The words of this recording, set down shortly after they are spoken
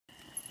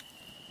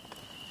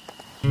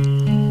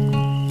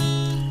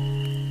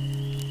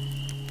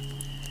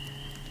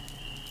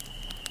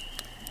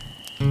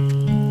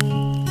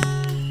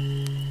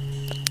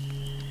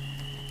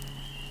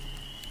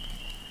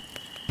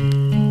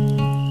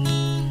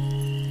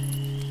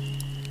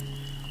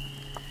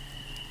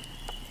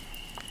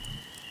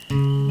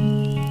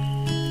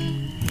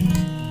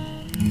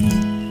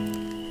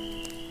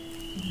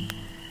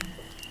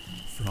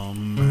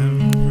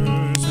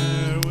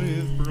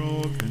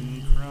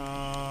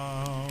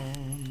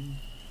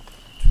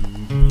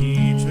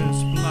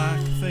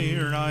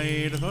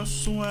a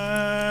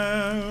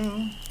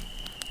swell,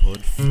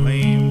 put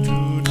flame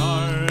to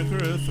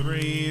dark earth,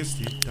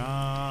 raised it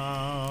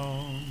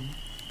down.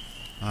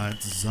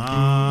 At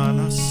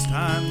Zana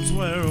stands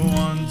where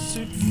once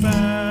it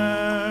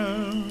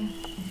fell,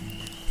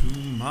 to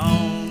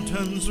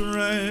mountains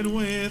red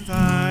with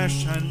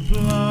ash and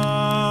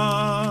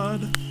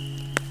blood,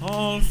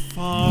 all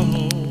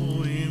follow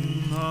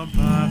in the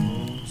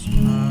battle's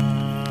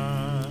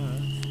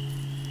path.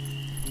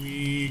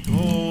 We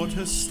go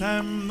to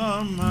stem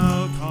the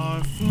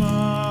Malkar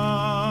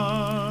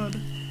flood,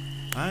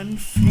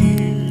 and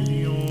fear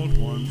the old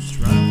one's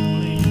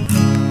trembling wrath.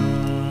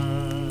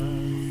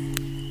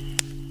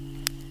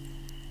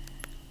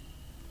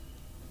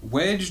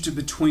 Wedged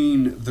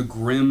between the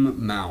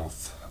grim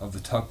mouth of the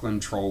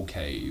Tucklin Troll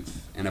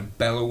Cave and a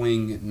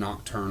bellowing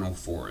nocturnal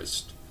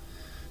forest,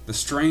 the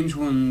Strange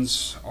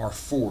Ones are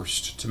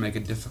forced to make a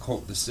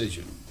difficult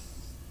decision.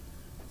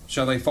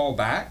 Shall they fall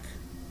back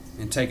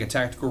and take a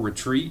tactical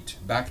retreat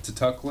back to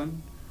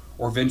Tucklin,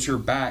 or venture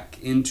back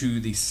into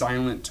the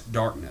silent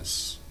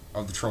darkness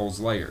of the Troll's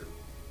lair?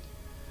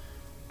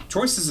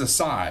 Choices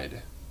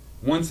aside,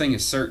 one thing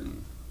is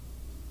certain.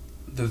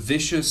 The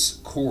vicious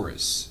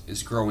chorus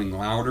is growing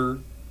louder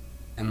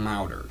and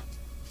louder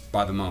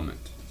by the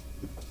moment.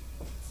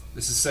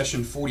 This is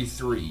session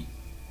 43,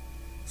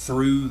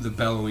 Through the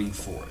Bellowing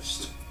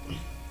Forest.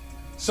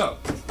 So,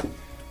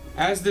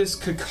 as this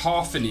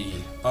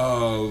cacophony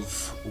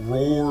of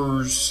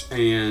roars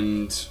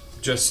and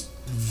just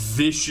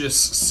vicious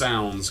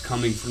sounds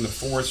coming from the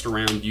forest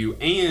around you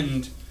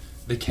and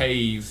the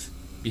cave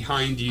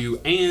behind you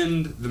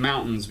and the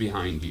mountains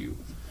behind you,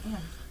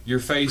 you're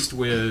faced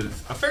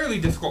with a fairly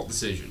difficult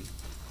decision.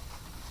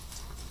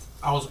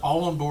 I was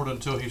all on board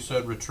until he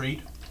said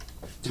retreat.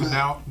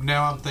 Now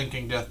I'm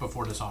thinking death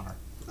before dishonor.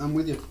 I'm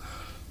with you.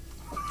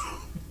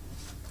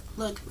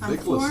 Look, I'm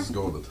Nicholas is for.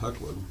 going to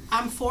Tucklin.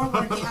 I'm for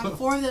working. I'm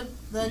for the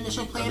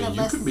initial plan I mean, of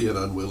you let's. can be an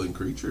unwilling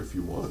creature if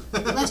you want.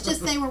 Let's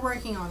just say we're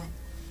working on it.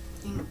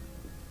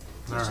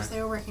 Let's just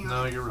say we're working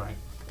on it. No, you're right.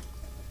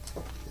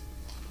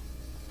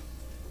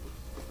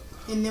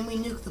 And then we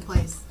nuke the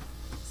place.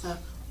 So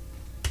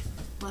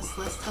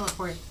let's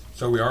teleport.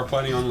 So we are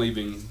planning on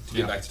leaving to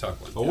get back to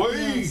Tucklin.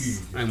 Away!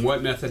 Yes. And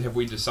what method have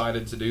we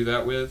decided to do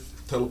that with?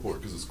 Teleport,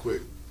 because it's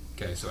quick.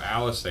 Okay, so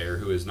Alice there,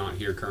 who is not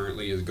here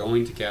currently, is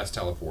going to cast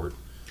teleport.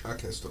 I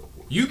cast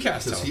teleport. You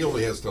cast Because he teleport.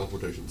 only has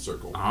teleportation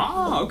circle.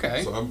 Ah,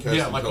 okay. So I'm casting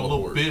Yeah, like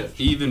teleport a little bitch.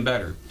 Even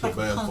better. to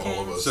ban for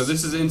all of us. So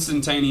this is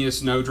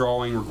instantaneous, no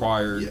drawing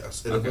required.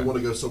 Yes, and if we want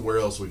to go somewhere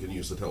else, we can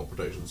use the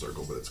teleportation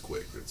circle, but it's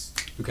quick. It's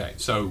Okay,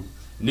 so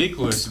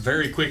Nicholas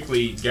very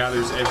quickly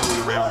gathers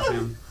everyone around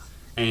him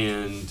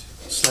and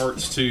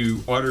starts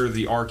to utter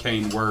the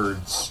arcane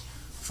words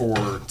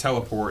for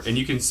teleport, and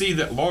you can see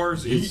that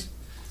Lars is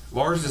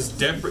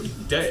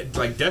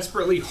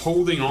desperately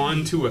holding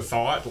on to a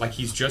thought, like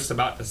he's just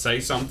about to say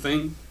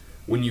something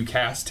when you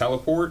cast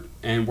teleport.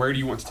 And where do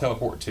you want to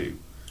teleport to?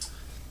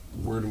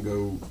 we're gonna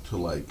go to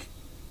like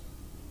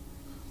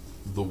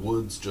the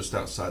woods just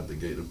outside the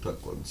gate of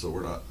Tucklin, so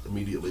we're not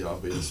immediately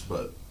obvious,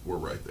 but we're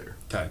right there.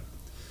 Okay.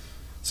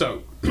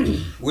 So,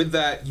 with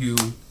that, you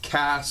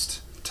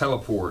cast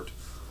teleport.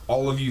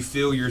 All of you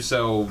feel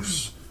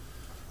yourselves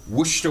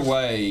whooshed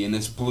away in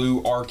this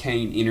blue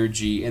arcane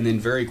energy, and then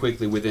very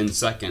quickly, within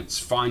seconds,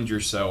 find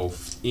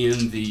yourself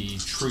in the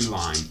tree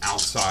line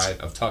outside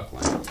of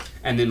Tucklin.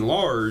 And then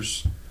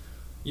Lars,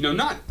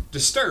 not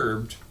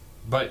disturbed,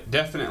 but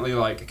definitely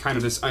like kind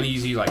of this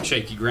uneasy, like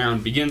shaky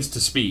ground, begins to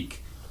speak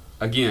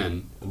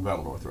again. And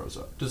Valinor throws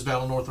up. Does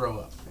Valinor throw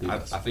up? I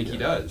think he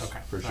does. Okay.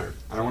 For sure.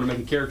 I don't want to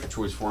make a character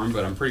choice for him,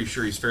 but I'm pretty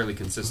sure he's fairly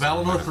consistent.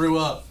 Valinor threw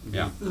up.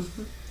 Yeah.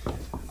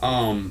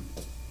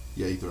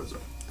 Yeah, he throws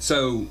up.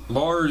 So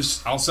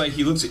Lars, I'll say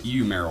he looks at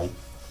you, Meryl,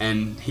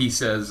 and he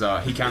says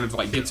he kind of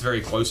like gets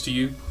very close to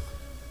you,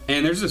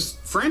 and there's this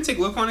frantic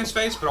look on his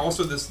face, but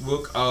also this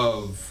look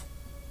of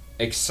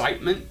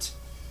excitement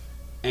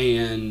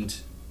and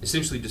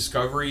essentially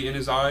discovery in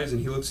his eyes.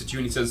 And he looks at you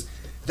and he says,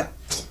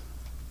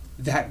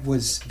 "That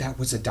was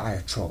a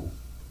dire troll.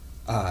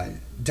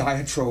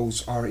 Dire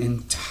trolls are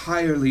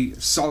entirely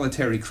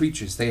solitary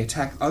creatures. They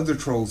attack other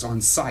trolls on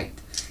sight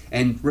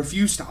and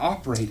refuse to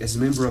operate as a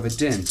member of a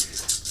den.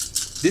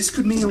 This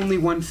could mean only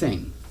one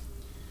thing.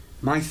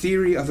 My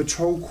theory of a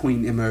troll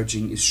queen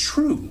emerging is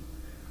true.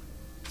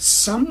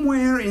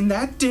 Somewhere in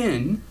that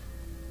den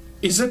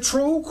is a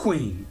troll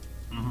queen."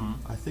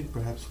 I think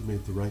perhaps we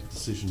made the right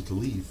decision to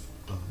leave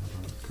our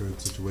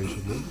current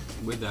situation then.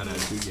 With that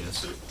attitude,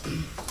 yes.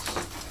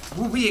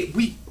 Well,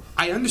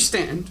 I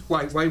understand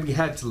why we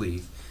had to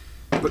leave,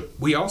 but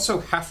we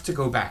also have to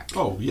go back.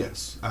 Oh,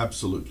 yes,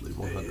 absolutely,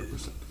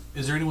 100%.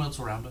 Is there anyone else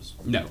around us?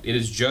 No, it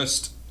is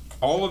just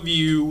all of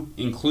you,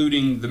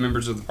 including the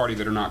members of the party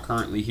that are not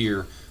currently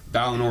here,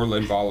 Valinor,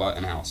 Linvala,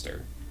 and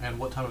Alistair. And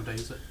what time of day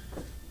is it?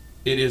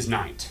 It is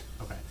night.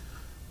 Okay.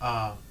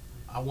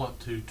 I want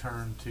to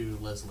turn to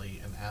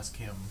Leslie and ask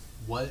him,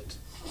 what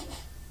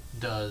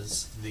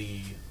does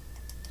the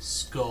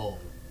skull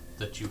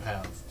that you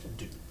have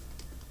do?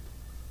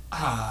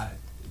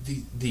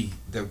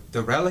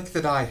 the relic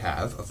that I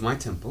have of my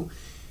temple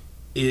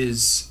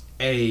is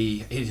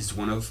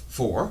one of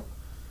 4,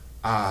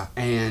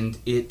 and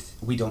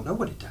we don't know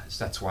what it does.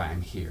 That's why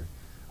I'm here,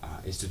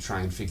 is to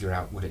try and figure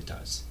out what it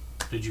does.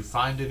 Did you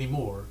find any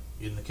more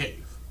in the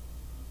cave?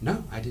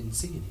 No, I didn't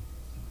see any.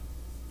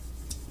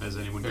 Has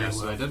anyone Very cast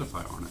well.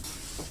 identify on it?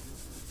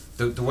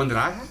 The one that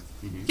I have?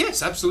 Mhm.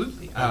 Yes,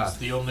 absolutely. That's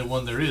the only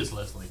one there is,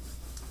 Leslie.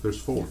 There's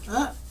 4.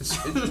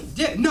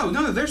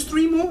 No, there's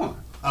 3 more.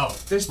 Oh,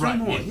 There's 3 right,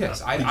 more. yeah.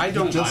 Yes, I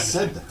don't. You just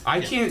said that. I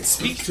can't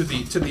speak to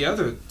the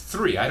other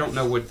 3. I don't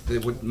know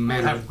what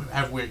manner.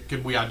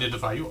 Can we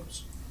identify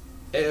yours?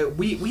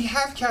 We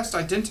have cast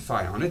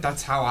identify on it.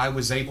 That's how I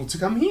was able to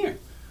come here.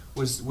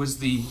 Was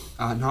the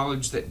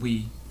knowledge that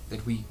we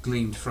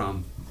gleaned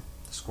from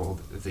the skull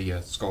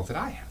that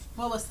I have.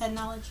 What was that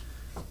knowledge?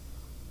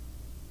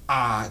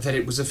 That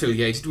it was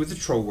affiliated with the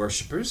troll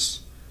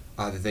worshippers.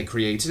 That they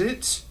created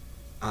it,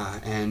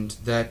 and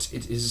that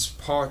it is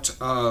part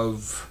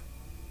of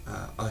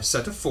a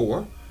set of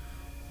 4.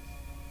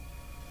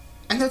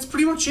 And that's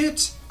pretty much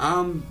it.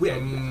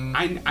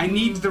 I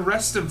need the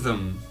rest of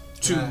them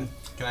to.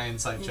 Can I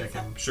insight check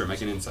him? Sure,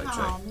 make an insight check.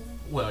 Oh,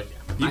 Well, yeah.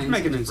 You can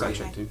make an insight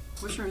Insight check too.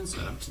 What's your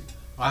insight up to?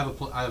 I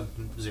have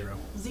 0.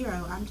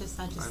 0. I just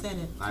said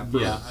it. I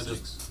Yeah, I I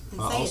just.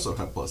 And I say also it.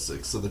 have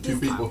 +6, so the 2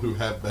 This people who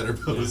have better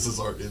bonuses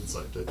are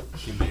insight check.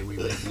 May we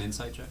make an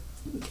insight check?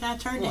 Can I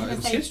turn to Well, him it and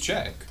was say, his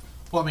check.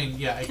 Well, I mean,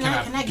 yeah. Can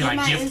I give my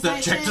gift that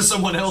insight check check? to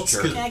someone else?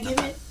 Sure. 'Cause- can I give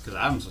it? Because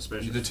I'm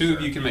suspicious. The 2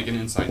 of you can make an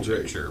insight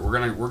check. Sure.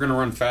 We're gonna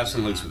run fast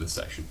and loose with this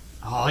section.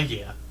 Oh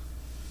yeah.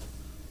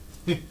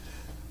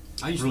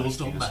 I used Rules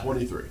to like don't matter.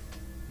 23.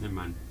 Never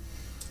mind.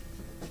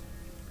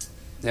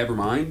 Never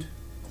mind.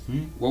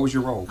 What was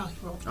your roll? Oh,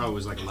 he rolled. Oh, it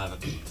was like 11.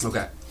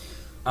 Okay.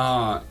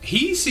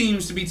 He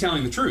seems to be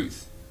telling the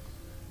truth.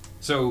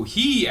 So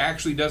he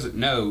actually doesn't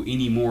know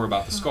any more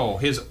about the skull.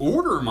 His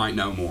order might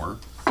know more.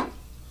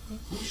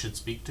 We should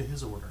speak to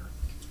his order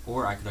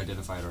Or I could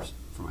identify it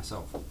for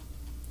myself.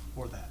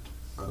 or that.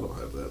 I don't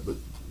have that, but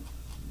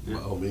by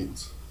all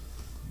means.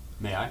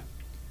 May I?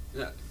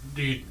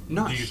 Do you?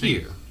 Not do you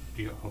here. Think,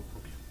 do you? Oh, okay.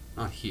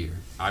 Not here.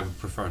 I would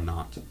prefer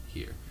not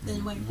here.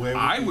 Then wait. Where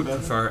I be would better?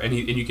 prefer, and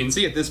you can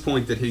see at this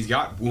point that he's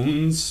got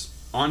wounds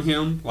on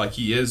him, like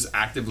he is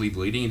actively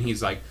bleeding, and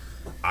he's like,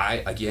 I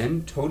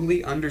again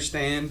totally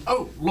understand.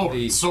 Oh Lord,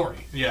 The-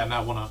 sorry. Yeah, and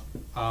I want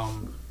to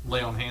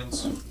lay on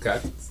hands. Okay.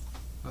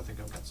 I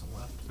think I've got some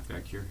left. I've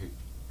got cure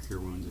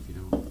wounds if you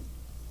don't.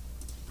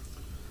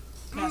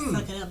 Gotta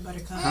suck it up,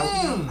 Buttercup.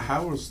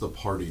 How is the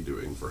party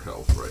doing for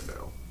health right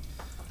now?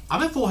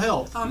 I'm at full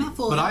health. Oh, I'm at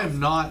full but I health. am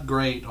not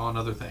great on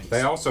other things.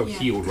 They also Yeah.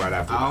 healed right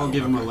after. I'll that.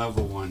 give him a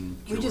level 1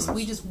 cure We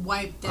wounds. just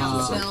wiped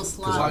out spell 'cause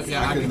slots.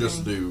 yeah, I and can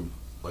just everything. do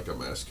like a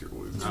mass cure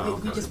wounds. Oh,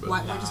 We just but-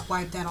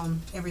 wiped that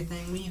on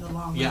everything. We need a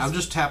long Yeah, I'm rest.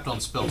 just tapped on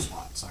spell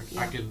slots.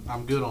 Yeah.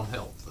 I'm good on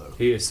health though.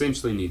 He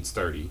essentially needs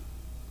 30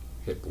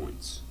 hit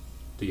points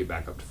to get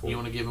back up to 4. You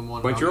want to give him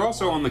one? But I'll you're give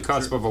also him on one? the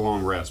cusp of a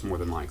long rest, more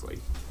than likely.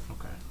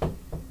 Okay.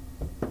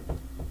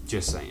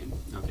 Just saying.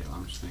 Okay, well,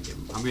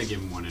 I'm gonna give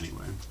him 1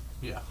 anyway.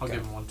 Yeah, I'll Okay.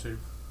 give him one too.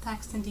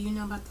 Paxton, do you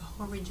know about the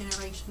whole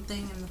regeneration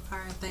thing and the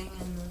fire thing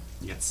and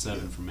the? You got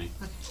 7 from me.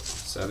 Okay.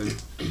 7.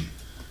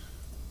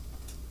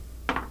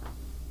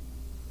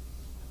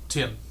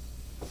 10.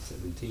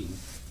 17.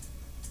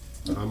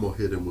 I'm gonna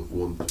hit him with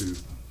 1, 2.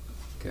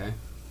 Okay.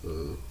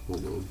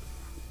 Hold on.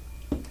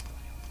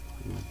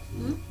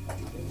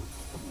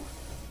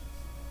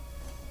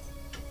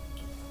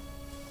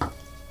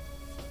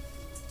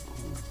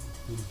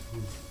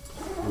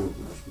 Oh,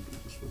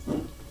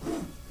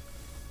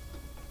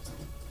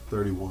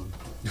 31.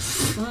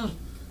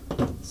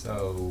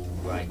 So,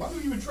 like, Why don't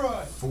you even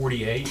try?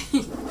 48?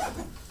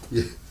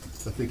 Yeah,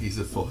 I think he's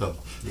at full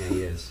health. Yeah,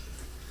 he is.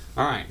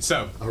 Alright,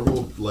 so, I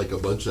rolled like a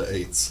bunch of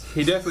 8s.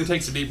 he definitely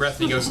takes a deep breath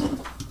and he goes,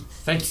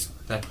 thanks,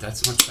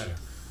 that's much better.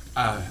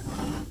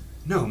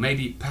 No,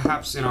 maybe,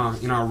 perhaps in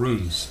our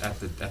rooms at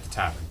the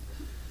tavern.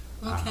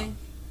 Okay.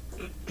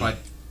 But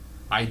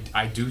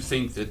I do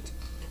think that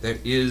there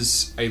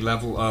is a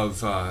level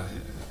of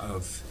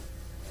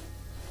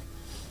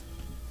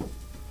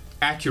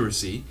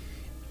accuracy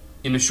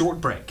in a short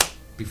break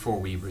before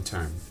we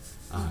return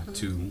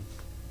to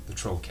the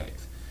troll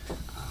cave.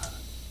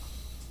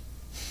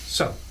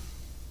 So,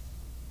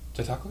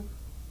 Tutuklin?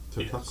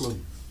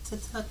 Tutuklin.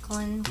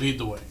 Tutuklin. Lead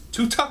the way.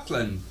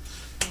 Tutuklin,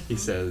 he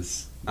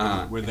says.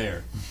 We're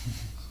there.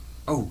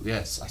 Oh,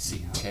 yes, I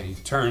see. Okay, he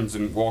turns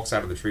and walks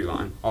out of the tree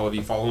line. All of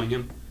you following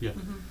him? Yeah.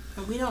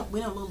 And we don't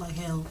look like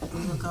hell. We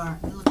look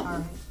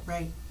alright,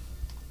 right?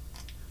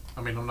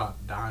 I mean, I'm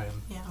not dying.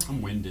 Yeah. Okay.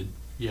 I'm winded.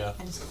 Yeah.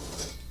 I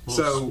just,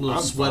 So, little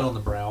I'm sweat on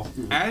the brow.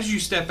 As you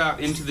step out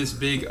into this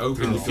big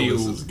open Oh, this field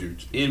is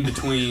Gucci. in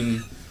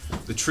between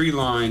the tree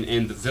line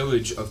and the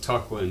village of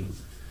Tucklin,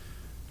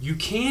 you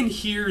can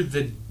hear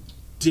the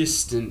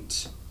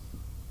distant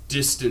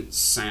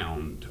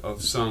sound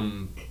of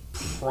some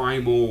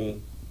primal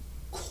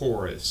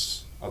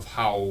chorus of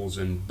howls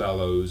and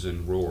bellows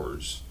and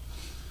roars.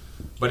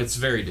 But it's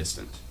very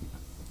distant.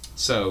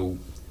 So,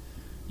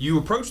 you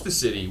approach the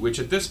city, which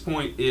at this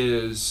point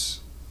is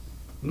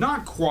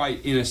not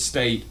quite in a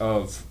state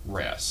of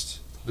rest.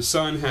 The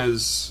sun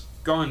has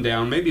gone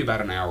down maybe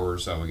about an hour or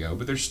so ago,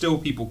 but there's still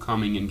people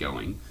coming and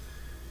going.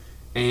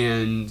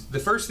 And the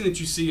first thing that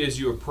you see as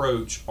you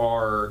approach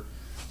are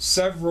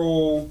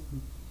several,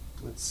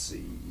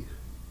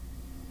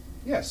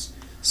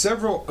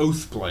 several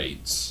oath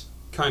blades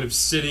kind of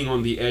sitting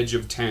on the edge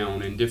of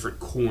town in different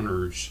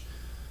corners,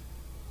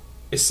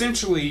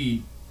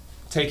 essentially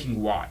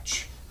taking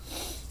watch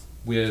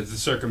with the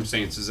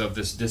circumstances of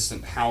this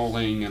distant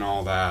howling and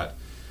all that.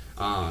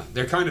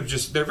 They're kind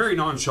of they're very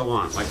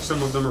nonchalant. Like,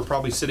 some of them are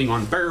probably sitting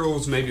on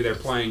barrels, maybe they're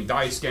playing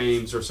dice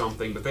games or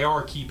something, but they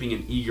are keeping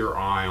an eager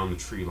eye on the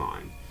tree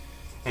line.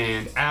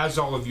 And as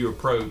all of you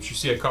approach, you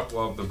see a couple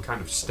of them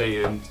kind of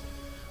stand.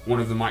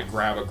 One of them might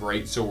grab a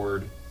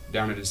greatsword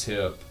down at his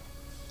hip,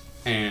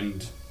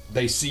 and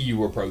they see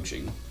you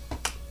approaching.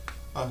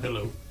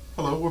 Hello.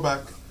 Hello, we're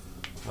back.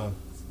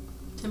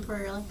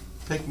 Temporarily.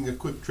 Taking a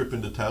quick trip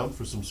into town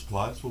for some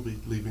supplies. We'll be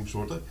leaving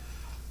shortly.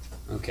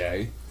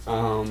 Okay.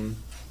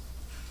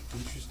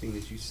 Interesting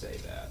that you say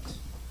that.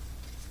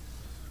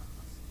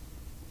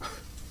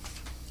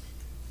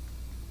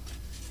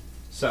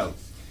 So,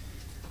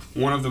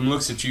 one of them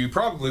looks at you,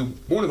 probably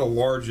one of the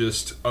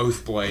largest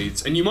oath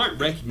blades, and you might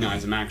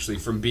recognize him actually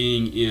from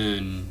being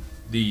in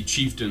the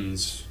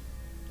chieftain's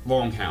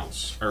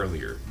longhouse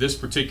earlier. This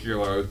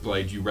particular oath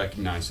blade, you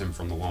recognize him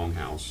from the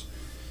longhouse.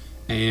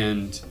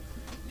 And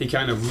he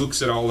kind of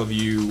looks at all of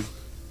you,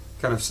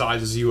 kind of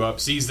sizes you up,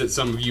 sees that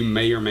some of you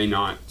may or may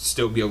not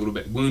still be a little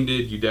bit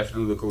wounded. You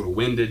definitely look a little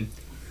winded.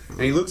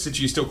 And he looks at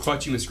you, still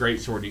clutching this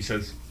greatsword, and he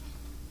says,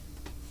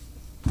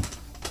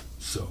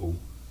 "So,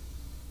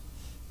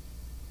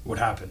 what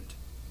happened?"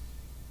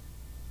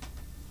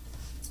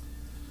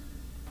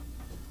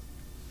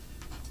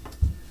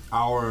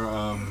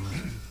 Our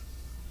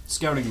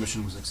scouting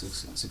mission was a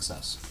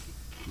success.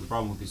 The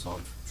problem will be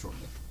solved shortly.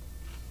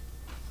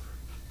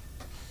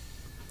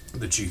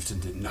 The chieftain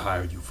didn't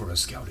hire you for a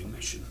scouting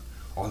mission.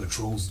 Are the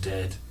trolls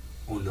dead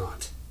or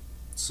not?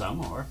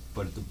 Some are,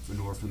 but in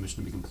order for the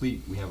mission to be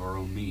complete, we have our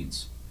own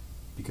means.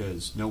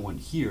 Because no one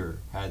here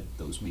had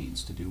those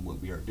means to do what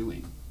we are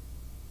doing.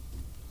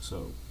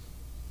 So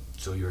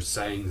you're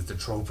saying that the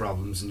troll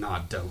problem's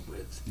not dealt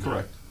with?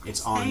 Correct.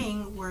 it's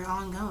Saying we're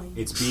ongoing.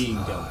 It's being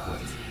dealt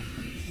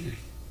with.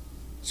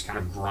 Just kind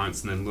of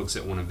grunts and then looks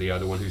at the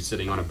other one who's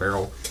sitting on a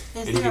barrel.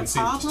 Is and there a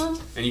problem?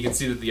 And you can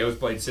see that the oath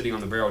blade sitting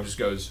on the barrel just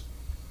goes,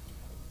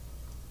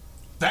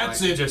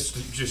 That's like, it.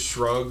 just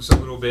shrugs a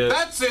little bit.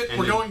 That's it. and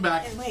We're then going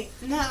back. Wait,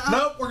 no.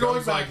 Nope, we're going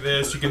goes back. like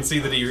this. You can see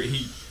that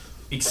he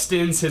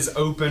extends his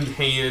open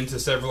hand to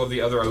several of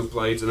the other oath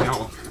blades, and they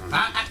all. Hold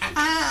on.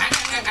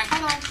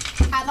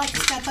 I'd like to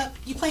step up.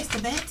 You placed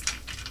a bet?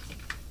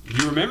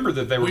 You remember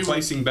that they were We were-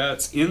 placing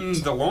bets in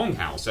the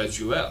longhouse as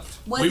you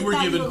left. Was We it were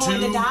that given you were going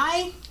two- to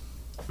die?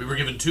 We were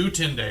given 2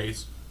 10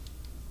 days,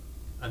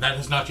 and that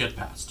has not yet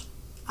passed.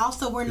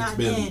 Also, we're not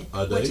been dead,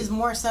 a day? which is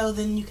more so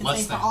than you can Less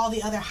say for than. all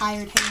the other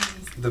hired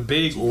hands. The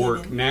big She's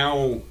orc given.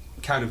 now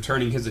kind of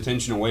turning his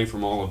attention away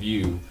from all of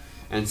you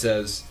and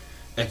says,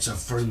 "It's a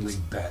friendly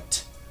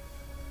bet.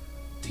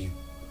 The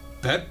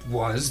bet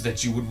was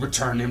that you would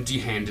return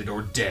empty-handed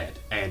or dead,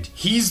 and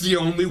he's the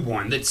only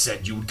one that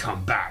said you would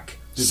come back.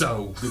 Did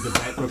the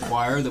bet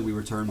require that we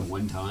return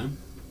one time?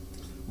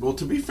 Well,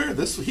 to be fair,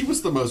 he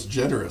was the most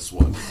generous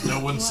one. No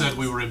one said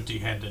we were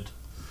empty-handed.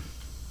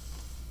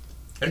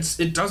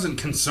 It doesn't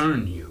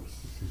concern you."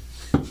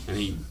 And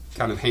he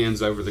kind of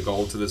hands over the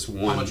gold to this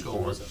one. How much gold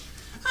orc. was it?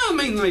 I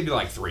mean, maybe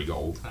like 3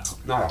 gold. Oh.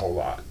 Not a whole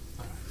lot.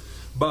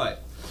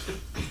 But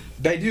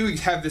they do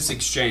have this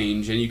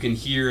exchange, and you can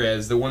hear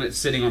as the one that's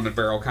sitting on the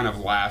barrel kind of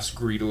laughs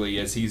greedily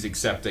as he's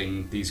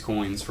accepting these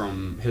coins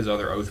from his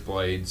other oath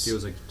blades.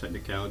 Feels like a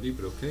technicality,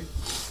 but okay.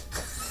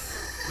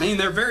 I mean,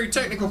 they're very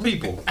technical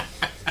people.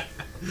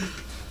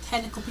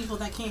 Technical people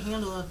that can't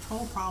handle a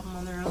troll problem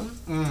on their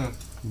own.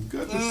 You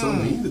guys are so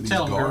mean to these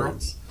Tell 'em, girl.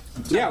 guards.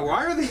 Yeah,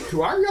 why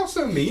are y'all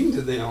so mean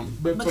to them?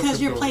 Because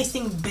you're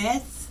placing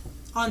bets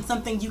on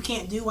something you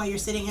can't do while you're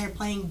sitting here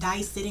playing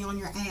dice sitting on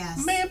your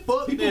ass. Man,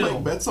 but People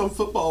make bets on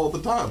football all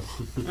the time.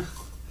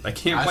 They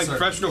can't I play certainly-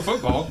 professional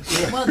football.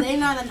 Well, they're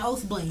not an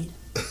oath blade.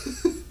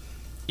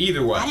 Either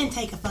I way, didn't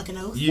take a fucking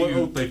oath. What you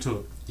oath they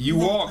took? you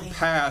walk Exactly.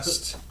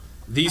 past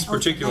these Oath of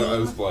particular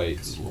name. oath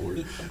blades,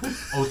 Lord.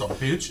 Oath of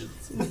bitch.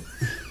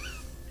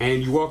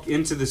 and you walk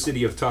into the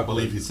city of I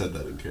believe he Tuckland, said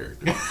that in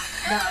character.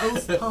 The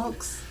oath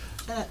punks.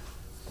 Shut up.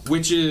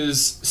 which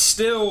is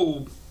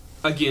still,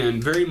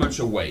 again, very much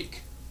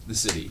awake, the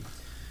city.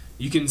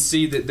 You can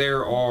see that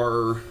there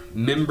are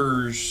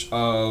members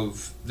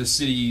of the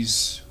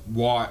city's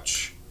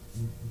watch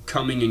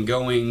coming and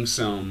going,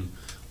 some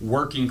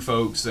working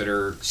folks that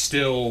are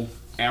still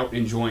out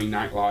enjoying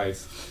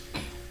nightlife,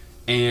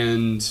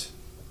 and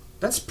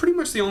that's pretty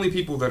much the only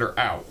people that are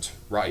out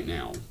right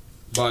now.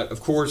 But,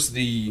 of course,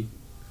 the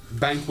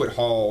banquet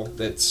hall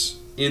that's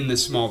in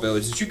this small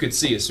village that you could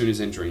see as soon as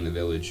entering the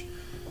village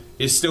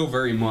is still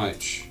very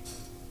much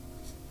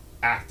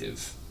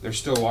active There's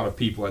still a lot of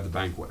people at the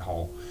banquet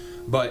hall.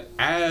 But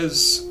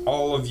as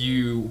all of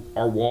you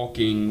are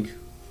walking,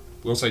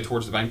 we'll say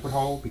towards the banquet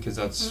hall, because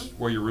that's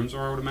where your rooms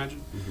are, I would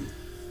imagine.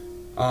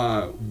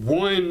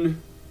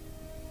 One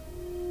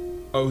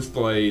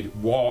Oathblade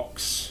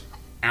walks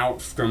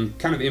out from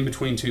kind of in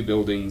between two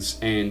buildings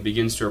and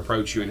begins to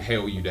approach you and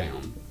hail you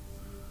down.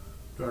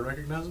 Do I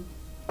recognize him?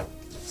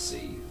 Let's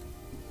see.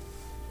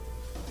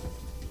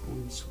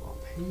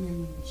 Swap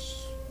hands.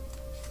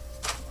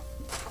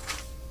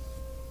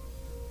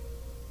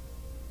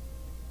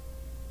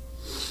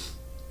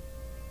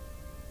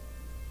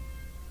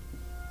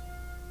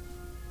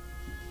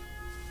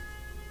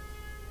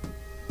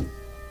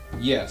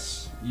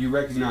 Yes, you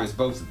recognize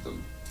both of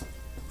them.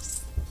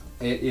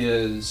 It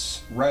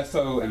is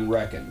Retho and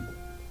Reckon,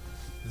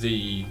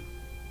 the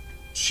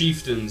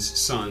chieftain's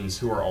sons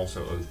who are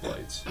also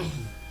Oathblades.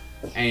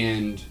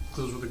 And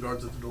Those were the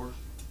guards at the door?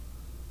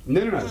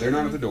 no, they're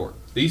not at the door.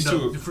 These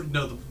two.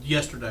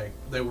 Yesterday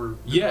they were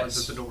the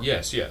guards at the door.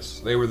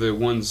 Yes. They were the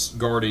ones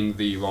guarding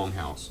the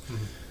longhouse.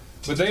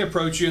 But they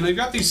approach you and they've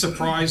got these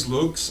surprised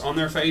looks on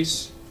their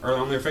face, or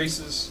on their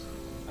faces.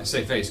 I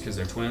say face because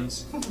they're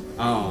twins.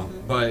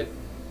 But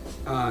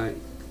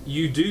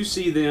you do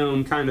see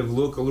them kind of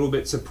look a little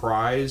bit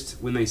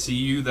surprised when they see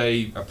you.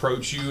 They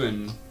approach you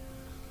and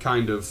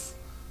kind of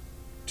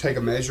take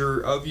a measure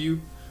of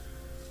you.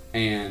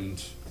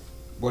 And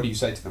what do you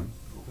say to them?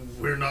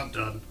 We're not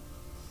done.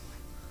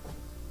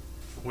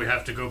 We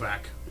have to go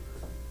back.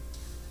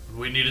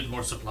 We needed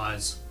more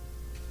supplies.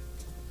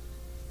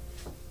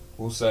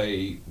 We'll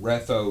say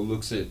Retho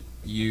looks at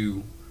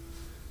you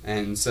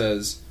and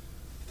says,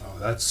 "Oh,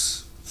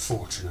 that's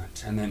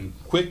fortunate." And then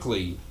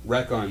quickly,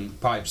 Rekon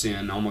pipes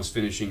in, almost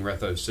finishing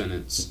Retho's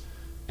sentence,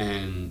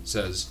 and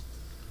says,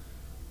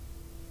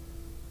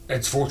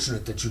 "It's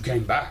fortunate that you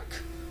came back.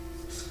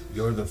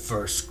 You're the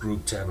first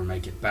group to ever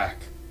make it back."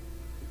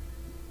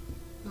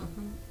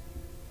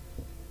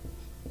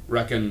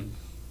 Rekon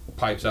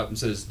pipes up and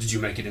says, "Did you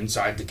make it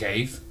inside the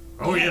cave?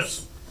 Oh,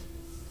 yes.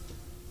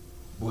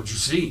 What'd you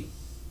see?"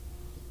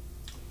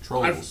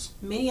 Trolls.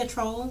 Many a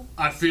troll.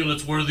 I feel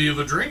it's worthy of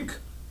a drink.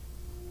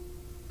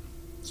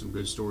 Some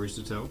good stories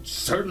to tell.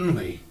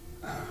 Certainly.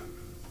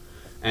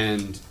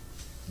 And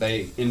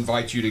they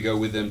invite you to go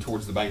with them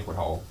towards the banquet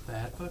hall.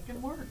 That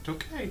fucking worked.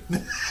 Okay.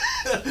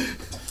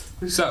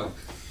 So,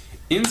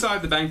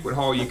 inside the banquet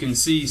hall, you can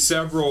see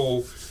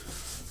several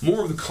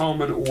more of the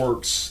common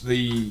orcs,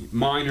 the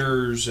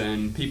miners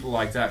and people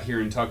like that here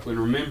in Tucklin,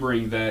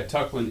 remembering that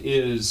Tucklin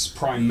is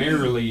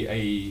primarily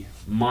a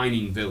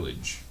mining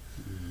village.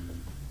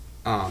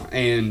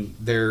 And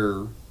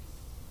they're...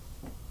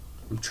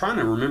 I'm trying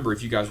to remember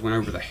if you guys went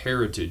over the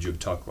heritage of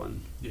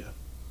Tucklin. Yeah.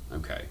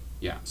 Okay,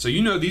 yeah. So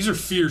you know these are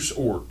fierce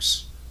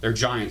orcs. They're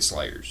giant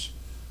slayers,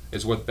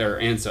 is what their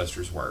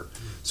ancestors were.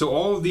 So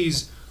all of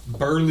these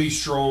burly,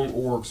 strong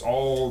orcs,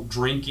 all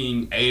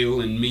drinking ale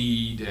and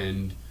mead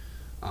and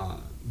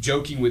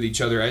joking with each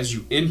other as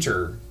you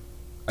enter.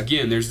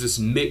 Again, there's this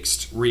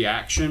mixed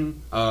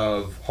reaction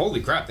of,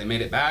 holy crap, they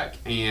made it back,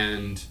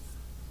 and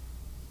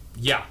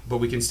yeah, but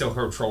we can still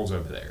throw trolls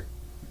over there.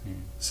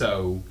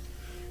 So,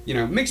 you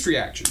know, mixed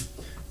reaction.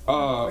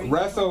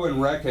 Retho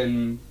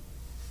and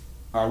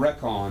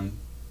Rekon,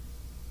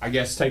 I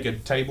guess, take a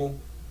table.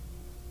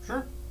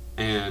 Sure.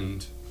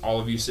 And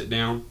all of you sit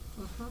down.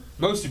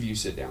 Most of you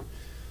sit down.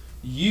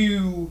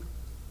 You,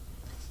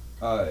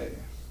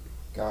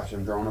 gosh,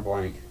 I'm drawing a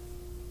blank.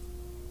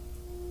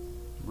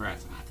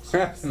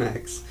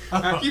 Rathanax.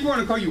 I keep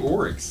wanting to call you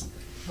Oryx.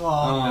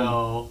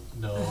 Oh,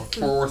 no.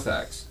 Or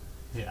Orthax.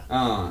 Yeah.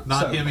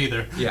 Not him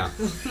either. Yeah.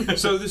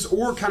 So this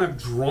orc kind of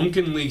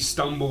drunkenly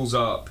stumbles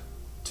up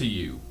to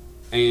you,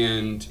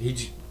 and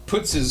he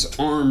puts his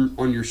arm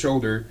on your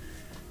shoulder,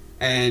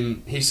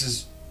 and he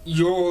says,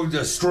 "You're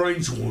the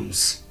strange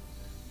ones.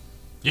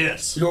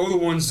 Yes. You're the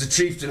ones the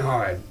chieftain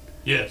hired.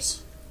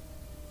 Yes.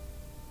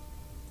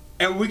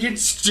 And we can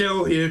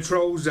still hear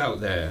trolls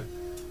out there.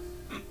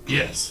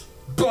 Yes.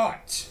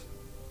 But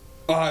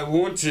I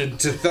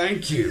wanted to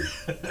thank you.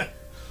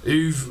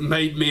 You've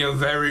made me a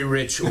very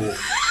rich orc.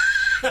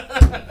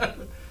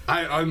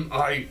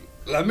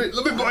 Let me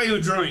buy you a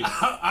drink.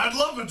 I'd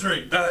love a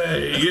drink.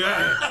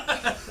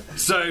 Yeah.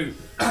 So,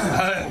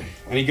 and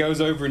he goes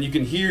over, and you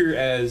can hear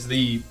as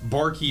the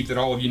barkeep that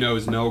all of you know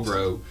is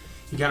Melgro.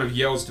 He kind of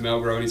yells to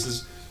Melgro, and he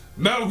says,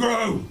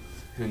 "Melgro!"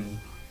 And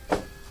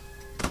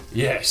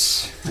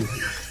yes.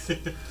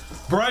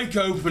 "Break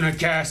open a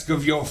cask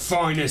of your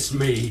finest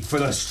mead for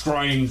the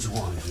strange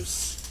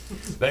ones.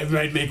 They've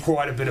made me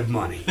quite a bit of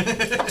money."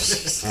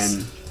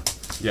 And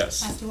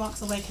yes. As he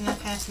walks away, can I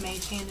cast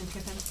Mage Hand and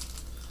trip him?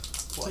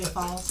 So he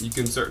falls. You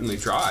can certainly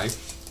try.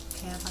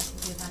 Okay, I'd like to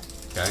do that.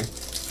 Okay.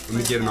 Let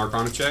me get an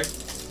Arcana check.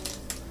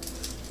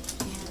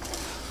 Yeah.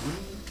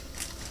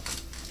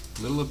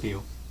 Little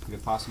appeal. Could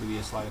it possibly be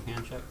a sleight of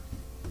hand check?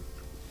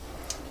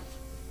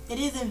 It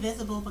is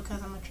invisible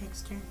because I'm a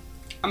trickster.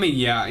 I mean,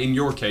 yeah, in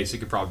your case, it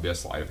could probably be a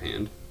sleight of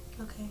hand.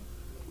 Okay.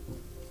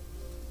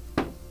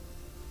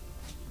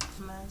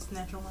 Mine's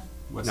natural one.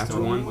 What's Natural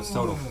total? one? What's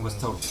total? What's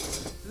total?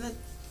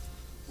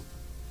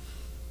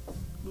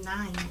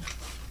 9.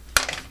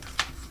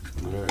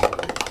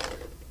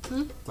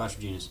 Alright. Flash of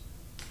Genius.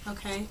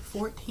 Okay,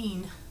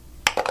 14.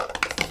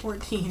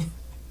 14.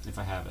 If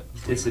I have it.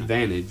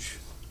 Disadvantage.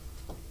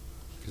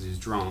 Because he's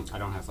drunk. I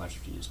don't have Flash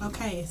of Genius.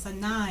 Okay, it's a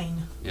 9.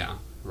 Yeah.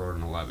 Rolled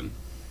an 11.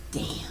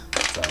 Damn.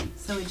 So.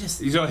 So it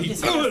just. He's it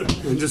just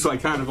and just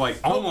like kind of like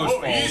almost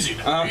falls. Easy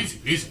now.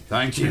 Easy.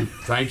 Thank you.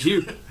 Thank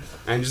you.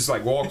 And just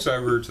like walks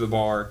over to the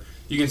bar.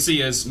 You can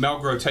see as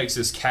Melgro takes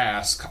his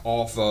cask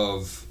off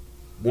of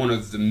one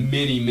of the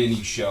many, many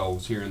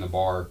shelves here in the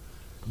bar,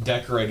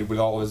 decorated with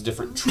all of his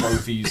different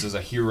trophies as a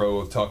hero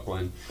of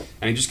Tucklin.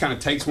 And he just kind of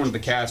takes one of the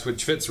casks,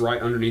 which fits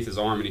right underneath his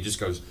arm, and he just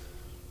goes,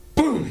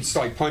 boom! He just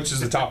like punches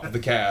the top of the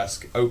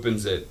cask,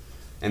 opens it,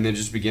 and then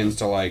just begins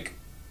to like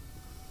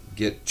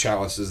get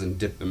chalices and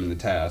dip them in the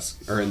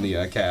cask,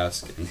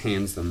 and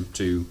hands them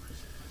to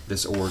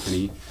this orc, and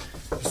he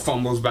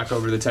fumbles back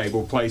over the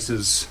table,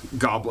 places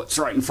goblets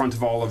right in front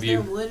of all of Is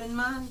there you. wood in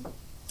mine?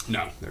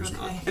 No, there's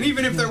not. Okay. And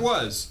even if there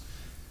was,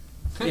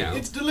 yeah,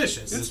 It's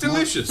delicious. it's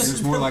delicious.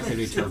 There's more likely to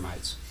be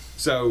termites.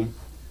 So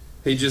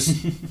he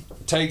just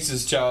takes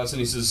his chalice and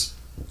he says,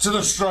 "To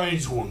the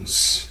strange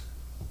ones."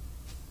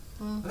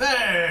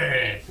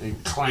 Hey! And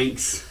he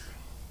clanks,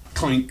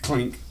 clink,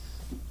 clink.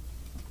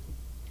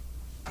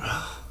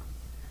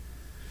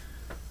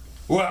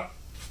 Well,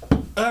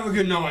 have a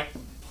good night.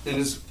 And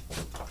just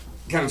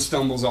kind of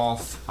stumbles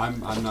off. I'm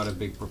not a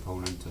big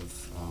proponent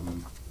of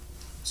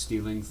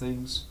stealing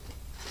things,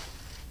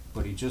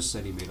 but he just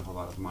said he made a whole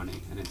lot of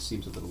money, and it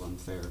seems a little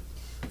unfair.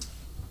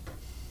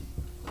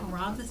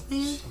 Rob this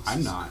man?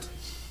 I'm not.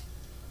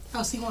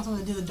 Oh, so he wants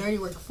someone to do the dirty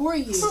work for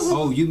you.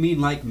 Oh, you mean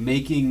like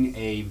making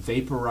a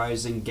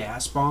vaporizing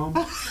gas bomb?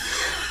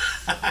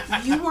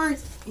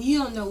 You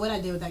don't know what I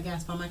did with that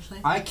gas bomb, actually.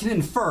 I can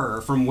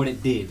infer from what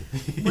it did.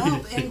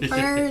 Well,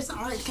 infers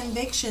aren't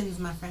convictions,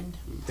 my friend.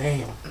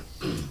 Damn.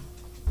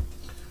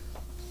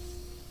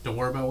 Don't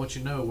worry about what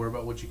you know. Worry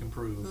about what you can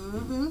prove.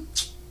 Mm-hmm.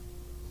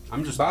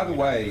 I'm just. By the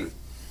way,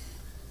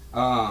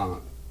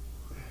 I'm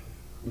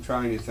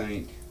trying to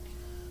think.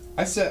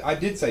 I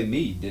did say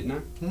mead, didn't I?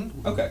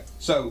 Mm-hmm. Okay,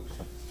 so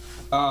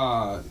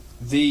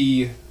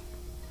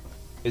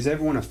is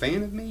everyone a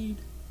fan of mead?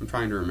 I'm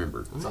trying to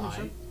remember. It's all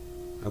right.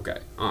 Okay,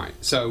 all right.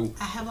 So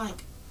I have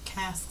like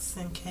casks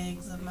and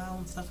kegs of my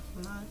own stuff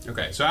from that.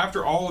 okay, so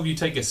after all of you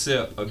take a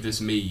sip of this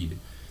mead,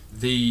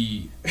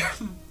 the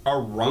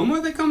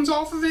aroma that comes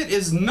off of it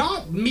is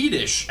not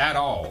meadish at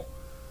all.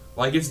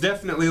 Like it's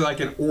definitely like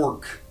an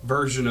orc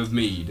version of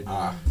mead.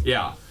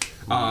 Yeah,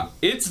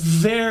 it's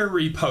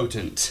very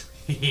potent.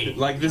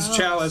 Like this Oh,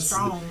 chalice,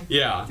 strong.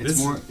 yeah.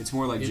 It's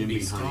more like It'd Jim be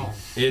Beam honey.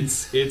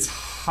 strong. It's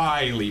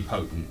highly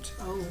potent.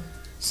 Oh.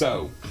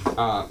 So,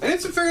 and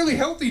it's a fairly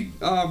healthy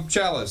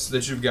chalice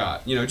that you've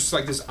got. You know, just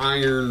like this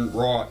iron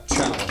wrought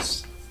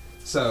chalice.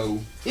 So,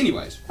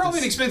 anyways, probably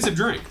an expensive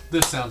drink.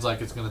 This sounds like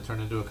it's going to turn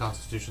into a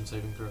Constitution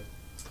saving throw.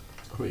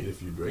 I mean,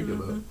 if you drink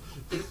enough.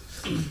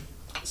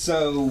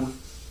 So,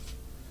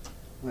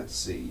 let's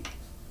see.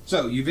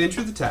 So, you've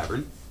entered the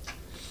tavern.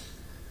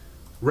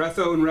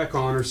 Retho and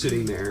Rekon are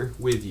sitting there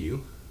with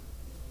you.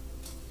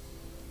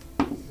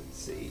 Let's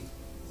see.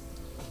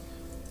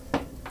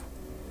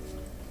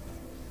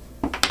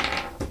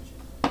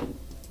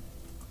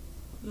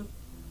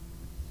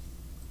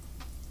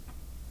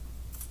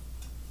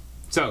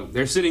 So,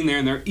 they're sitting there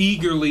and they're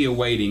eagerly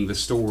awaiting the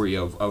story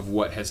of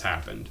what has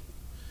happened.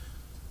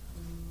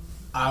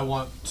 I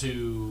want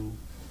to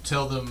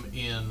tell them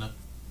in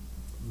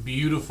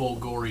beautiful,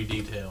 gory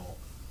detail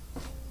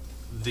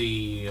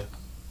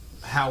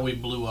how we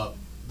blew up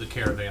the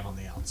caravan on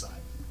the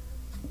outside.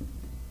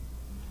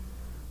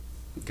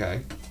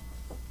 Okay.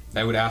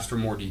 They would ask for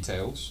more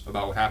details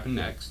about what happened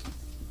next.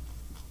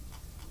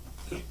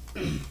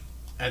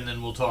 And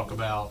then we'll talk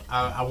about.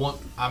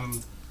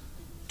 I'm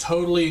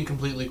totally and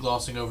completely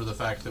glossing over the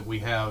fact that we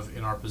have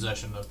in our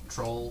possession a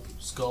troll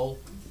skull.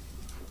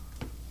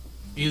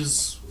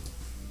 Is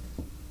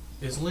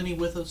Lenny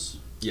with us?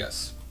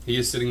 Yes. He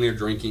is sitting there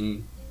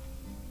drinking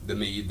the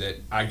mead that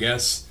I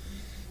guess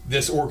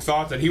this orc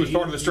thought that he was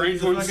part of the strange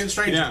He's a ones. fucking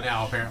stranger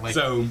now, apparently.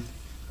 So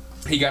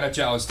he got a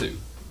chalice too.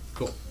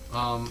 Cool.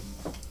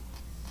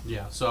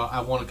 Yeah, so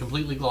I want to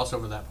completely gloss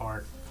over that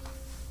part.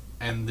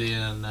 And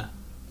then I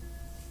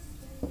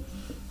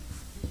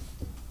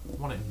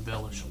want to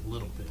embellish a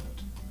little bit.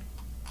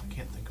 I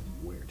can't think of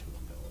where to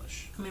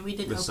embellish. I mean, we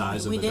did The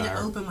size of a dire.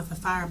 open with a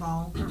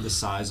fireball. The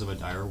size of a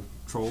dire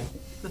troll.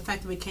 The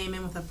fact that we came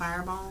in with a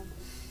fireball.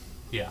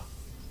 Yeah,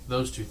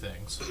 those two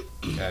things.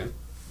 Okay.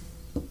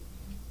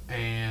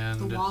 And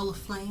The wall of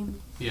flame.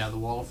 yeah, the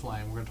wall of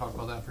flame. We're going to talk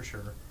about that for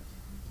sure.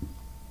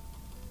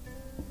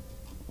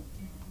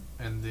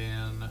 And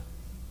then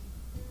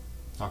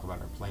Talk about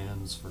our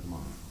plans for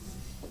tomorrow.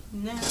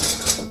 No.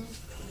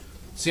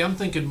 see, I'm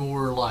thinking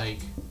more like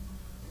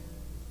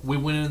we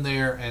went in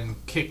there and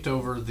kicked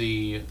over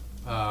the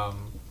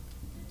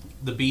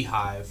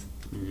beehive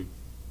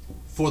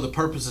for the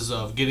purposes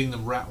of getting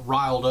them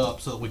riled up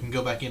so that we can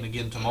go back in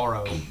again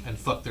tomorrow and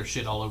fuck their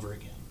shit all over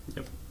again.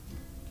 Yep.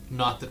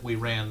 Not that we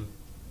ran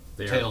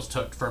tails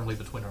tucked firmly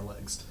between our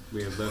legs.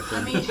 We have left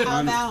I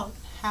them. mean,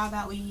 how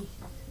about we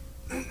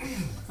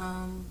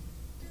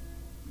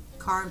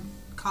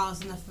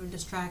caused enough of a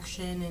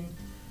distraction and,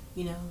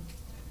 you know,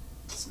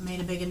 made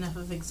a big enough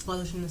of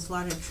explosion and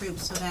slaughtered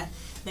troops so that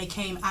they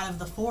came out of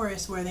the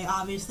forest where they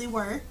obviously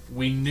were.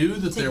 We knew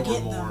that there were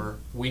get more. them.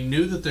 We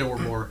knew that there were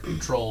more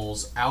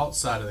trolls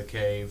outside of the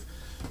cave,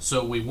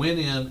 so we went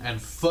in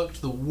and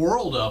fucked the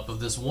world up of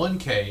this one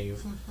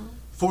cave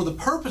for the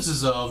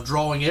purposes of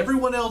drawing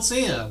everyone else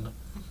in,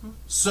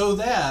 so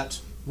that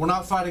we're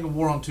not fighting a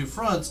war on two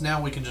fronts.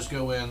 Now we can just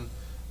go in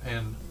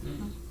and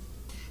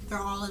They're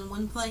all in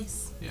one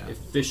place. yeah.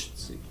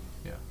 Efficiency.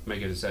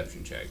 Make a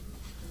deception check.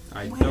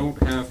 I Wait. don't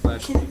have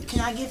flash. Can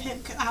I give him?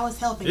 I was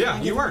helping. Yeah, Can I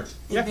you give were. him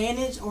Yeah.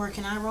 advantage, or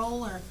can I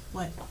roll, or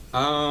what?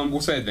 We'll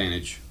say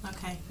advantage.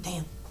 Okay,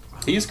 damn.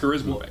 He is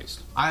charisma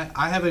based. I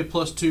have a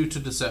 +2 to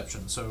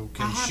deception, so I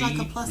can have she?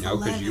 like a plus No,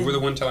 11. because you were the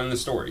one telling the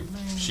story.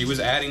 She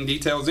was adding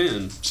details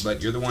in,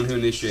 but you're the one who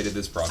initiated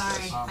this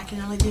process. Sorry, I can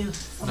only do.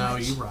 So No,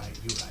 much. you're right.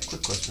 You're right.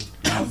 Quick question.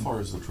 How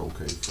far is the troll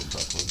cave from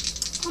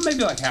Tuckland? Well,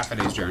 maybe like half a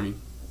day's journey.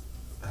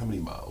 How many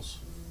miles?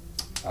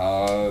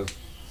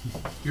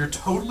 You're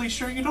totally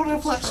sure you don't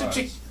have flash of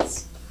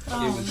genius?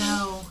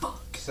 Oh no.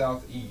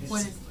 Southeast.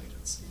 What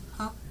is?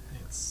 Huh?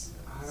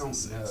 I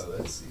don't know.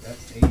 Let's see.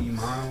 That's 80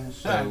 miles,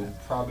 so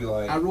probably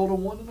like I rolled a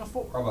 1 and a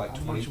 4. Probably like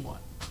I'm 20. what you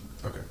want.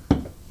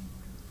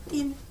 Okay.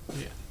 In.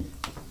 Yeah.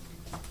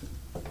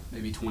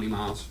 maybe 20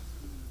 miles.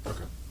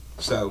 Okay.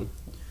 So,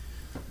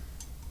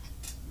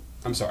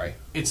 I'm sorry.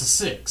 It's a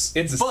 6.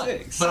 It's a but,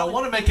 6. But I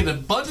want to make it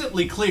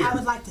abundantly clear. I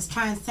would like to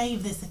try and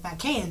save this if I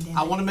can. Then.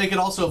 I want to make it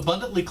also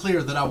abundantly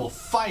clear that I will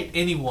fight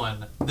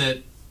anyone that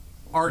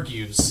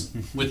argues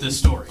with this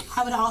story.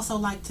 I would also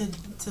like to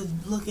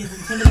look as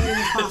intimidating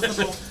as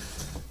possible.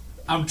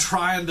 I'm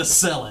trying to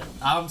sell it.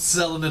 I'm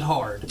selling it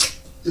hard.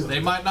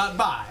 They might not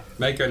buy.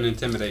 Make an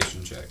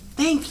intimidation check.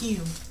 Thank you.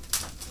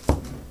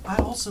 I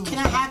also Can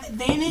I have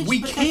advantage? We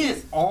Because can't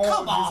it's- all.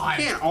 Come on.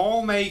 We can't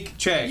all make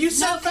checks. You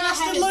said No, can I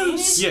fast have and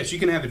loose. advantage? Yes, you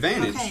can have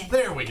advantage. Okay.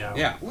 There we go.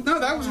 Yeah. Well, no,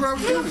 that was what I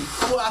was doing.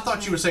 Well, I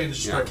thought you were saying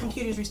this Yeah. straight.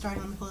 Computer's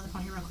restarting. Let me pull it up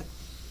on here real quick.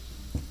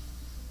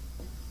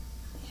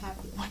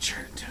 What's your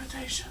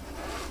intimidation?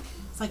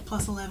 It's like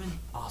plus 11.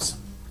 Awesome.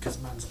 Because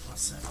mine's a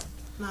 +7.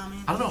 Nah,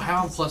 man. I don't know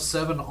how I'm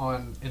 +7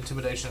 on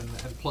intimidation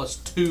and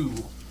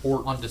 +2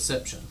 Or on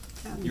deception.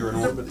 you're an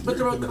They're- orc. but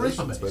they're all Intimidation's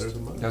charisma-based. better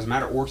than mine. Doesn't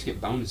matter. Orcs get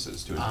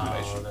bonuses to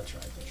intimidation. Oh, that's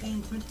right.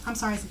 I'm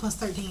sorry, it's a plus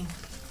 13.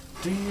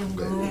 Damn,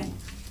 girl. Okay.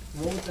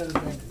 Roll with that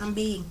advantage. I'm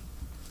B.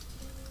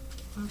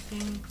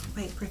 Okay.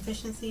 Wait,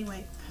 proficiency.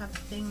 Wait, I have a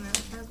thing that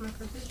has my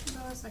proficiency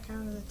bonus. I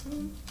counted a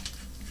 10.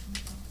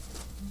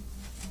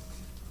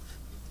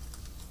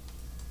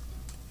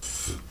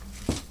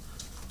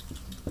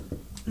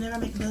 Whenever I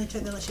make a ability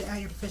check that lets you add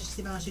your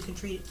proficiency bonus, you can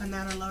treat a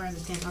 9 or lower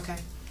as a 10. Okay.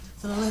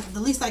 So the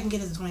least I can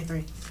get is a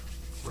 23.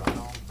 Right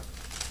on.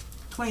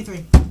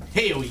 23.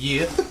 Hell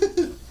yeah.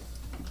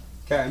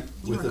 Okay.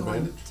 You With are going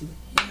advantage?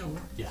 to hell.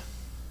 Yeah.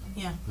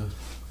 Yeah.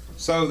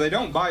 So they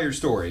don't buy your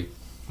story,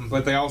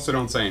 but they also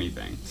don't say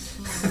anything.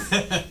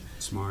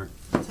 Smart.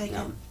 Take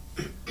Yeah.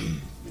 it.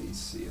 Let me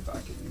see if I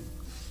can.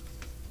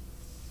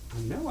 I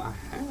know I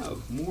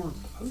have more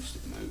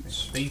post-it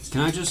notes.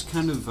 Can I just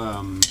kind of,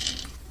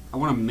 I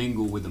want to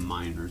mingle with the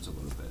miners a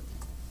little bit.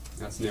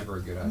 That's never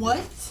a good idea.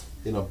 What?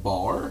 In a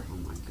bar? Oh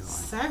my god.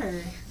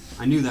 Sir.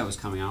 I knew that was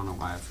coming. I don't know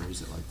why I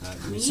phrased it like that.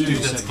 I mean, as Me soon as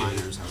you either. said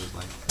miners, I was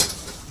like,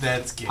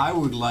 That's good. I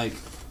would like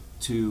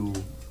to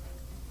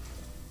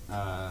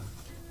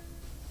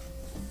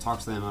talk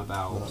to them Not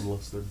about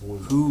unless they're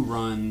born. who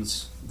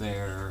runs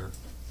their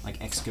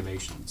like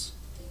excavations.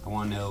 I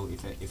want to know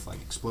if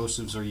like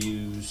explosives are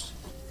used.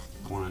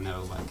 I want to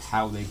know like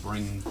how they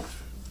bring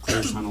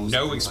clear tunnels.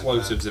 No and things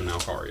explosives in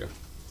Malkaria.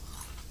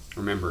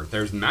 Remember,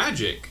 there's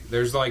magic.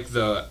 There's like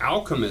the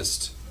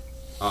alchemist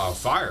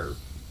fire.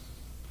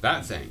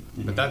 That thing.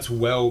 But that's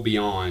well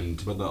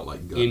beyond But not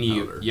like any.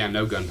 gunpowder. Yeah,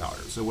 no gunpowder.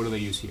 Like that. So what do they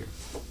use here?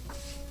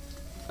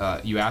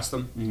 You ask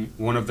them.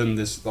 Mm-hmm. One of them,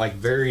 this like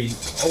very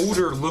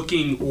older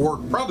looking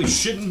orc, probably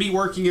shouldn't be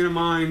working in a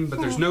mine,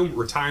 but there's no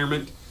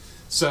retirement.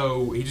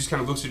 So he just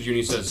kind of looks at you and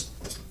he says,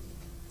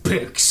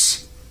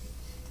 "Picks.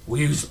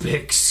 We use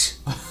picks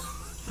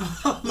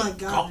Oh my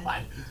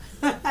god.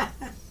 God.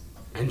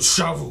 and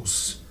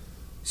shovels.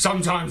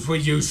 Sometimes we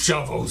use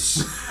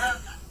shovels."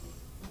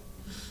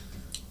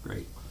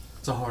 Great.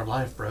 It's a hard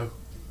life, bro.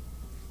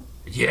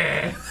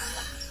 Yeah.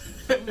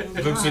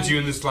 It looks at you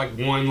in this like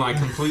one like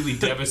completely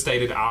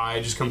devastated eye,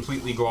 just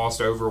completely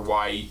glossed over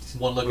white.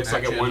 One looking Looks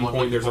at like you at and one one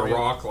point there's a looking for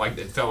you. rock like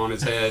that fell on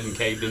his head and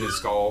caved in his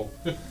skull.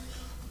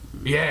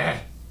 Yeah.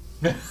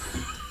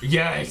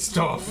 Yeah, it's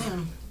tough.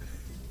 Damn.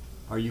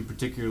 Are you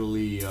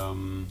particularly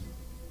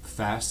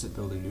fast at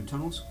building new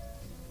tunnels?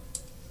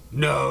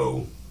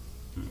 No.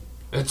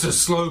 It's a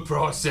slow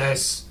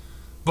process,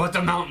 but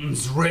the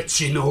mountain's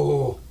rich in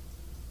ore.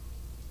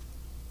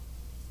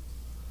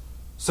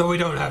 So we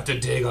don't have to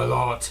dig a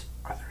lot.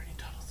 Are there any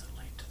tunnels that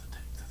lead to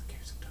the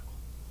caves of Tuckle?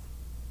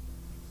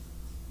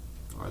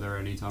 Are there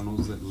any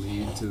tunnels that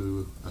lead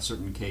to a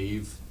certain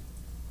cave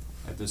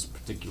at this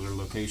particular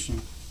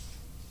location.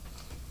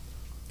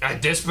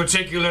 At this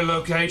particular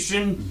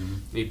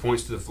location, he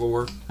points to the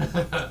floor.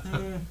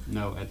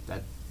 No, at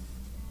that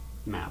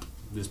map.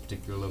 This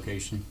particular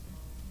location.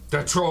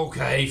 The troll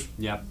cave.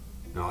 Yep.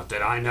 Not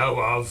that I know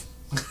of.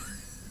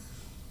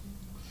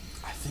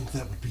 I think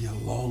that would be a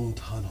long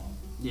tunnel.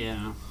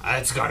 Yeah.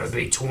 That's got to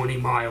be 20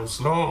 miles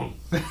long.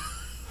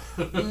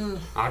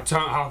 Our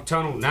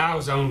tunnel now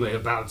is only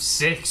about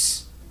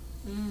 6.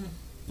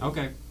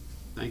 Okay.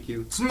 Thank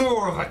you. It's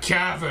more of a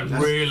cavern,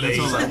 really, That's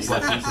all I Sounds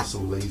like needed. these are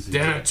some lazy.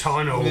 than a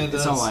tunnel. Yeah.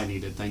 That's all I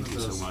needed. Thank you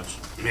so much.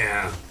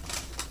 Yeah.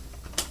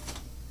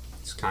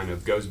 This kind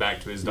of goes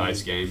back to his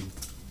dice game.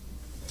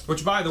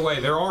 Which, by the way,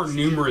 there are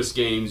numerous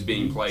games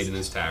being played in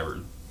this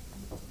tavern.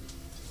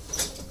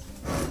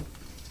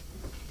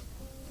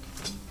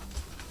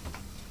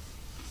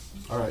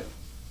 All right.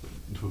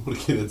 Do we want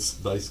to get its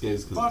dice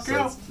games? Fuck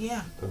out.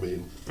 Yeah. I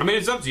mean,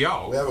 It's up to we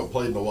y'all. haven't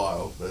played in a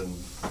while, and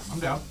I'm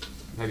down.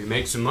 Maybe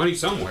make some money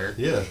somewhere.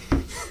 yeah,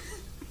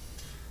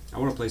 I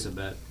want to place a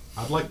bet.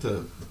 I'd like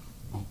to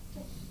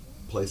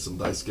play some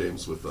dice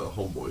games with a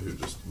homeboy who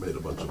just made a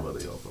bunch of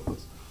money off of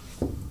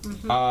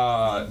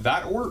us.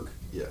 That'll work.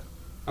 Yeah,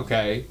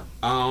 Okay.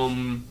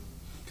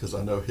 because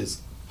I know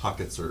his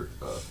pockets are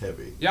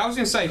heavy. Yeah, I was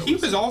gonna say he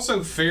was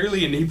also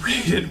fairly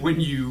inebriated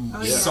when you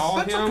Oh, yeah. saw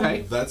That's him.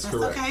 okay. That's That's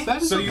correct. okay.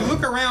 That is So okay. you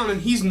look around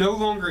and he's no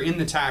longer in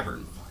the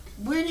tavern.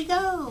 Where'd he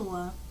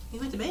go? He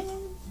went to bed.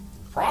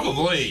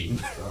 Probably.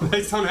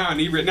 Based on how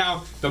inebriated.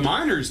 Now, the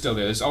miner is still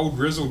there. This old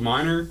grizzled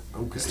miner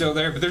Okay. is still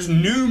there, but there's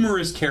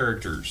numerous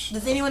characters.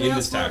 Does anyone in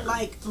else this look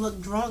tavern.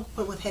 look drunk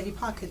but with heavy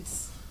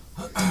pockets?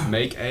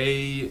 Make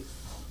a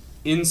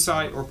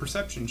insight or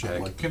perception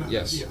check. like- Can I?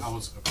 Yes. Yeah, I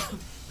was.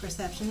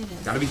 Perception it is.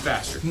 Gotta be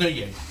faster. No,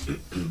 yeah.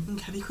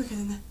 Gotta be quicker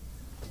than that.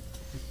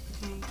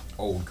 Okay.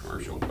 Old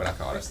commercial, but I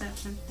caught it.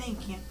 Perception.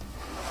 Thank you.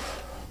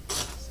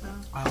 So,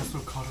 I also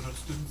caught it. I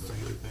just didn't say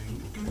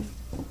anything.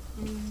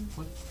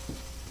 What?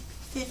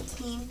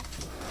 15.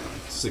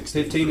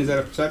 16. 15, is that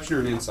a perception or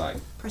an insight?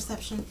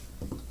 Perception.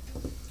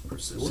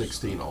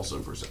 16 also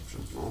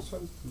perception. Also,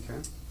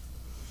 okay.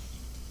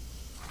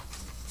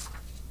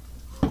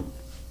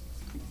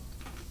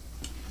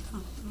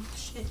 Oh,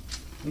 shit.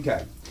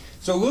 Okay.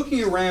 So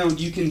looking around,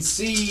 you can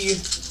see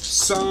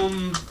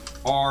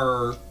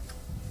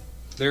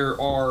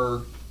there are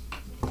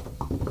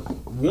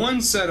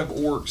one set of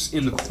orcs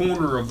in the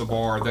corner of the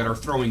bar that are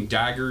throwing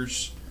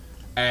daggers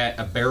at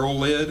a barrel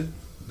lid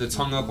that's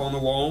hung up on the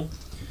wall.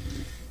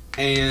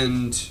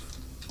 And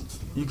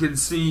you can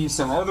see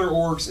some other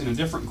orcs in a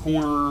different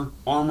corner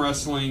arm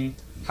wrestling.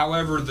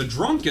 However, the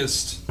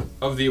drunkest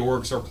of the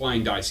orcs are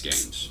playing dice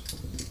games.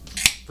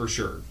 For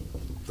sure.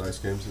 Dice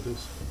games it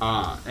is.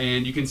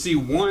 And you can see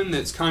one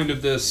that's kind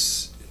of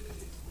this,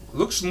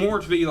 looks more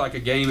to be like a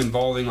game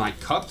involving like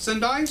cups and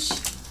dice,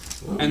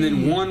 and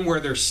then one where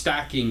they're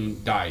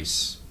stacking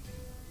dice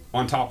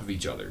on top of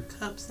each other.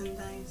 Cups and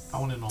dice. I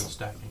went in on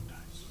stacking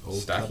dice. Old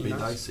Stacking Stacking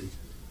dice? dicey.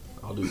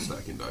 I'll do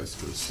stacking dice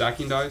because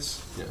Stacking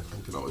dice? yeah,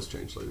 I can always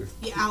change later.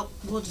 Yeah,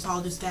 we'll just all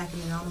do stacking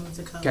and I'll move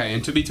to cups. Okay,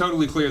 and to be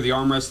totally clear, the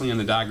arm wrestling and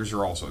the daggers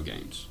are also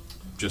games.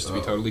 Just to be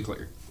Oh. totally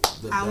clear.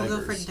 The I will go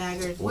daggers. for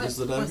daggers. What is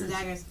the What's daggers?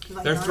 daggers?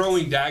 Like They're darts?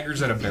 throwing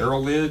daggers at a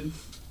barrel lid.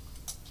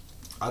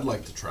 I'd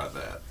like to try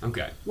that.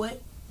 Okay.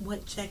 What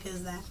check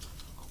is that?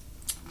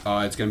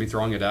 It's going to be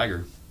throwing a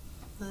dagger.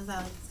 What is that?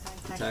 Like,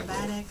 is that Attack roll.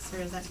 acrobatics or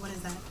is that what is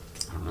that?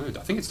 I don't know.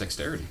 I think it's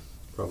dexterity.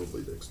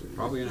 Probably dexterity.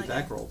 Probably an Like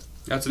attack a- roll.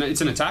 It's an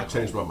I attack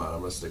changed roll. my mind.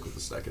 I'm gonna stick with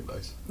the stacking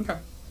dice. Okay.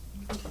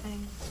 Okay.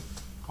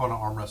 I want to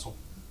arm wrestle.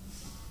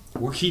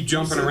 We'll keep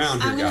jumping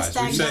around here, I'm gonna guys.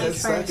 stack We said dice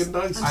Stacking first.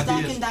 dice? I'm I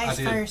stacking did. dice I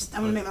did. first.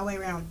 I'm gonna make my way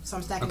around, so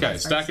I'm stacking Okay,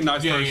 dice stacking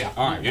dice Yeah, first. yeah.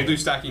 All right, we'll do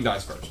stacking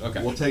dice first.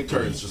 Okay. We'll take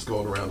turns just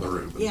going around the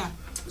room. first. Yeah.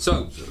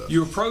 So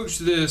you approach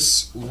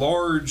this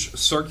large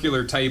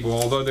circular table,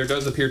 although there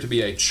does appear to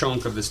be a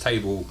chunk of this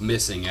table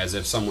missing, as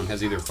if someone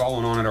has either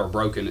fallen on it or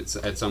broken it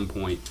at some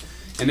point.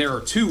 And there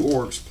are 2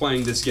 orcs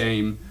playing this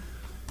game.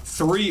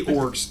 3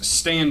 orcs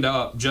stand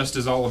up just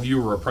as all of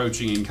you are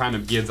approaching and kind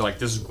of give like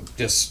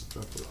this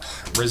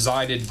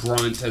resided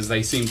grunt as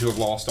they seem to have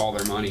lost all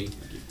their money.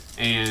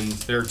 And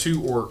there are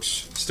 2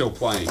 orcs still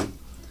playing.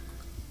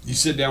 You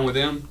sit down with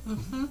them?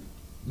 Mm-hmm.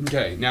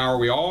 Okay, now are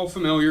we all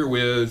familiar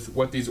with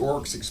what these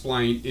orcs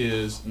explain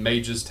is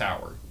Mage's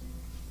Tower?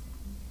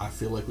 I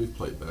feel like we've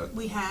played that,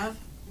 We have.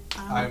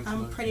 I'm I'm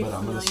familiar. pretty but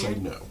I'm gonna say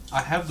familiar. no.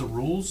 I have the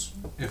rules.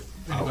 If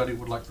anybody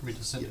would like for me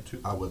to send it to.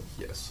 I would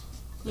yes.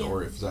 Yeah.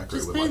 Or if Zachary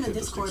Just would put it in like the to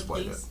just Discord,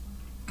 explain please.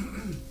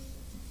 it.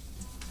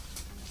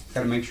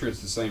 Gotta make sure it's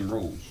the same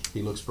rules.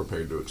 He looks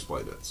prepared to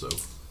explain it. So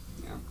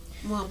Yeah.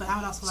 Well, but I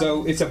would also So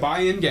like. it's a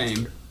buy-in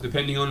game,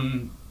 depending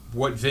on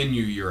what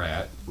venue you're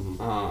at.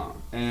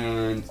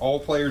 And all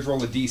players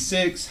roll a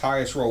d6,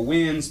 highest roll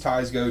wins,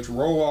 ties go to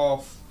roll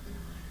off.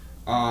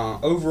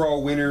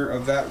 Overall winner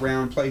of that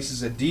round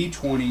places a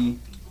d20,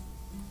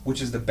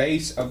 which is the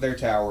base of their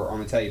tower, on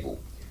the table.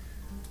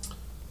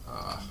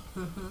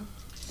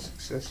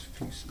 Success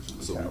pieces of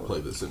the so we tower.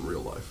 play this in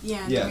real life.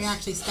 Yeah, and Yes. then we're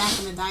actually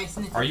stacking the dice.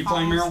 And if Are it you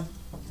playing, falls-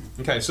 Meryl?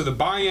 Okay, so the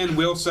buy-in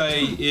we'll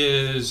say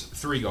is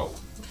 3 gold.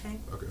 Okay.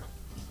 Okay.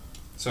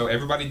 So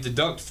everybody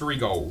deduct 3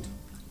 gold.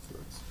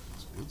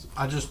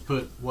 I just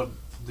put what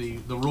the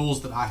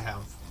rules that I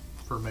have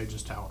for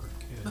Mage's Tower.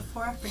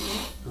 Before I forget,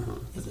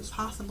 is it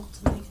possible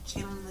to make a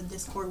channel in the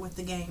Discord with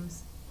the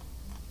games?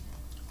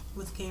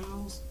 With game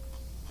rules?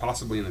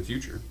 Possibly in the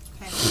future.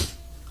 Okay.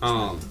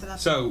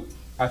 So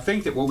I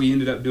think that what we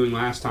ended up doing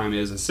last time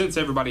is since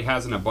everybody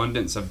has an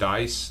abundance of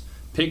dice,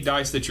 pick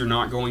dice that you're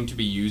not going to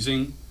be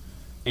using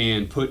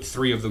and put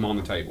 3 of them on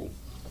the table.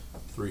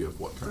 3 of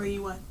what kind? 3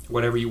 what?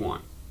 Whatever you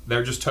want.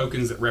 They're just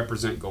tokens that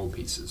represent gold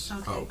pieces.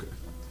 Okay. Oh, okay.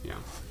 Yeah.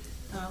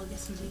 I'll get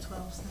some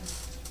D12s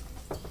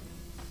then.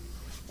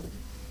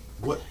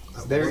 What?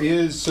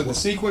 So the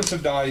sequence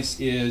of dice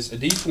is a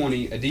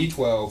D20, a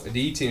D12, a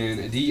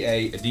D10, a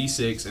D8, a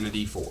D6, and a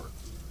D4.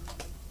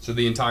 So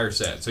the entire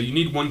set. So you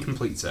need 1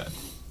 complete set.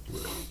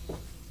 Right.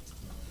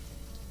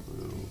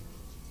 12,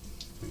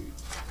 8,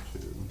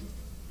 10.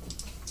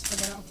 I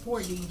got 4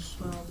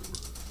 D12.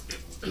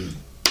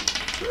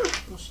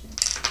 Oh shit.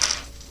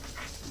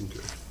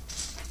 Okay.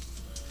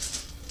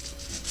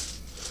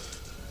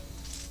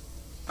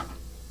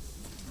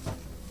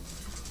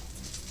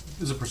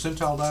 Is a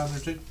percentile die in there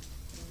too?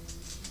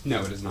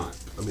 No, it is not.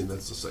 I mean,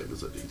 that's the same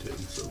as a D10,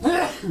 so.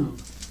 Bless you.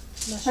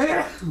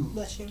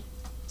 Bless you.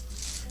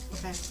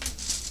 Okay.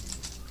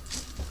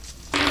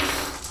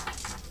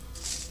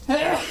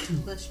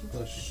 Bless you.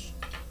 Bless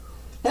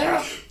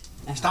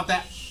you. Stop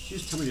that. She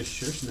just told me to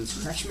shush and then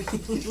scratch me.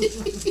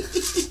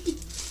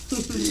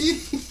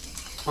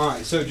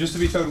 Alright, so just to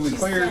be totally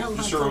clear,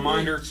 just a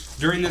reminder,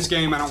 during this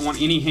game I don't want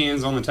any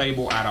hands on the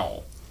table at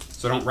all.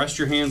 So don't rest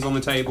your hands on the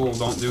table,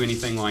 don't do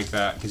anything like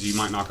that, because you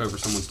might knock over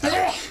someone's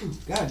tower.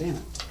 God damn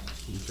it.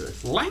 Okay.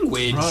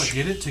 Language! Bro,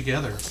 get it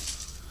together.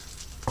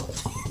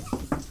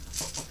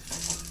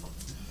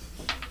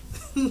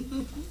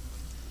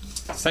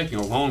 It's taking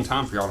a long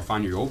time for y'all to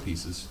find your gold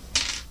pieces.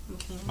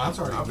 Okay. Mine's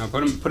already. No,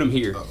 put them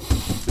here. Oh.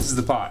 This is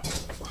the pot.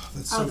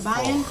 That's Oh, so the far.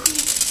 buy-in?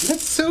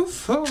 That's so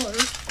far.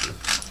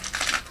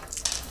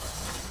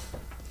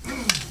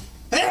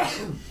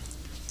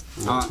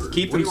 Keep What them do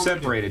you want me to do?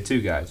 separated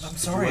too, guys. I'm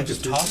sorry, I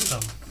just tossed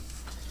them.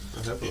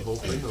 I have the whole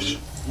thing on it.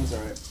 That's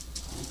alright.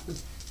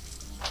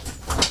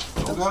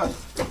 Oh, God.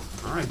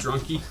 Alright,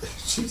 drunkie.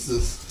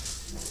 Jesus.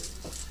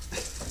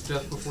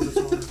 Death before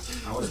dishonor.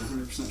 I wasn't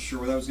 100% sure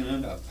where that was going to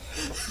end up.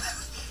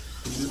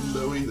 You didn't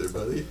know either,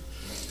 buddy.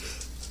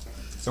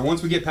 So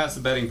once we get past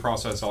the betting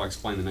process, I'll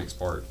explain the next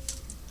part.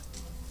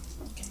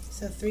 Okay,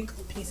 so 3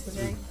 gold pieces,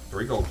 right?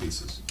 3 gold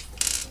pieces.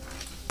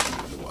 I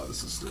don't know why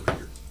this is still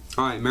here.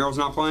 Alright, Meryl's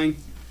not playing?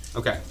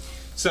 Okay.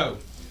 So,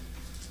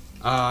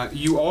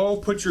 you all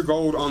put your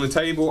gold on the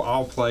table.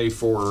 I'll play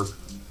for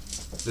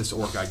this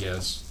orc, I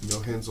guess. No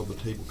hands on the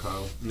table,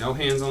 Kyle. No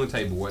hands on the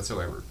table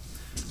whatsoever.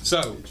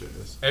 So,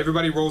 Jazz.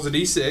 everybody rolls a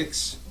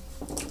d6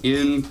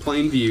 in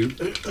plain view.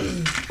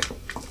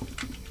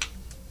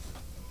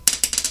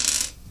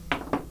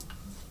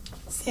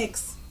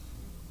 6.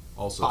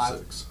 Also 5.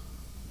 6.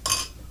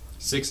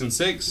 6 and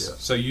 6. Yeah.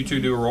 So you two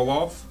do a roll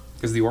off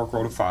because the orc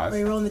rolled a Are 5.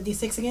 you rolling the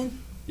D6 again?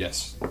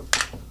 Yes.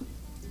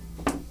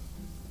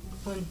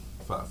 1.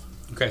 5.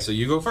 Okay, so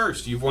you go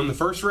first. You've won the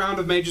first round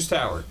of Mage's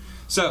Tower.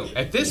 So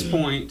at this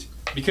point,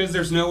 because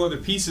there's no other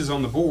pieces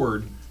on the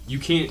board, you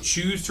can't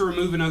choose to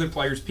remove another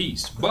player's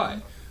piece. But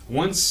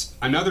once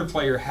another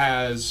player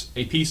has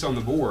a piece on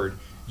the board,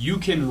 you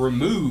can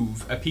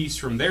remove a piece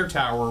from their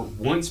tower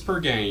once per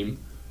game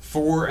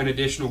for an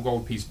additional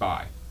gold piece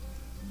buy.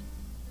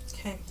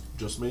 Okay.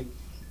 Just me?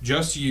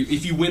 Just you,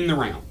 if you win the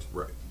round.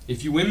 Right.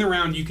 If you win the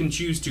round, you can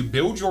choose to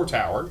build your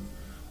tower,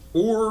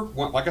 or,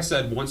 like I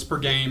said, once per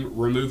game,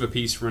 remove a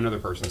piece from another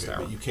person's Okay,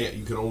 tower. but you can't.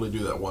 You can only do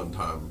that one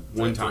time.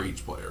 One for time.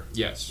 each player.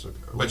 Yes, Okay.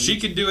 but she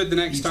could do it the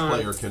next each time.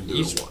 player can do it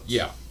once.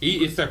 Yeah,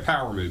 it's their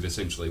power move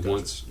essentially.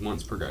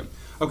 Once per game.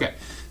 Okay,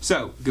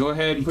 so go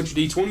ahead and put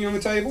your d20 on the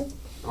table.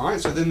 All right.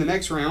 So then the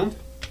next round,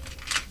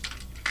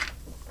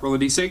 roll a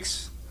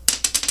d6.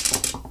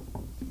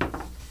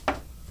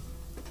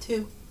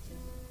 2.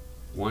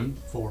 1,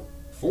 4.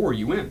 4.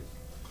 You win.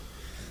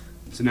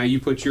 So now you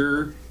put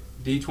your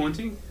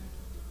d20.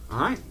 All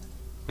right.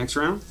 Next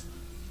round.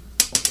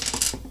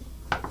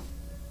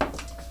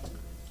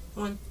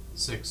 1.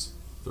 6.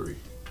 3.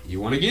 You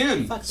won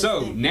again. Fuck this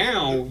So thing.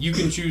 now you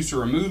can choose to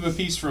remove a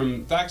piece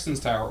from Thaxton's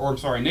tower, or I'm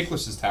sorry,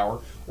 Nicholas's tower,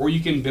 or you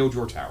can build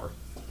your tower.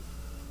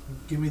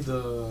 Give me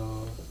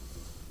the.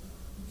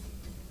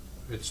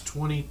 It's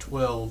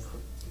 2012.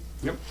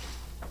 Yep.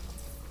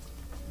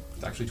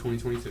 It's actually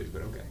 2022,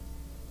 but okay.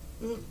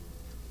 Mm.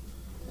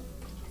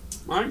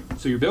 All right.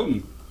 So you're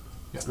building.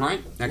 Yeah. All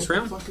right. Next what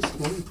round. What the fuck is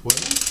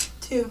 2012?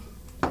 2.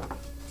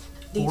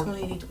 Four.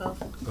 D20, D12.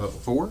 Oh,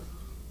 4.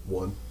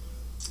 1.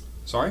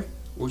 Sorry.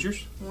 What was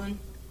yours? 1,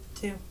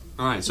 2.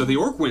 All right. So the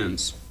orc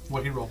wins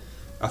What he roll?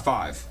 a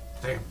 5.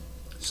 Damn.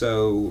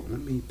 So let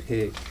me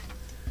pick.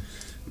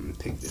 I'm gonna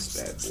pick this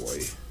bad boy,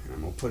 and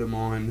I'm gonna put him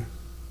on.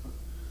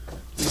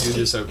 Let's do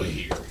this over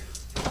here.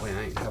 That way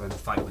I ain't having to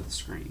fight with the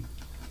screen.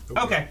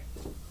 Okay.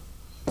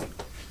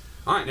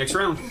 All right. Next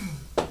round.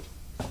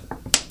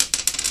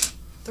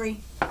 3.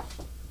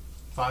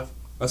 5.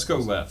 Let's go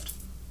left.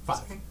 5.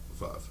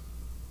 5.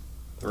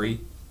 3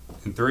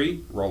 and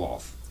 3. Roll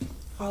off.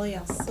 All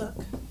y'all suck.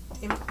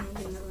 Damn it, I'm gonna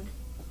do another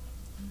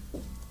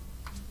one.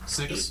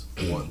 6.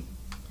 1.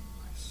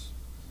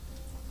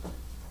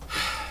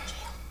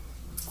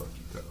 Fuck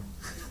you, Tyler.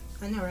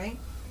 I know, right?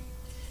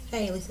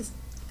 Hey, at least it's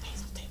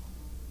hazel table.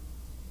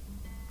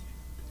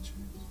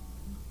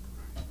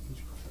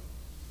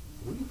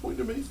 What are you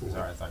pointing at me for?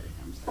 Sorry, I thought you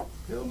were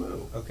Hell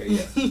no. Okay,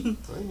 yeah. I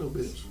ain't no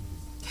bitch.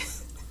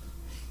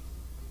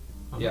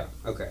 Yeah,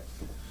 okay.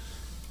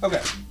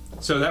 Okay,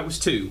 so that was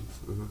 2.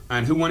 Mhm.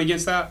 And who won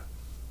against that?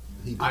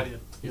 He I did.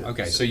 Yeah.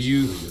 Okay, so 6.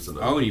 you... He gets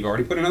another. Oh, and you've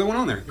already put another one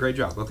on there. Great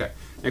job. Okay.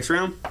 Next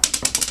round.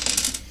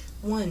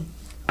 1.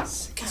 God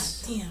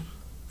damn.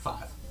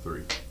 5.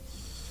 3.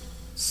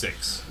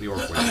 6. The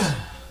orc wins.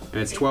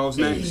 And it's 12's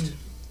next.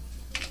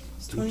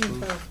 It's 20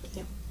 and 12.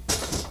 Yep.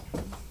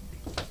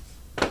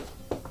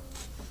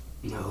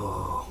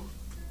 No.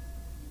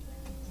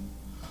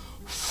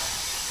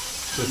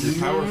 So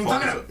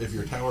if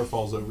your tower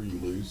falls over, you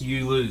lose.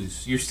 You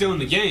lose. You're still in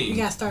the game. You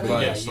gotta start but-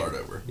 over. Yeah, Start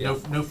over. No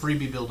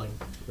freebie building.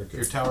 If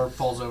your tower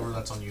falls over,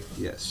 that's on you.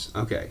 Yes.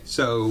 Okay.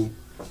 So,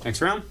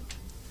 next round.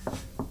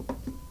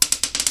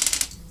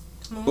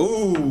 Come on.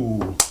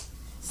 Ooh.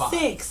 5.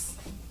 6.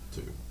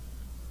 2.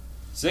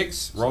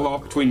 6. Roll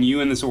off between you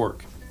and this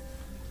orc.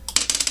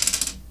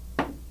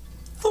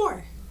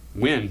 4.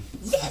 Win.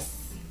 Yes!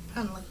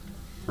 Finally.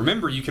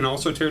 Remember, you can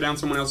also tear down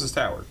someone else's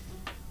tower.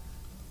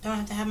 Don't I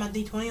have to have my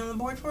D20 on the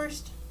board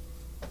first?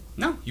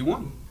 No, you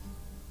won.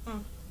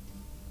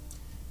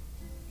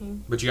 Hmm.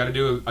 But you got to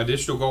do an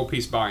additional gold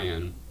piece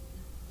buy-in.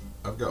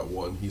 I've got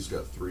 1. He's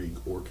got 3.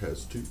 Orc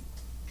has 2.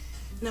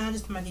 No, I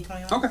just put my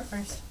D20 on Okay.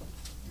 first.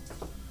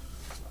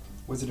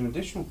 Was it an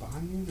additional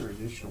buy-in or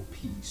additional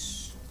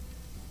piece?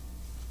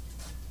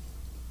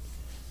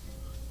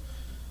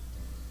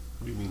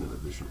 What do you mean an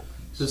additional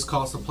piece? This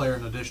costs the player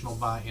an additional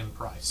buy-in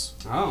price.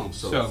 Oh,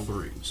 So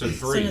 3. So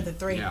 3. another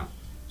 3. Yeah.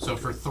 So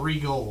for 3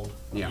 gold,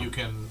 Yeah. you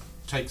can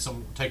take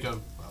a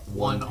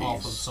One one off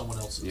of piece. someone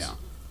else's. Yeah.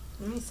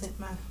 Let me set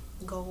my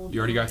gold. You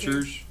already got here.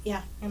 yours?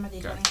 Yeah, and my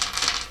D20. Okay.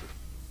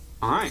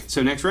 All right.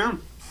 So next round.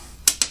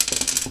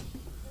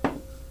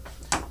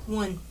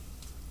 1.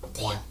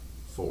 1.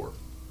 4.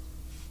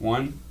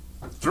 1,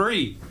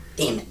 3.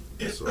 Damn it.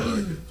 So I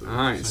get 3. All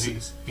right. So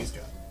he's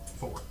got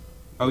 4.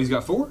 Oh, he's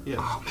got 4? Yeah.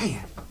 Oh,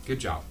 man. Good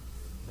job.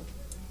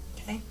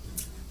 Okay.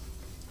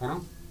 Hold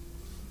on.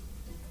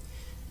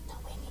 No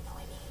way me, no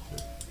way me.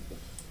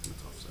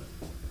 That's offset.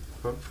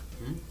 Huh?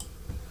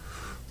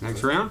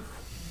 Next round.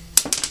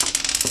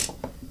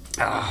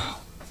 Ah,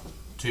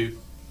 2.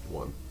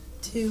 1.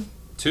 2.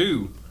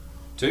 2.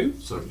 2.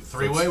 So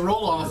 3-way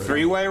roll off.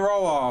 3-way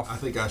roll I off.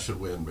 think I should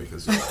win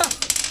because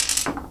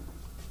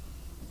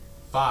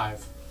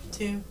 5.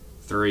 2.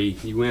 3.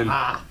 You win.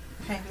 Ah.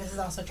 Okay, this is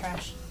also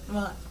trash.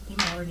 Well, you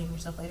might redeem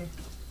yourself later.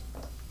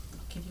 I'll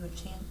give you a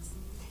chance.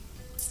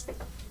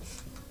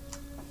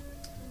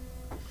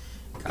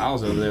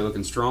 Kyle's over there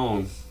looking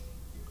strong.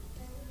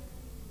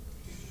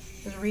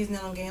 There's a reason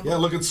I don't gamble. yeah,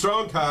 looking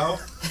strong, Kyle.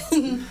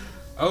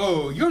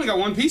 Oh, you only got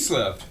 1 piece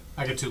left.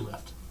 I got 2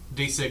 left.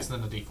 D6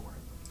 and then a D4.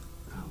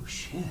 Oh,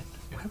 shit.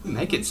 Why did we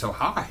make it so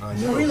high? I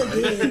You know, really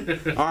right?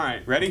 did. All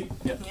right, ready?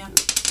 Yeah.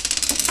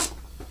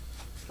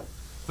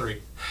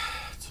 3.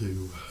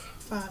 2.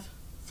 5.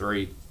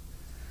 3.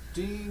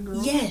 Ding,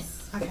 girl.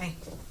 Yes. Okay.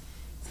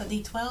 So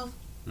D12.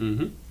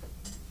 Mm-hmm.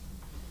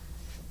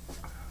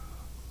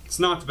 It's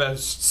not the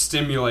best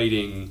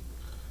stimulating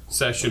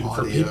session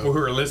for Audio. people who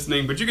are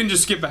listening, but you can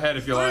just skip ahead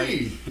if you like.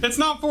 3. It's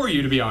not for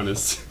you, to be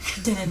honest.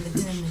 Dun, dun,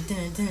 dun,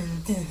 dun,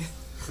 dun, dun.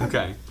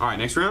 Okay. All right,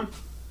 next round.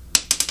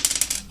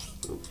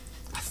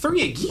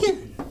 3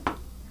 again.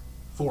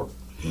 4.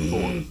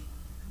 4.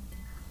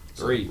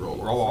 3. Roll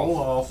Roll Roll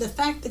off. off. The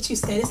fact that you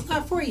said it's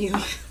not for you,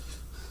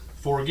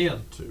 4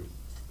 again. 2.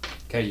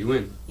 Okay, you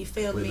win. you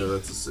failed Wait, me. no,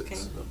 that's a 6. Okay.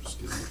 No, I'm just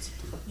kidding. That's a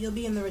 2. You'll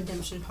be in the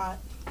redemption pot.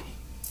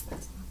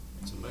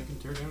 Somebody can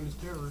tear down his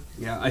terror.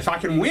 Yeah, if I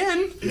can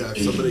win. Yeah,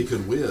 if somebody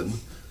could win.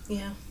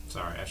 Yeah.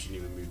 Sorry, I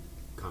shouldn't even be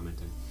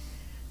commenting.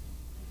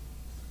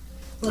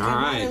 Look, All I'd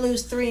right. rather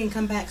lose 3 and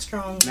come back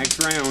strong.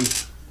 Next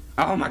round.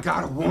 Oh my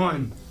god, a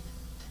 1.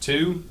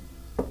 2.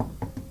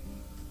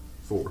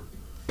 4.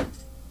 2.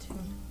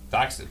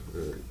 Thaxton.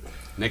 Alright.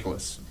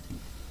 Nicholas.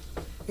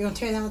 You're gonna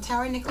tear down the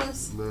tower,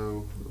 Nicholas?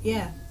 No.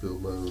 Yeah.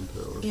 Build my own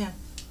tower. Yeah.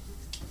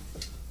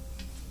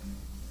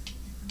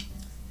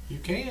 You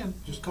can.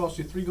 Just cost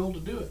you 3 gold to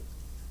do it.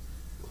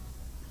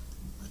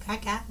 Look, I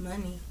got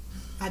money.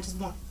 I just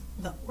want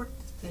the orc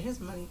for his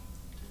money.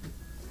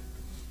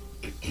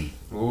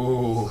 I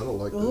Ooh. don't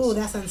like Ooh,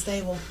 this. that's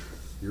unstable.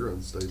 You're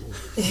unstable.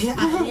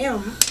 I am.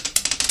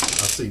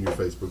 I've seen your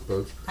Facebook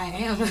post. I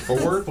am.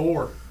 4.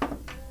 4.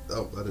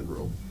 Oh, I didn't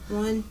roll.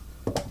 1.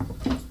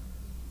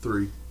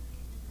 3.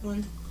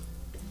 1.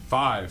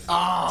 5.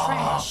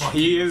 Trash.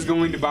 He is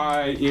going to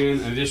buy in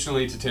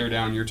additionally to tear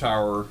down your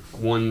tower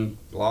 1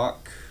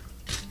 block.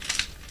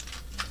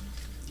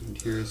 And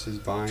here's his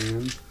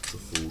buy-in. It's a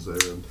fool's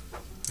errand.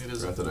 It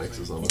is. Wrath and X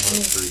is on the It hot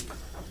is. streak.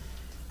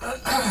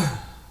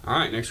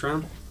 Alright, next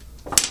round.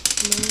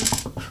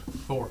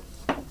 4.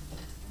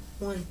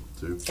 1.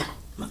 2.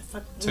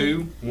 Motherfucker.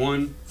 2,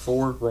 1,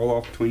 4. Roll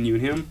off between you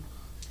and him.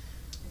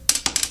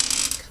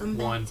 Come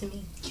back 1. to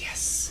me.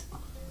 Yes.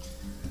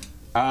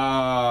 You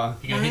gonna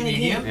hit me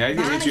again? Yeah, he's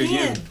gonna hit you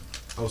again.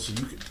 Oh, so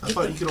you could, I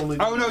thought you could only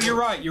do Oh no, you're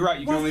right. You're right.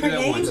 You can Once only do per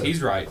that game? once.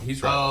 He's right.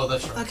 He's right. Oh,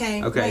 that's right.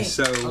 Okay. Okay, Wait.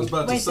 so I was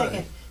about Wait to a say.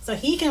 second. So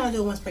he can only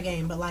do it once per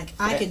game, but like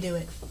I could do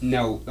it.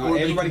 no, Or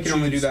they everybody can can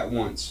only do choose- that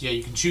once. Yeah,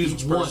 you can choose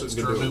Each once person to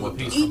can do it remove a one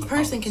piece time. from Each the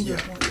person puzzle. can do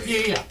it once.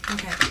 Yeah.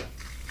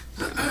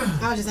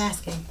 Okay. I was just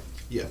asking.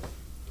 Yeah.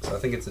 So I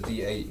think it's a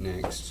D8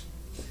 next.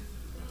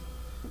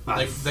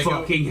 They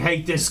go,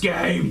 hate this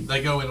game.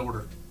 they go in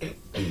order.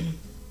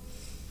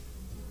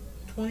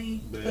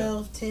 20,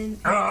 12, 10,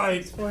 8,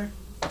 Alright. 6, 4.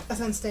 That's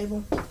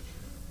unstable.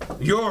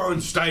 You're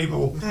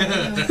unstable. I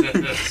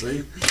don't know.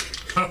 See?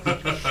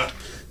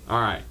 All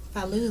right. If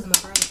I lose, my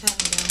brother's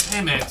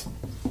having Damn it.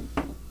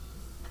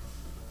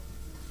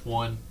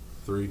 1.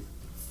 3.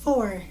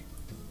 4.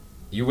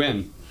 You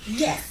win.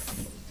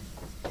 Yes.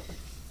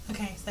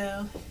 Okay,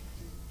 so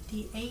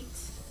D8.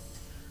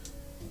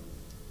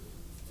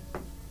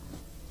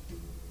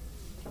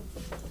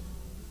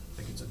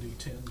 I think it's a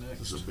D10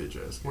 This is a next.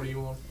 bitch ass. What do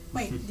you want?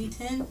 Wait,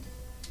 D10.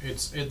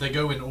 They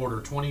go in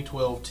order: 20,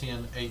 12,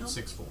 10, 8,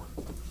 6, 4.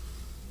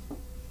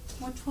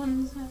 Which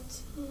one is that?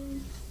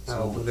 10?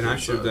 Oh, well, then I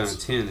should have done a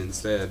 10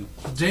 instead.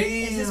 Damn.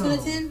 Is this one a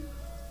 10?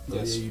 Oh,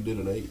 Yes. yeah, you did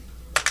an 8.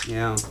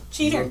 Yeah.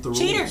 Cheater! Broke the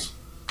Cheater! rules.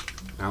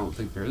 I don't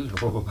think there is a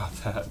rule about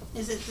that.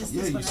 Is it this?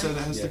 Yeah, this you one, said it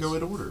right? has to Yes. go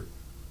in order.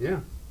 Yeah.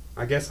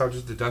 I guess I'll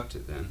just deduct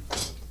it then.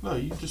 No,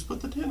 you just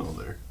put the 10 on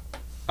there.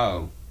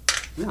 Oh.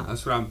 Yeah,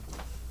 that's what I'm.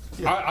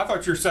 Yeah. I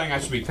thought you were saying I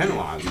should be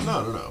penalized.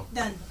 No.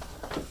 Done.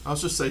 I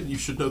was just saying you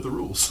should know the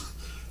rules.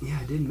 Yeah,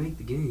 I didn't make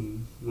the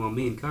game. Well,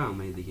 me and Kyle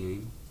made the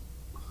game.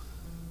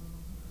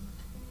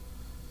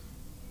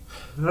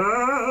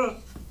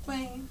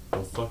 Wait,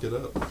 Don't fuck it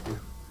up.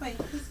 wait.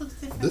 This looks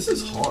different. This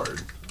is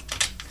hard.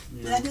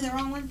 Did I do the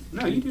wrong one?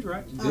 No, you did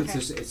right. Okay.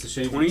 It's the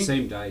same, 20,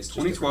 same dice. just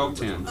 20, 12,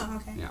 different 10. Oh,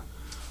 okay. Yeah.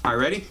 All right,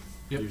 ready?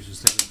 Yep. There's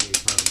just technically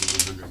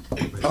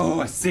probably 100.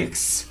 Oh, a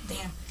 6. Damn.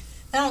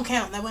 That don't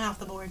count. That went off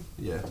the board.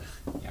 Yeah.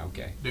 Yeah,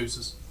 okay.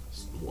 Deuces.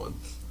 1.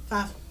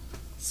 5.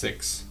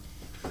 6.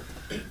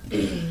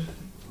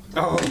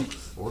 Oh.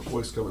 Orc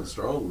boy's coming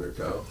strong there,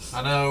 Kyle.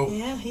 I know.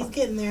 Yeah, he's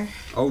getting there.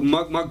 Oh,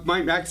 Muck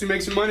might actually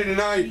make some money You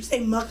tonight. say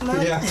muck muck?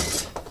 Yeah.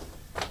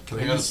 Can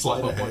I I gotta just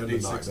slide slap a up hand one and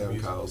D6 knock down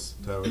music. Kyle's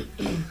tower?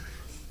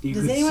 You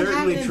Does could anyone have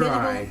certainly an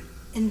try.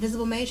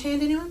 invisible mage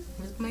hand? Anyone?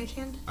 Invisible mage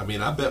hand? I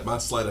mean, I bet my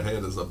sleight of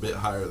hand is a bit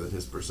higher than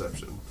his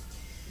perception.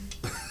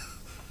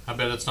 I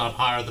bet it's not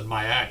higher than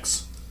my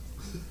axe.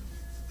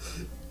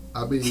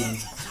 I mean,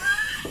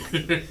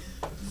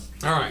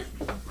 All right.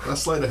 my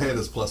sleight of hand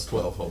is plus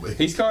 12, homie.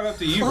 He's caught up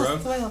to you, bro.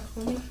 Plus 12,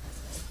 homie.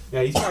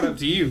 Yeah, he's caught up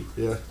to you.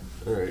 Yeah.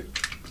 All right.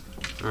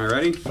 All right,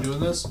 ready? You doing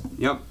this?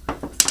 Yep.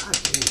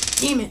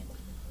 Damn it.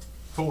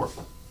 4.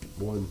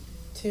 1.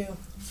 2.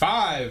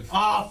 5.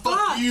 Ah,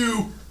 fuck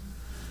you!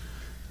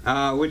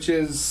 Which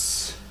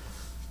is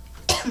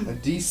a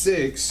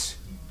D6.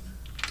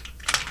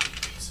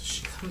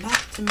 Come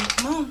back to me.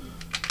 Come on.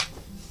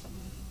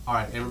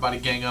 Alright, everybody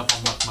gang up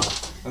on Muck Muck.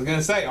 I was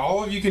gonna say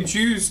all of you can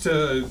choose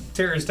to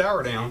tear his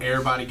tower down,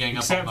 Everybody gang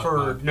up except on Muck for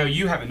Muck. no,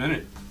 you haven't done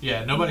it.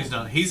 Yeah, nobody's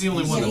done it. He's the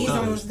only one Yeah, that's he's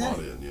the done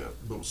only it. one that's done Spot in, yeah.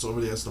 But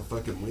somebody has to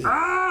fucking win.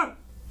 Ah!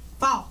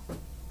 Fall.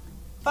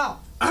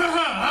 Fall.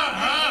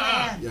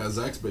 Yeah,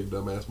 Zach's big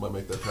dumbass might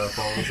make that tower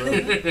fall on his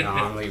own. No,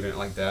 I'm leaving it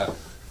like that.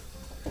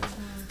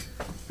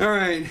 All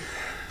right.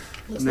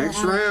 Looks Next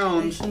like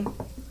round. activation.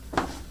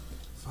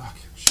 Fuck.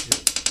 Shit.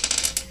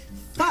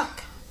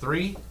 Fuck.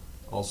 3.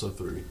 Also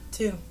 3.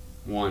 2.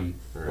 1.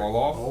 All right. Roll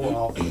off.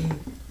 Oh,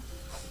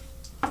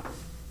 well.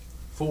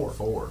 4.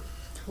 4.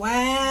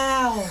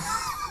 Wow.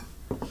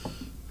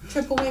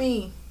 Triple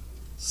whammy.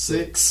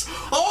 6.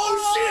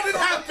 Oh shit, it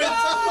happened!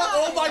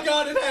 Oh my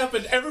god, it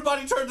happened!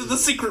 Everybody turned to the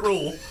secret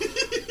rule.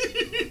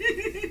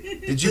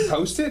 Did you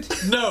post it?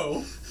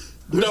 No.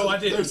 No, I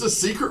didn't. There's a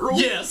secret rule?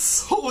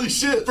 Yes! Holy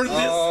shit. For this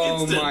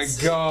Oh instance. my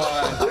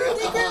god.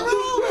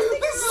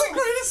 This is the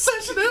greatest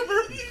session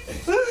ever!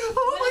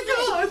 Oh my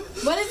god!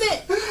 What is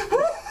it?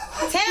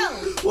 Tell.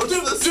 What's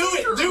the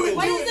secret rule?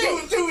 What is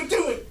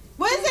it?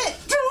 What is it?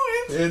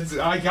 It's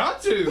I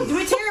got to. Do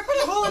we tear apart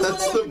a hole into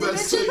That's the another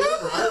best thing dimension?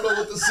 ever. I don't know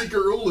what the secret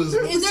rule is,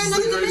 but Is this there is the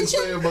another greatest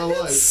dimension? day of my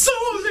life. So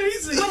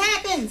amazing! What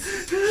happens?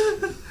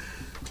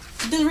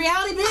 Does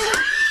reality bend?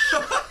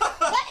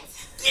 What?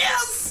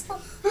 Yes!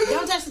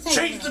 Don't touch the table.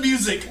 Change the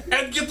music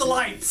and get the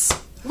lights!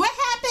 What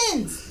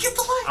happens? Get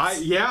the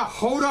lights! Yeah,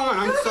 hold on.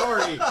 I'm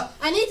sorry.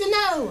 I need to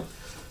know.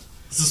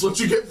 This is what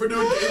you get for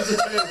doing games of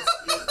chance.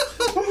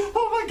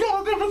 Oh my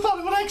god, I never thought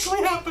it would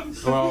actually happen!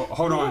 Well,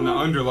 hold on. The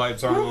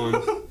underlights aren't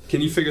on. Can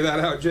you figure that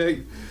out, Jake?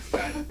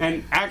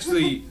 And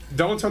actually,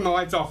 don't turn the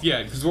lights off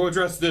yet, because we'll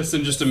address this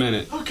in just a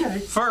minute. Okay.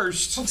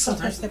 First. Don't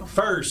touch the table.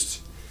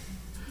 First.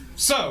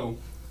 So.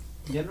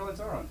 The underlights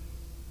are on.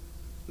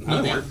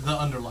 No, they're- The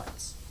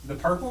underlights. The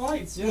purple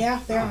lights?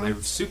 Yeah, they're they on.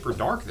 were super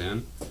dark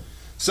then.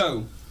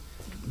 So,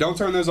 don't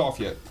turn those off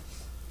yet.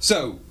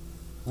 So,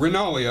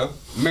 Renalia,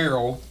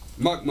 Meryl,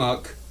 Muck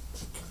Muck,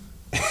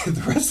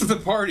 the rest of the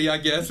party, I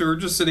guess, who are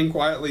just sitting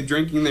quietly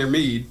drinking their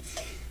mead,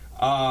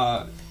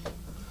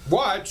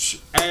 watch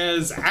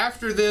as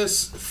after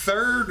this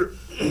third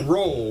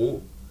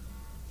roll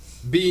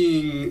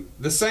being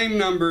the same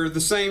number,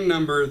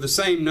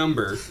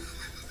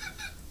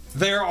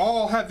 they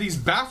all have these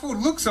baffled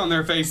looks on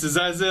their faces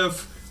as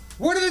if,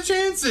 what are the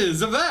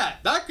chances of that?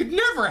 That could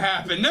never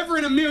happen, never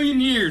in a million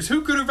years.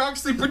 Who could have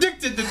actually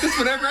predicted that this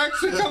would ever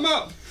actually come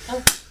up?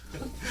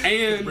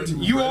 And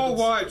you all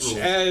watch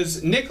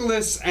as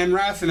Nicholas and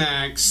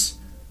Rathanax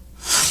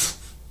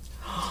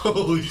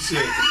Holy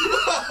shit.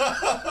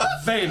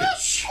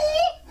 vanish.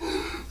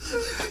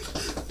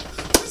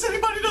 Does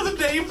anybody know the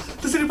name?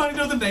 Does anybody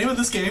know the name of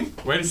this game?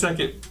 Wait a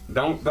second.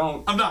 Don't.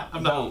 I'm not.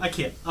 Don't. I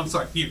can't. I'm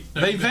sorry. You.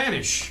 No, They you-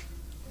 vanish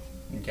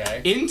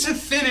Okay. into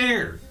thin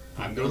air.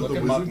 I'm gonna Go to look the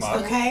at Muck wizards.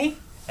 Muck Okay.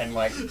 and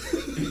like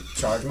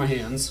charge my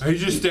hands.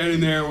 He's just standing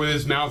there with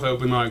his mouth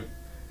open like,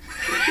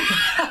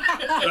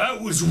 that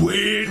was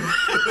weird.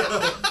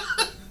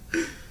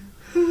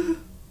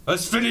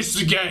 Let's finish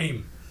the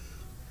game.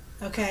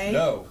 Okay.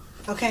 No.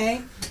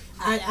 Okay.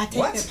 I take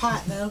What? their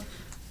pot though.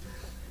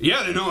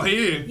 Yeah, they're not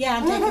here. Yeah,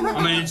 I'm taking their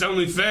I mean, it's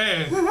only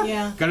fair.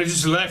 Yeah. Kinda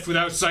just left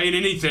without saying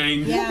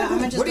anything. Yeah, I'm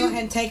gonna just What do go you-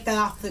 ahead and take that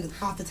off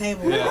the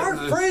table. Yeah. Our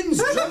friends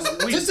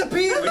just We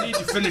disappeared. need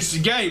to finish the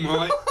game,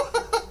 right?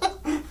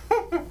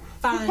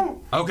 Fine.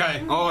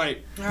 Okay,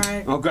 alright.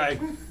 Alright. Okay.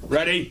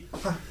 Ready?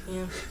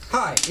 Yeah.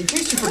 Hi. In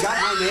case you forgot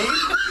my name,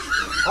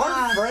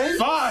 our friend.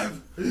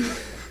 5.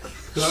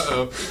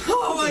 Uh-oh.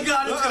 Oh my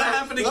God! It's gonna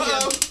happen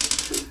again.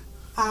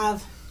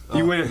 5.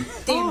 You win.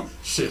 Damn it.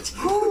 Shit.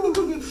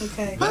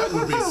 Okay. That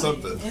would be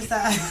something. It's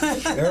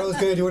that. Errol's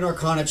gonna do an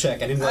Arcana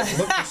check and then like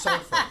look for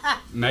sulfur.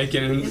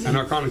 Making an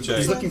Arcana check.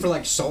 He's looking for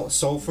like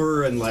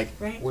sulfur and like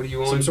Right? What do you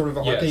want? some sort of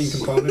arcane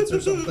components or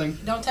something.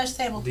 Don't touch the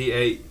table.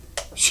 D8.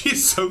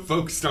 She's so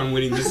focused on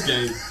winning this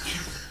game.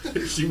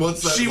 She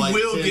wants that. She like,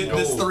 will 10 get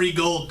this gold. 3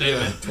 gold,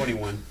 damn it.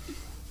 21.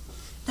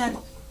 Done.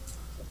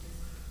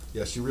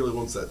 Yeah, she really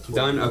wants that 12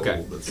 Done? gold.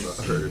 Okay. That's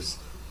not hers.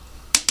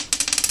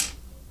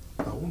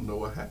 I want to know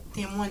what happened.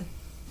 Damn one.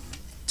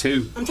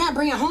 2. I'm trying to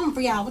bring it home for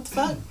y'all. What the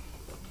fuck?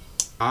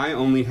 I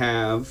only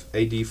have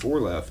a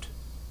D4 left.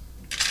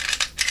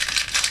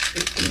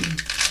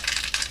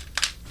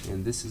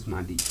 And this is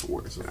my D4. So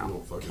if you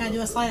don't fuck it Can I up,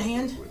 do a sleight of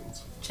hand?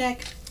 wins.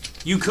 Check.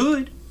 You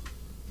could,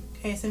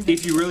 Okay, it's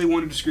if you really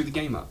wanted to screw the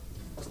game up.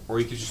 Or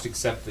you could just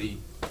accept the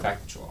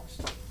fact that you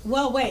lost.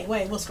 Well, wait.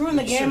 Well, screwing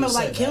the You game should've of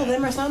like said kill that.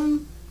 them or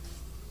something.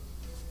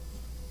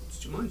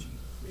 It's Jumanji.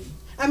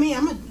 I mean,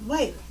 I'm gonna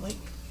wait.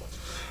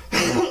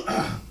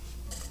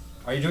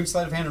 Are you doing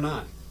sleight of hand or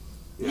not?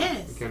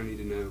 Yes. We kind of need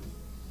to know.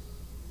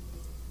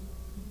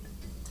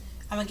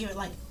 I'm gonna give it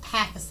like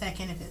half a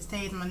second. If it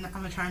stays, I'm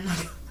gonna try and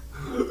knock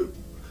it.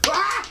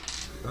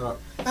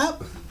 Up,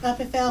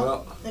 it fell.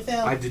 Well, it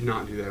fell. I did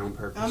not do that on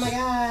purpose. Oh my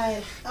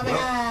god. Oh my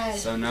god.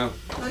 So no.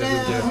 Oh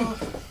Doesn't do. no.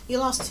 You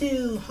lost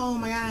 2. Oh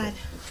my god.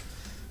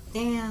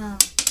 Damn.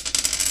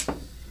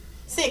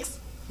 6.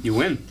 You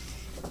win.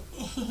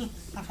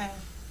 Okay.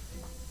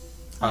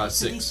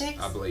 6, D6?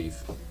 I believe.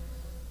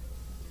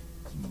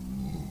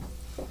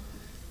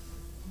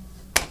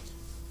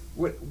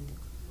 What?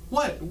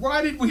 What?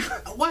 Why did we?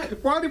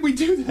 What? Why did we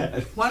do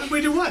that? Why did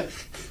we do what?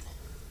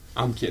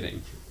 I'm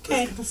kidding.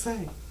 Okay.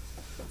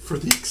 for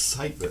the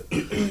excitement.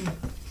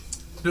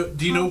 No,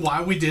 do you know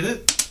why we did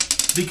it?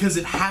 Because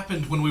it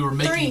happened when we were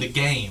making 3. the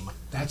game.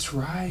 That's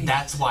right.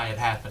 That's why it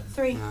happened.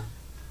 3.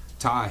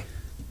 Tie.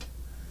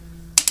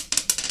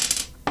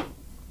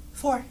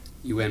 4.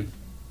 You win.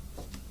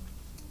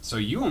 So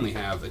you only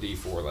have a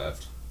D4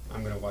 left.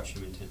 I'm gonna watch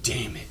him intently.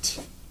 Damn it.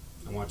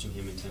 I'm watching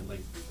him intently.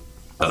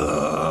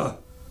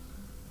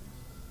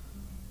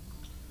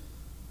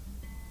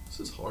 This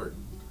is hard.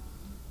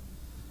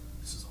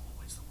 This is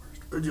always the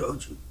worst.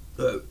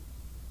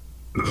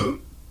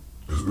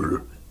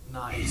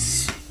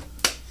 Nice.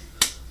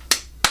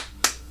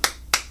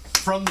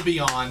 From the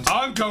beyond.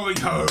 I'm going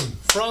home.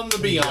 From the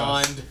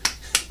beyond.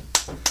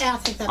 Yeah, I'll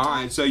take that.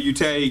 Alright, so you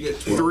take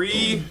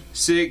 3,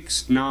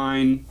 6,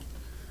 9,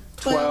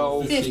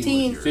 12,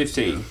 15.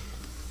 15.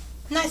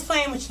 Nice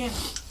playing with you.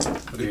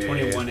 With a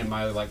 21, am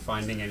I like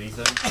finding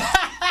anything?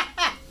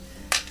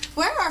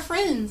 Where are our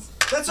friends?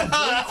 That's a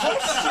great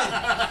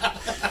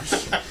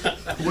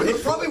question.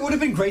 It probably would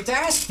have been great to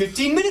ask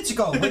 15 minutes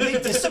ago when they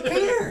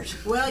disappeared.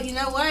 Well, you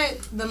know what?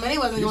 The money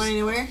wasn't going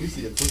anywhere. Here's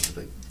the unfortunate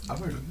thing.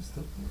 I've already used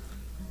stuff.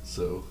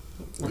 So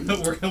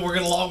We're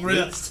gonna long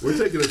rest. we're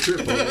taking a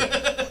trip on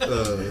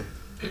it.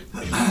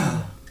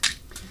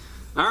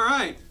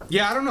 Alright.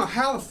 Yeah, I don't know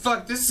how the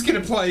fuck this is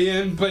gonna play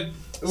in, but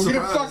we're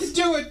gonna Surprise. fucking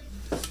do it.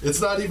 It's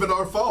not even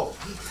our fault.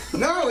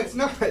 No, it's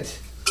not.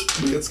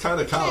 It's kind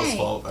of Kyle's Hey.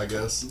 fault, I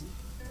guess.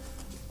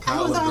 I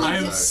was Kyle and on I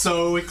am Brookside.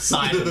 so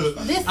excited.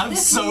 I'm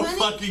this so money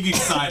fucking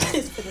excited.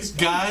 is for the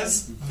strong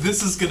Guys,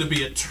 this is gonna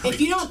be a treat.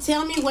 If you don't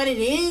tell me what it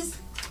is,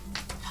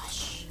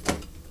 hush.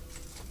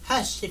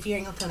 Hush if you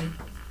ain't gonna tell me.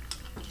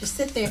 Just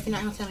sit there if you're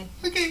not gonna tell me.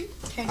 Okay.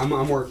 Okay. I'm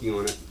working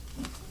on it.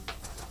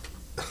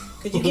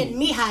 Because you're getting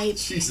me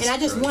hyped, Jesus and I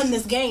just Christ. won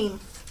this game.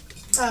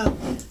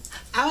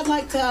 I would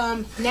like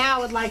to, now I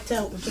would like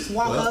to just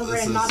walk over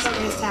this and knock is, over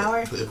his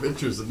tower. The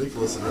Adventures of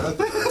Nicholas and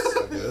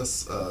Rathanax, I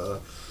guess.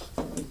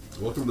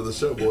 Welcome to the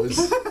show, boys.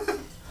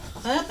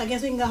 Well, I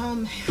guess we can go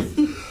home.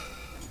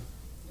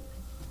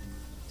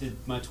 Did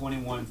my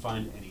 21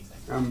 find anything?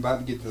 I'm about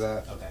to get to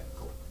that. Okay,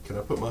 cool. Can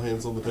I put my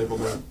hands on the table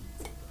now?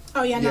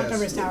 Oh yeah, knocked Yes.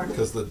 over his tower.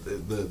 Because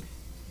the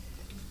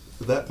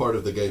that part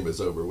of the game is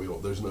over. We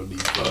don't. There's no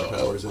need for our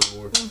powers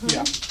anymore.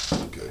 Yeah.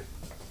 Okay.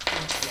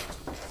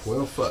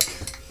 Well, fuck.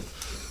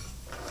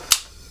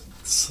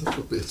 Son of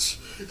a bitch.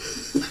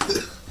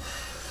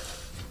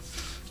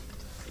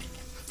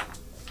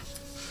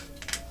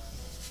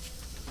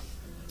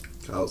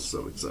 Kyle's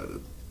so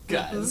excited.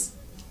 Guys,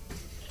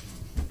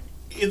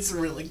 it's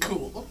really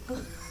cool.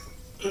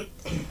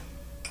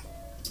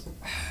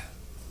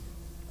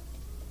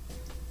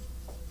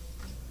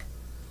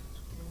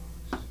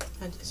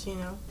 I just, you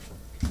know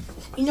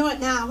what?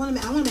 Now I want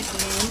to make a game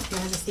that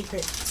has a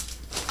secret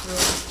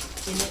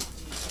room in it.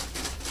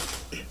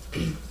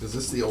 Is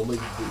this the only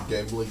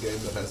gambling game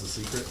that has a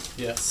secret?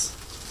 Yes.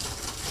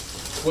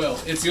 Well,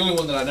 it's the only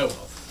one that I know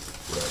of.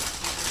 Right.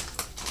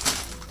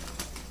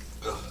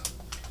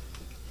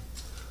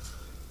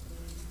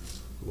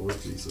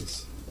 Lord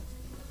Jesus.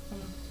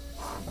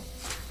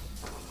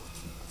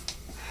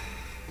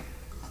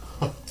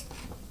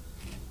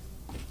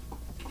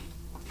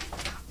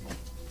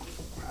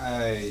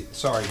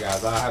 Sorry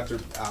guys,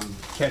 I'm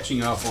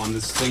catching up on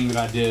this thing that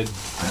I did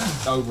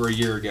over a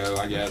year ago,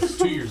 I guess.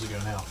 2 years ago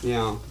now.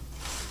 Yeah.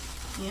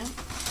 Yeah.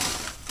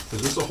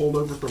 Is this a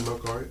holdover from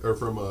Malkaria or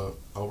from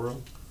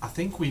Elrond? I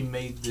think we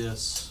made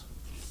this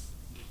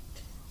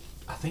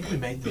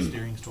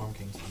during Storm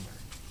King's Thunder.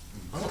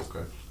 Oh,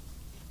 okay.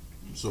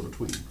 So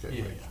between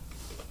campaigns.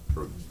 Yeah.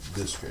 For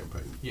this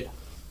campaign. Yeah.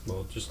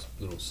 Well, just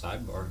a little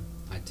sidebar.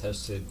 I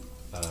tested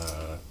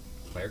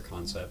player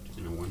concept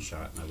in a one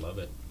shot, and I love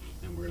it.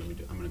 And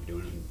I'm gonna be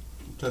doing it. In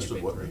Tested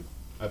campaign what? 3.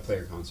 A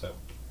player concept.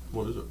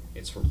 What is it?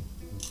 It's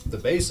the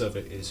base of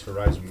it is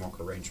Horizon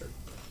Walker Ranger.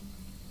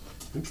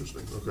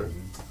 Interesting. Okay.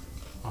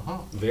 Uh-huh.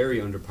 Very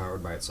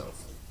underpowered by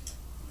itself,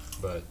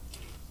 but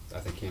I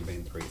think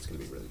campaign 3 is gonna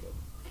be really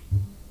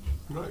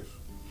good. Nice.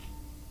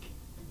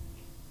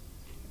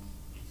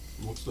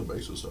 What's the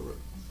basis of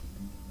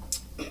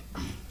it?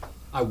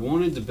 I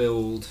wanted to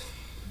build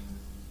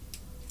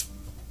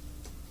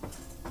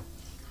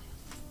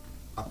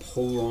a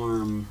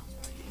polearm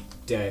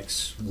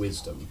dex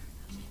wisdom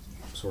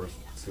sort of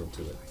feel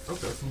to it.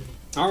 Okay.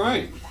 All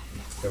right.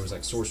 There was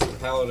like sorcerer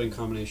paladin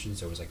combinations.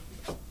 There was like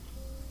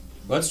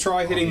Let's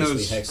try hitting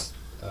obviously those.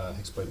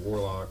 hexblade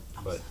warlock,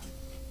 but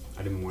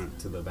I didn't want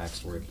to the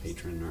backstory of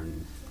patron or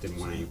didn't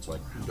want any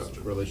like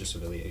Gotcha. religious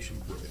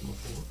affiliation.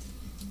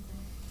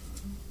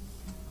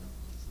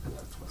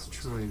 Let's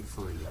try and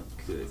find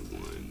a good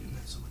one.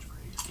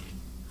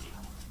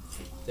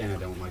 And I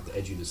don't like the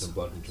edginess of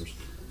blood hunters.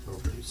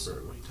 Okay. Fair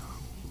enough.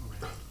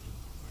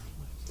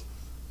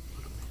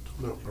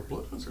 No, our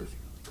blood hunters.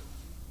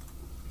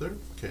 They're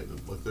canon.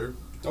 Like they're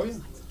Oh yeah,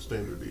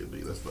 standard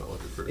D&D. That's not like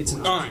a critical. it's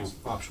an All right.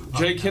 optional.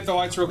 Jake, hit the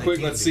lights real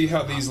quick. Let's see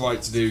how these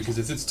lights do, because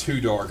if it's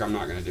too dark, I'm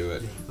not going to do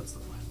it. That's the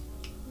plan.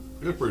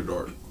 They're pretty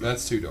dark.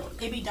 That's too dark.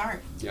 It'd be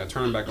dark. Yeah,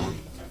 turn them back on.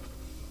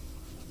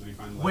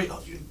 Wait,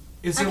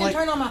 is I there can like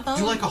turn on my phone.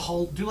 do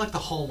like the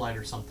hall light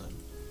or something?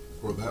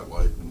 Or that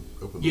light and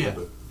open the Yeah.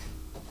 window.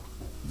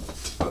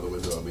 By the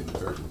window, I mean the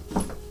curtain.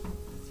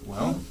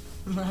 Well,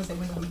 I said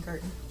window and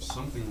curtain.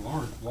 something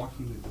large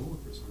blocking the door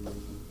for some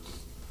reason.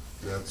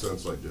 Yeah, it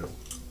sounds like Jeff.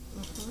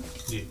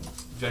 Yeah.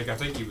 Jake, I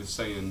think he was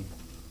saying,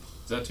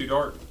 is that too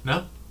dark?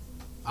 No,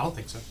 I don't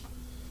think so.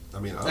 I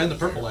mean, And the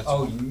purple lights.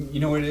 Oh, you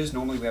know what it is?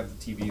 Normally we have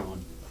the TV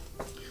on.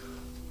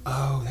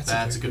 Oh,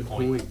 That's a good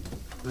point.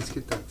 Let's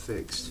get that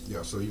fixed.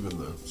 Yeah, so even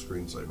the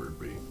screensaver would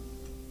be.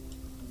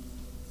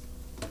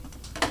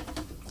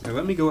 Okay,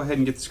 let me go ahead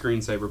and get the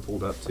screensaver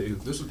pulled up too.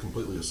 This is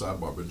completely a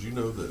sidebar, but did you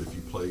know that if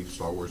you play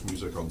Star Wars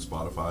music on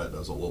Spotify, it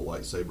does a little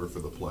lightsaber for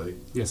the play?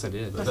 Yes, I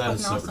did. That's That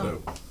is fucking Super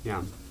awesome. dope.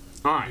 Yeah.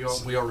 All right.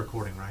 We are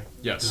recording, right?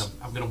 Yes. 'Cause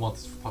I'm gonna want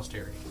this for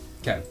posterity.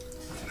 Okay.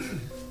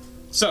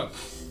 So,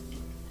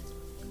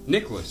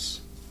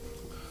 Nicholas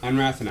and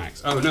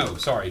Rathanax. Oh no,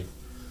 sorry.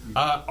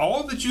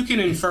 All that you can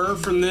infer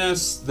from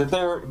this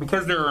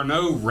because there are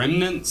no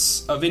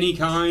remnants of any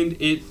kind.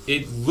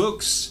 It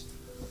looks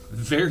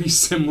very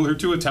similar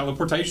to a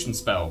teleportation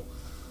spell,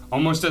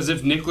 almost as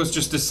if Nicholas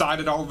just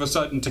decided all of a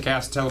sudden to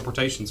cast a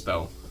teleportation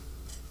spell.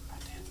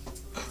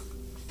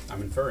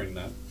 I'm inferring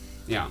that.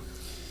 Yeah.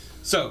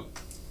 So,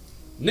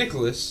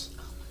 Nicholas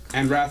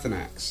and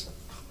Rathanax.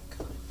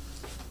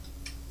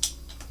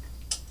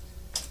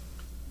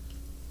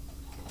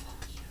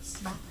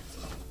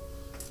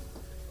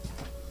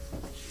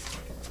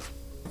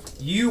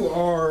 You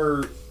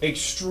are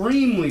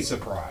extremely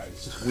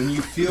surprised when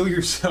you feel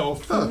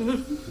yourself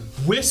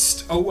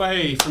whisked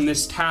away from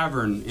this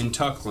tavern in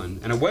Tucklin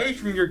and away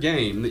from your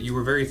game that you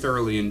were very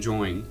thoroughly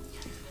enjoying,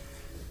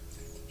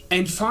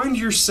 and find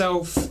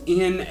yourself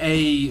in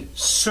a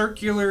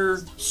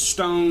circular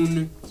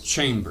stone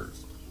chamber.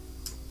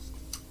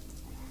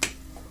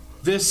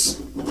 This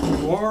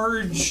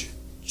large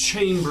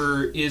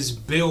chamber is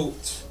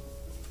built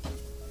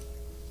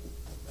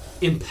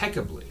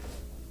impeccably.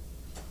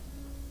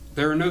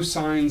 There are no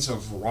signs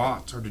of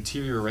rot or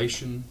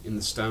deterioration in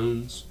the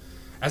stones.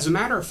 As a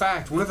matter of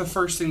fact, one of the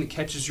first things that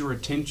catches your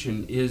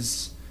attention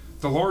is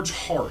the large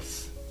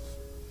hearth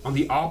on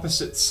the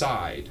opposite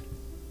side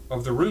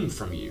of the room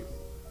from you,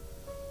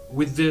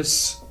 with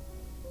this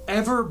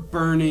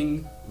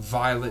ever-burning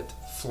violet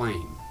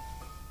flame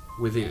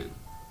within.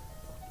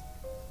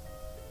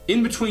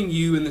 In between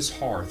you and this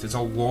hearth is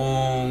a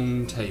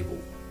long table,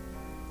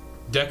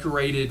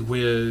 decorated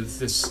with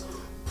this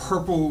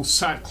purple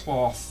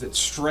sackcloth that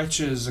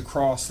stretches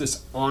across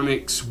this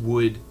onyx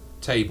wood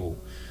table,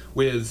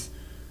 with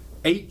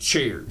 8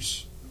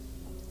 chairs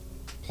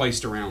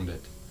placed around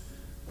it.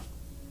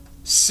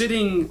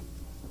 Sitting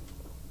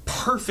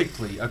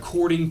perfectly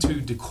according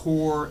to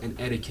decor and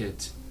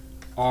etiquette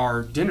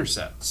are dinner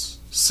sets,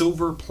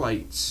 silver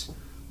plates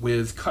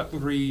with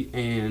cutlery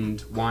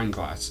and wine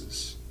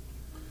glasses.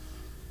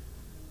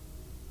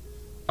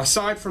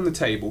 Aside from the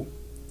table,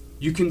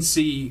 you can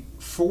see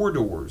 4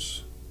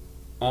 doors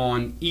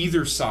on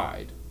either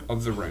side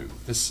of the room,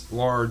 this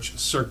large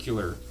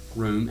circular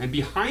room, and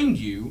behind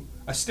you,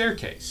 a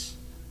staircase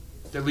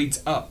that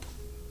leads up.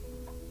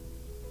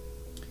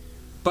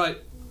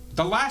 But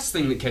the last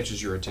thing that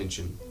catches your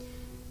attention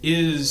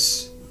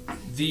is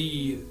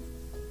the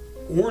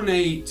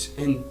ornate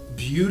and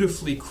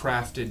beautifully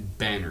crafted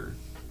banner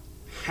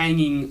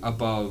hanging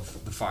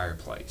above the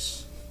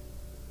fireplace.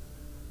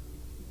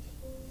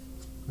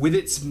 With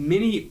its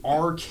many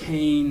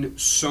arcane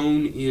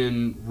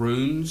sewn-in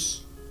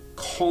runes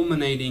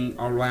culminating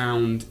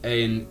around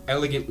an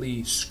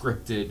elegantly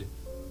scripted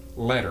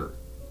letter,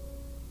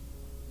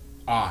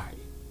 I.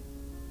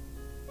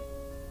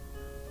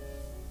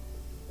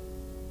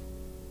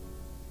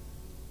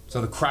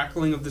 So the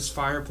crackling of this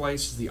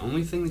fireplace is the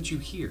only thing that you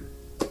hear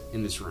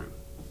in this room.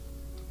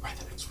 Right,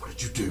 what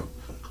did you do?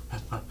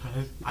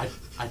 I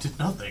did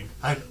nothing.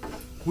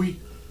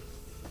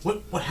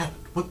 What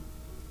happened? What?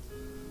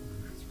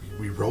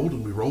 We rolled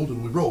and we rolled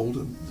and we rolled,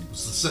 and it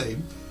was the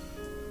same.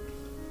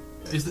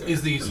 Is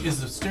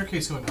the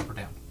staircase going up or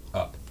down?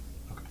 Up.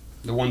 Okay.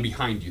 The one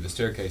behind you, the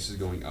staircase is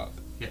going up.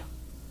 Yeah.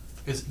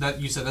 Is that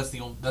you said that's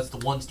the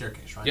one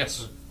staircase, right?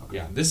 Yes. Okay.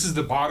 Yeah. This is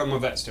the bottom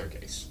of that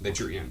staircase that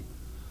you're in.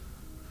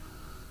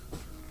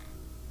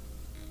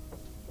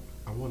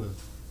 I'm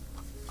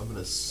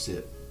gonna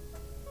sit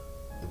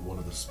in one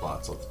of the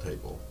spots on the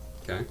table.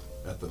 Okay.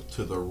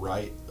 To the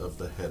right of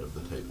the head of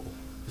the table.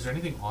 Is there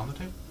anything on the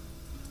table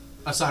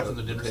aside from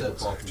the dinner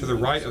sets? To the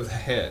right of the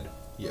head.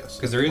 Yes.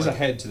 Because there is a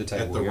head to the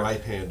table. At the here.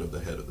 right hand of the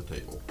head of the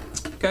table.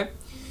 Okay.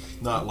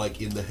 Not like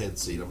in the head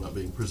seat. I'm not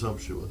being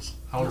presumptuous.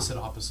 I want to sit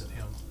opposite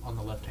him on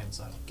the left-hand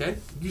side. Okay.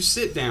 You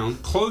sit down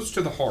close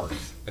to the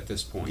hearth at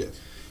this point. Yes.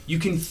 You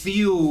can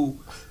feel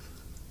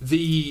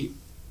the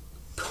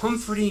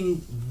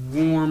comforting,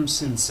 warm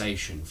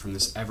sensation from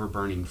this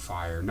ever-burning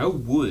fire. No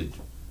wood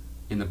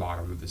in the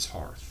bottom of this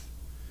hearth.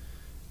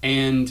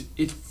 And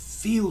it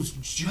feels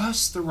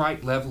just the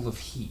right level of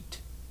heat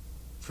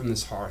from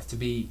this hearth to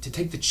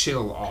take the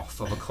chill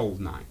off of a cold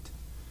night.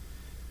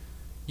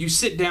 You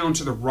sit down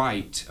to the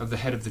right of the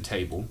head of the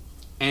table,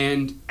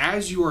 and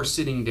as you are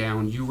sitting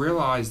down, you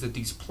realize that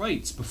these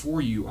plates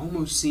before you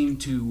almost seem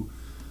to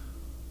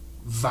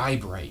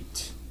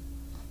vibrate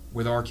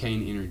with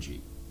arcane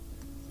energy.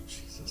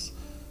 Jesus.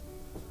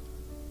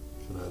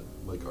 Can I,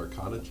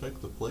 Arcana check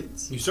the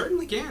plates? You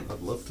certainly can.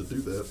 I'd love to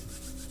do that.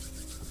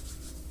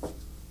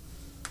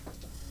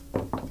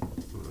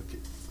 Okay.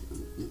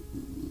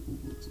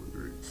 That's not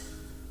great.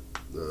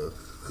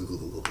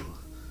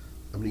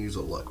 I'm going to use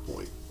a luck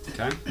point.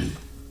 Okay.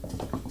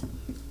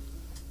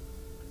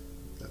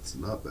 That's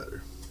not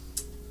better.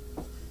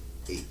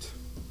 8.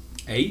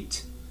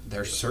 8.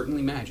 They're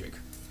certainly magic.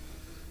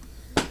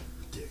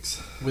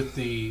 Dicks. With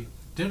the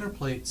dinner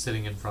plate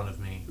sitting in front of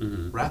me,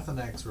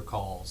 Rathanax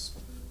recalls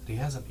that he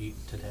hasn't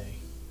eaten today.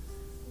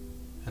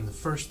 And the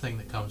first thing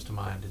that comes to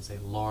mind is a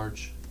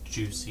large,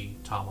 juicy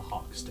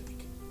tomahawk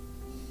steak.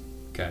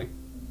 Okay.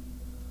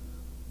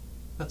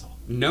 That's all.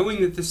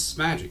 Knowing that this is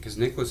magic, because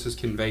Nicholas has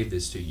conveyed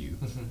this to you,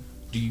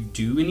 do you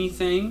do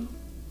anything?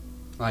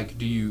 Like,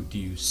 do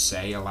you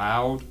say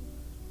aloud,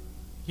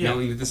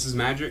 knowing that this is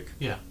magic?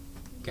 Yeah.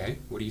 Okay,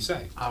 what do you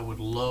say? I would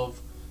love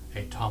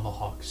a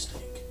tomahawk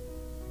steak.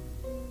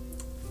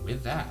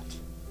 With that,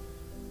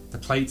 the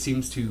plate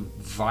seems to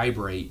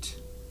vibrate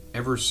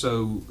ever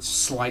so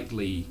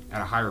slightly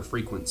at a higher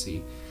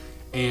frequency,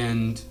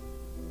 and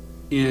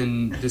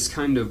in this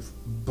kind of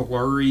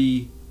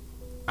blurry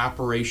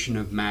apparition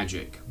of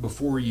magic,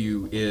 before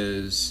you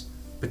is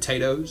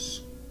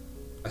potatoes,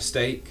 a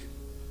steak,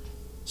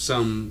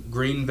 some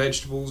green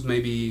vegetables,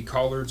 maybe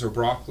collards or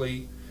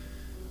broccoli,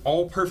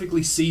 all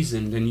perfectly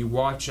seasoned, and you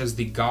watch as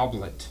the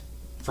goblet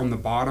from the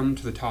bottom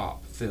to the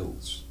top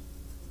fills.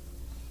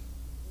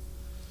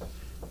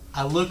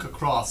 I look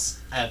across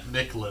at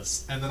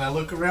Nicholas, and then I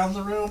look around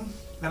the room,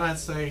 and I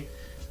say,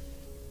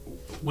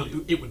 Well,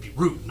 it would be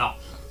rude not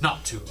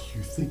to.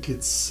 You think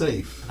it's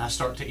safe? And I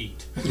start to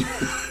eat.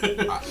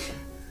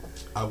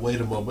 I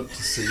wait a moment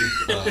to see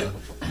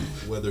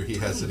whether he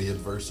has any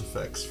adverse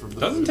effects from the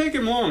Doesn't food. take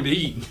him long to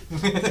eat.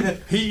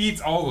 He eats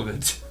all of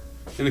it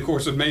in the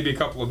course of maybe a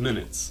couple of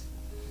minutes.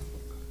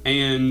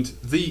 And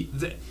the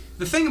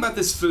thing about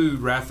this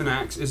food,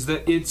 Rathanax, is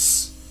that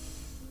it's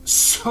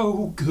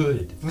so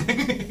good.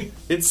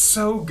 It's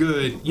so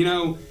good. You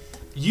know,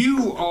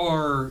 you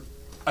are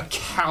a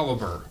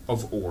caliber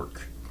of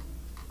orc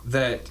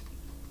that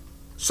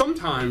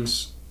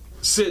sometimes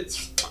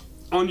sits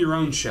on your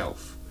own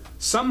shelf.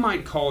 Some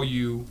might call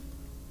you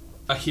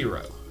a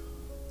hero.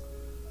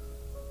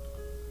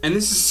 And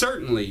this is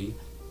certainly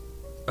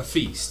a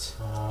feast.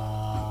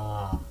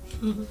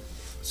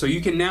 So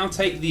you can now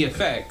take the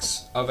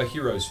effects of a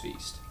hero's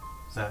feast.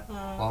 Is that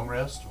long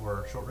rest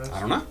or short rest? I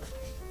don't know.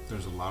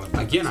 There's a lot of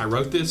benefits. Again, I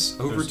wrote this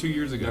over There's- 2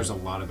 years ago. There's a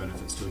lot of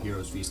benefits to a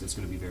hero's feast that's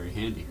going to be very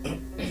handy.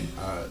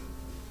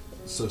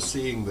 So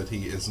seeing that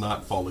he is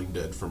not falling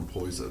dead from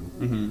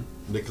poison,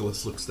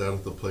 Nicholas looks down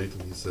at the plate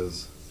and he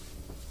says,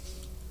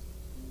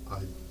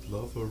 "I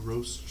love a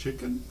roast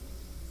chicken."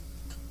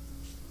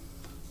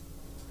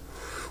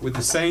 With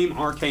the same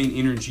arcane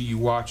energy, you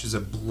watch as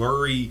a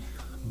blurry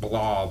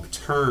blob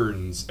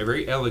turns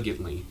very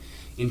elegantly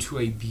into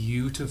a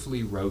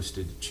beautifully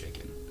roasted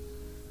chicken.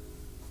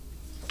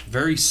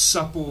 Very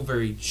supple,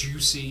 very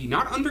juicy,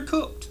 not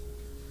undercooked,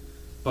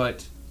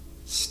 but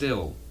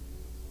still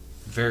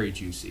very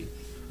juicy.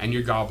 And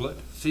your goblet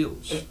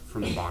fills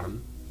from the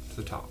bottom to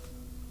the top.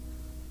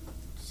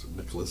 So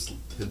Nicholas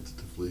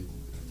tentatively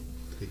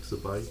takes a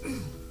bite,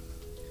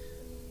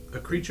 A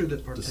creature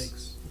that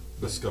partakes.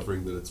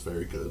 discovering that it's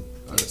very good.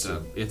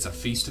 It's a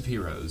feast of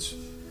heroes.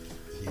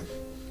 He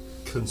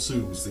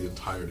consumes the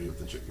entirety of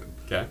the chicken.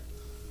 Okay.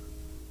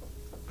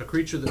 A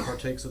creature that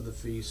partakes of the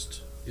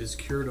feast is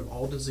cured of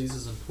all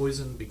diseases and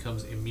poison,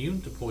 becomes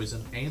immune to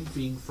poison and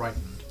being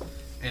frightened,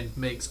 and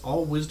makes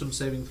all wisdom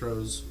saving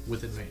throws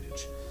with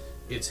advantage.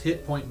 Its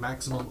hit point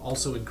maximum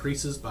also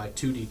increases by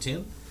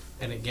 2d10,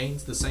 and it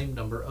gains the same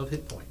number of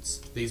hit points.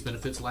 These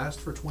benefits last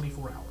for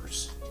 24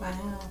 hours.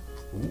 Wow.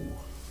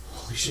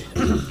 Holy shit.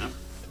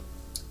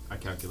 I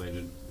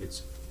calculated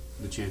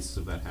the chances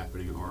of that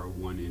happening are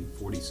 1 in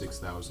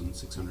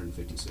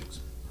 46,656.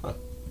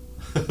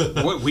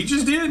 What we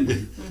just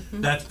did?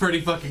 That's pretty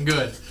fucking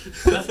good.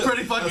 That's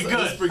pretty fucking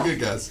That's good. pretty good,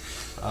 guys.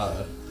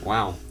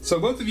 Wow. So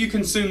both of you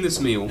consume this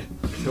meal.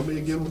 Tell me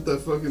again what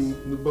that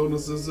fucking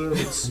bonus is there.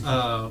 It's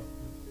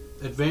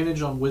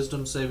advantage on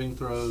wisdom saving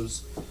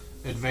throws,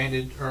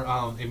 advantage or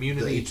The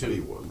immunity HP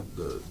to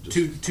one.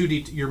 two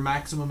d. Your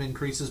maximum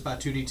increases by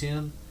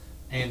 2d10,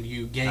 and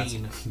you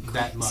gain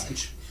that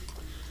much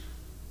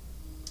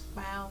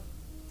Wow.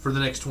 for the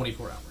next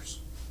 24 hours.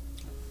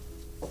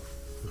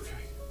 Okay.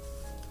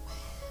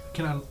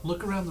 Can I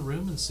look around the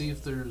room and see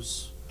if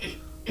there's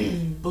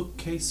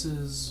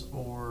bookcases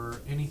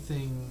or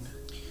anything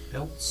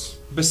else?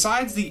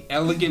 Besides the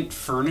elegant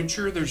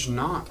furniture, there's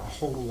not a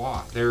whole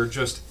lot. There are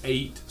just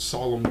 8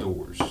 solemn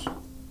doors.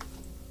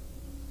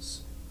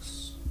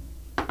 6.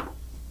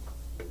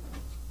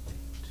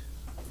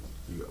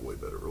 You got way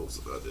better rolls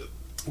than I did.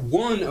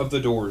 One of the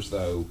doors,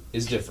 though,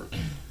 is different.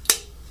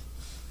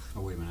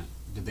 Oh, wait a minute.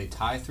 Did they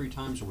tie 3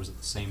 times, or was it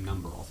the same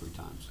number all 3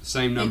 times?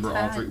 Same number, all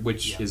tied. 3,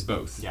 which Yeah. is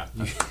both. Yeah.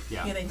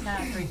 Yeah, Yeah. they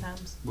tied 3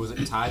 times. Was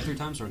it tied 3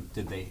 times, or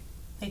did they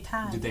They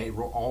tied.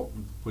 roll all?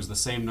 Was the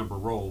same number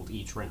rolled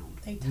each round?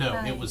 They tied.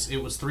 No, it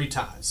was 3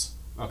 ties.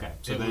 Okay,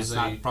 so It then was it's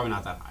not probably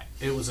not that high.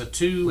 It was a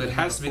 2. Well, it and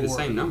has a to be the 4.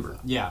 same number.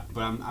 Yeah,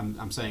 but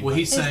I'm saying. Well,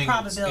 he's It's saying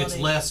it's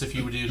probability. less if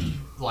you would do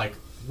like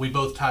we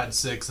both tied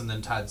 6 and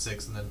then tied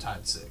 6 and then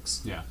tied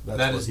 6. yeah. That's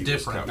That what is he was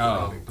different.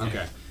 calculating. Oh,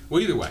 okay.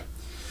 Well, either way.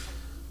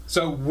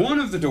 So one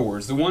of the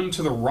doors, the one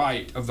to the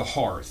right of the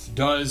hearth,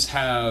 does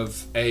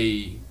have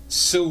a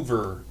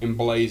silver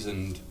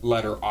emblazoned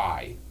letter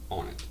I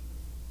on it.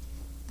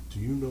 Do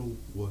you know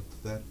what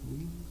that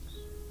means?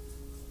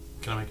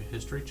 Can I make a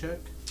history check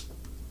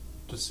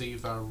to see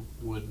if I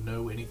would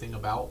know anything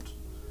about?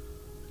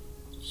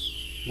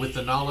 With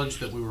the knowledge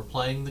that we were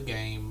playing the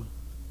game,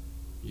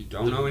 You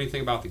don't know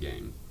anything about the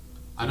game.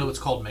 I know it's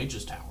called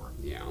Mage's Tower.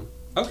 Yeah.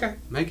 Okay,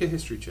 make a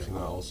history check. Can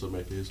I also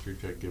make a history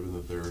check, given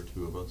that there are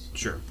 2 of us?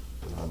 Sure.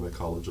 And I'm a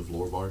College of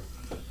Lore Bard.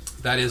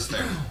 That is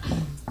fair.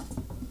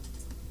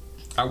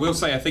 I will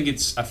say I think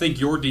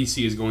your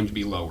DC is going to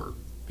be lower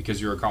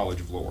because you're a College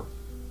of Lore.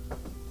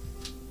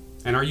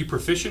 And are you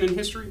proficient in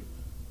history?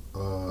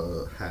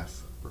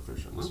 Half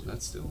proficiency. Well,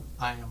 that's still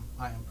I am.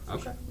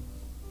 okay.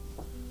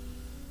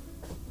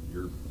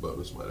 Your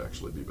bonus might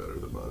actually be better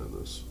than mine in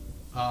this.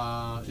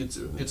 It's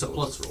doing it's a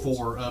plus intelligence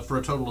rolls. 4 for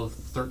a total of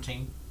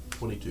 13.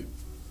 22.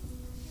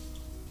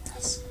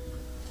 Yes.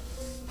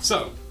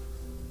 So,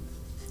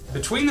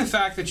 between the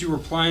fact that you were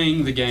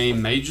playing the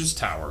game Mage's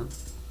Tower,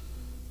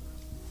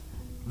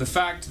 the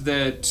fact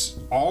that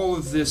all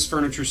of this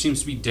furniture seems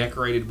to be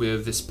decorated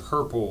with this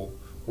purple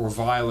or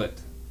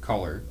violet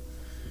color,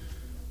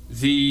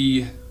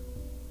 the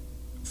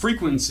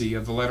frequency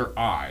of the letter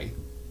I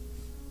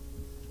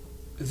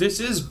this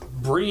is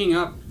bringing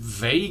up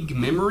vague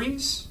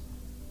memories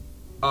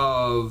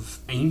of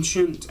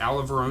ancient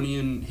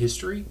Alaveronian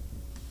history.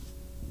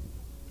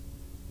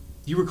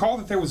 You recall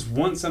that there was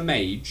once a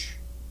mage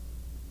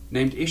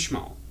named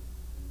Ishmael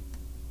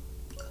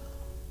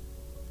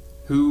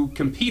who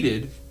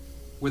competed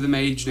with a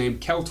mage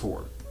named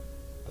Keltor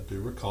I do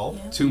recall.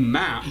 Yeah. to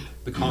map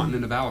the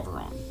continent of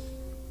Alaveron.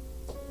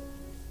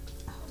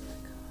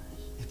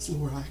 It's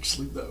lore I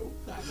actually know.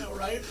 I know,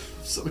 right?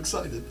 I'm so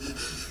excited.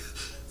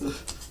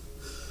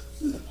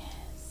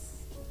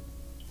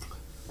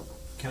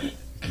 Can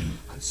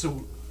I,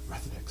 so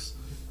Rathanex,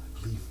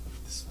 I believe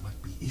this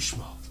might be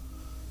Ishmael.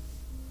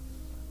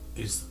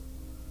 is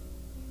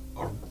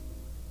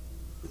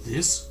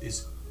this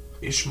is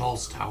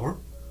Ishmael's tower?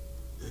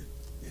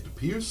 It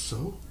appears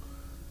so.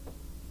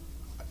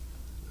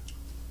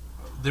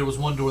 There was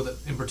one door that,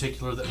 in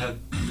particular, that had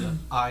the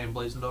eye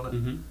emblazoned on it.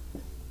 Mm-hmm.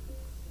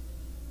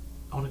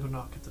 I want to go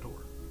knock at the door.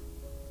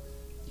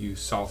 You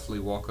softly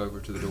walk over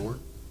to the door.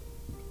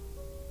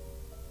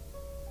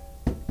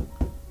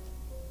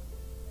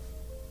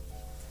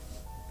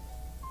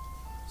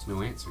 There's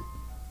no answer.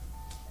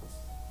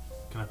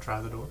 Can I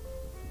try the door?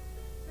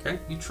 Okay,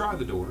 you try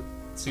the door.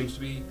 It seems to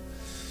be,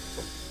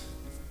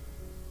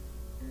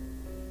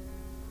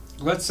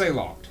 let's say,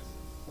 locked.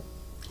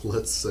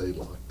 Let's say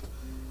locked.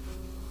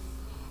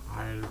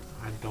 I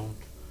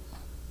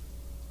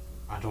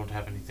don't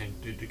have anything.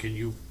 Can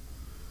you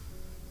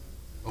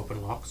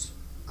open locks?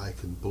 I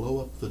can blow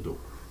up the door.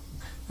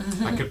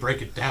 I could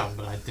break it down,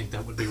 but I think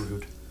that would be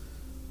rude.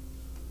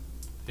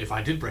 If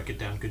I did break it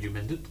down, could you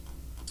mend it?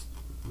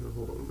 Now,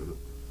 hold on a minute.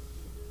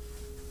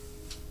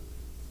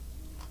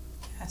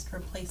 Fast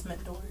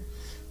replacement door.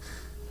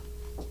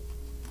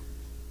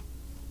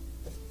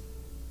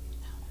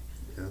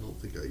 Yeah, I don't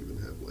think I even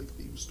have like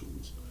thieves'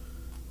 tools.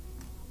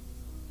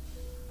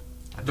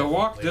 The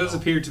lock definitely does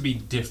don't. appear to be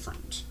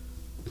different.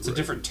 It's a Right.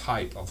 different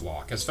type of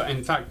lock.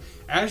 In fact,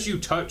 as you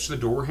touch the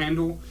door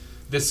handle,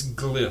 this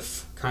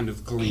glyph kind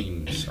of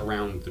gleams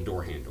around the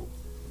door handle.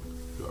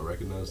 Do I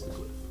recognize the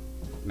glyph?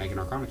 Make an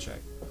Arcana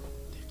check.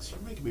 Dix, you're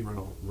making me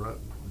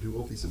do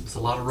all these. It's a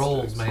lot of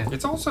rolls, man.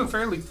 It's also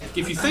fairly,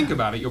 if you think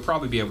about it, you'll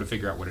probably be able to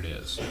figure out what it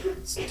is.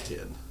 It's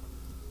 10.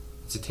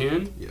 It's a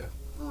 10? Yeah.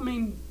 Well, I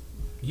mean,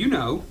 you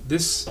know,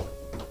 this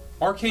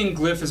arcane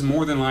glyph is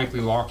more than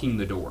likely locking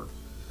the door.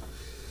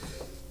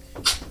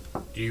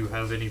 Do you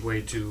have any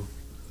way to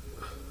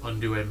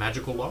undo a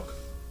magical lock?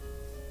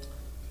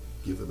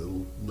 Give it a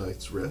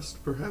night's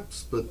rest,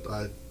 perhaps, but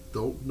I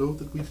don't know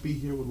that we'd be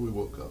here when we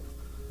woke up.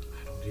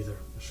 I don't either.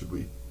 Should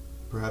we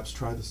perhaps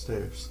try the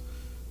stairs?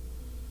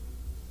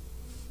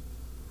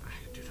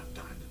 Dude, I'm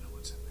dying to know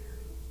what's in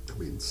there. I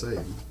mean,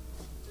 same.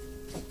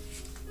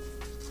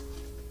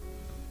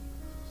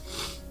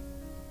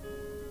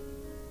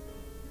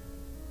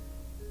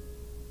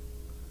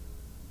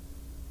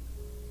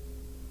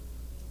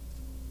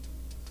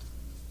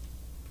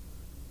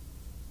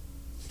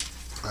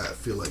 I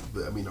feel like,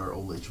 our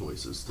only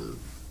choice is to...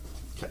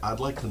 I'd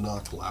like to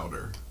knock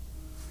louder.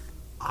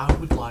 I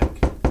would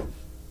like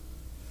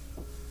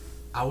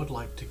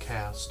to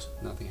cast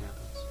Nothing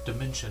happens.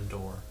 Dimension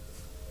Door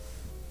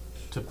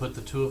to put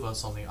the two of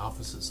us on the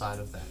opposite side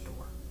of that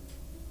door.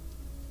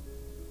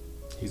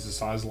 He's a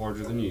size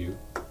larger than you,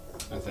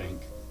 I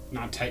think.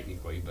 Not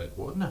technically, but...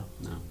 What? No.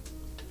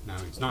 No,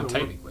 it's not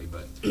technically,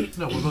 but...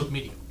 No, we're both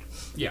medium.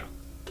 Yeah.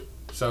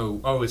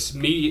 So, it's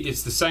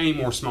the same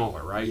or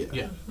smaller, right?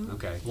 Yeah.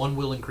 Okay. One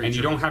willing creature. And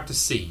you don't have to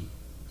see.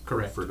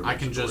 Correct. For I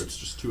can dimension door, just... It's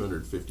just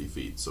 250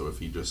 feet, so if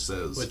he just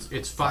says...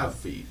 It's 5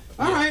 feet.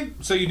 All right.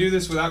 So you do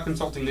this without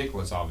consulting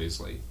Nicholas,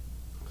 obviously.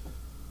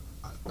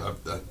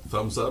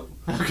 Thumbs up.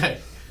 Okay.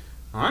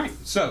 All right.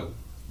 So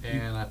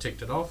And I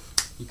ticked it off.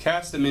 you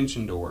cast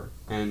Dimension Door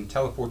and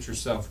teleport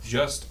yourself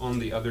just on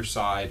the other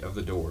side of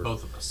the door.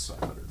 Both of us.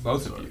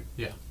 Both of you.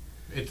 Yeah.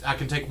 I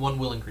can take one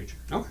willing creature.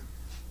 Okay.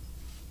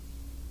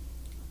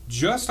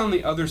 Just on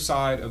the other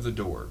side of the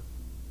door,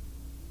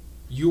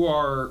 you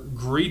are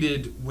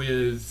greeted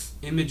with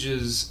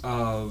images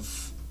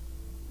of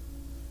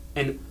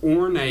an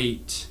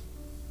ornate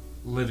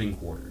living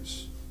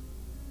quarters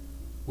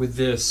with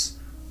this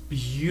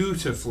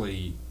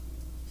beautifully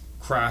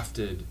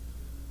crafted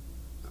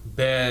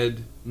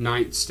bed,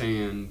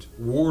 nightstand,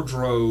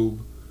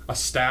 wardrobe, a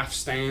staff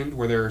stand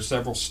where there are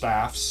several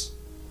staffs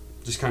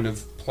just kind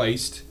of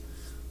placed,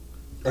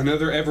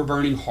 another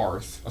ever-burning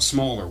hearth, a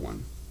smaller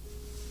one,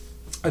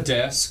 a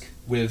desk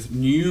with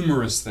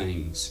numerous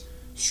things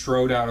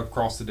strode out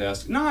across the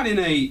desk, not in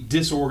a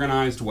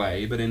disorganized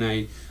way, but in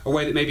a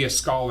way that maybe a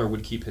scholar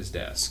would keep his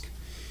desk.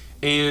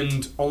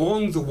 And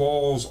along the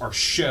walls are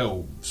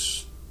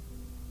shelves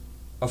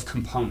of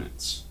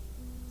components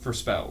for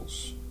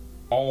spells,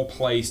 all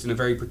placed in a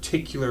very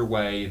particular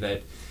way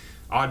that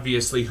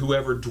obviously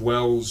whoever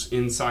dwells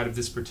inside of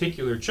this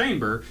particular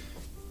chamber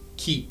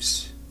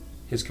keeps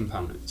his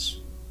components.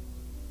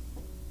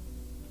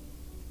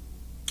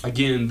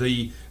 Again,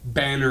 the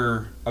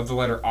banner of the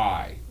letter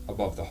I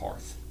above the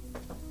hearth.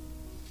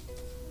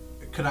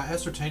 Could I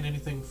ascertain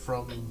anything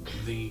from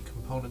the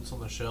components on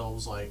the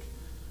shelves, like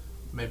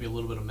maybe a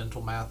little bit of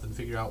mental math and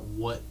figure out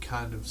what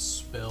kind of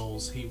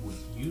spells he would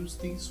use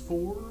these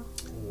for?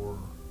 Or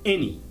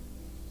Any.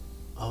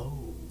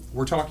 oh,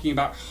 We're talking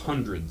about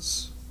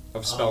hundreds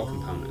of spell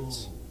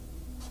components.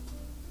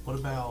 What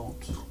about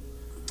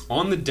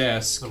On the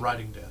desk, the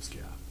writing desk?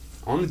 Yeah.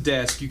 on the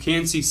desk, you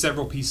can see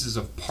several pieces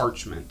of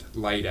parchment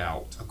laid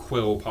out. A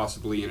quill,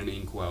 possibly in an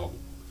inkwell.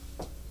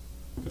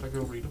 Could I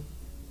go read them?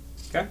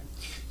 Okay.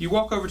 You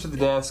walk over to the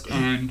desk,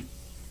 and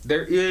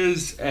there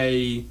is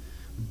a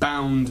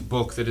bound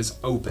book that is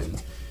open.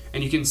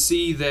 And you can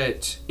see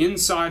that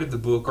inside of the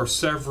book are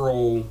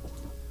several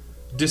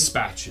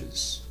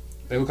dispatches.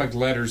 They look like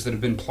letters that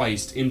have been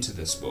placed into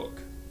this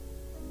book.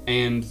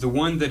 And the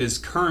one that is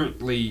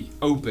currently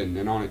open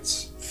and on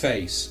its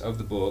face of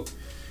the book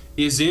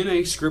is in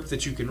a script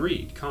that you can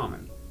read,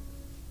 Common.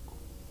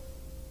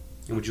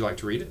 And would you like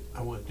to read it?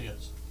 I would,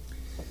 yes.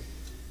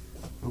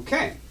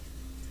 Okay.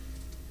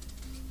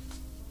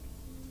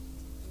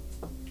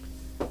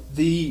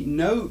 The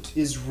note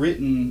is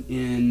written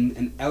in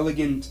an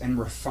elegant and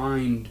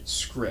refined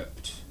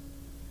script.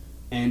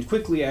 And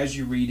quickly as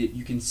you read it,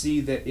 you can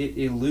see that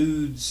it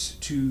alludes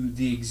to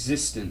the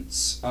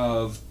existence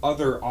of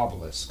other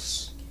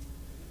obelisks,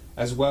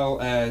 as well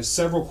as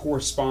several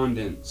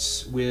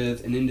correspondence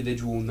with an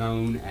individual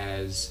known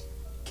as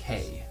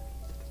K.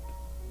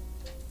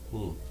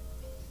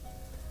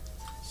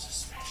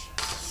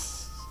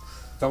 Suspicious.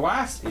 The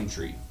last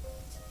entry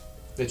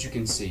that you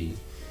can see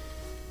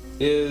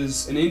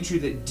is an entry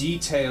that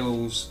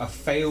details a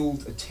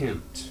failed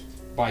attempt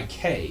by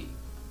K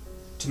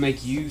to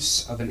make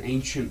use of an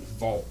ancient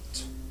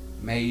vault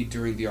made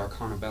during the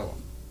Arcana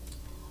Bellum.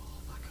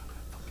 Oh my god, I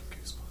have fucking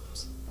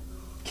goosebumps.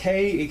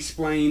 K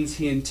explains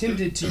he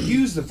intended to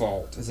use the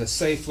vault as a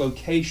safe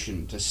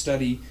location to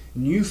study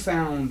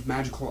newfound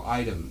magical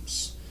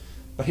items,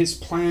 but his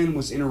plan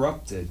was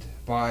interrupted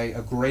by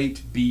a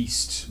great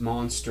beast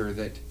monster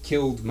that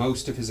killed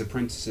most of his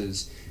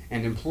apprentices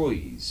and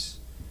employees,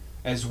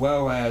 as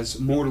well as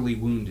mortally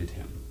wounded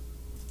him.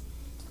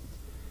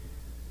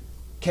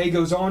 Kay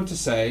goes on to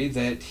say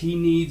that he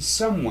needs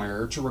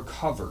somewhere to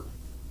recover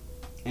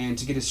and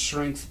to get his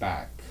strength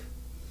back,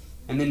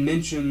 and then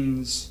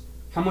mentions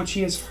how much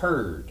he has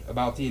heard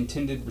about the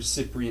intended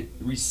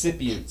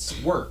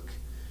recipient's work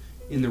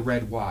in the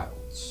Red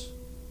Wilds.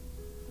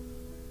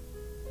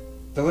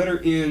 The letter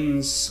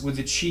ends with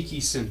a cheeky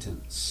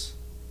sentence.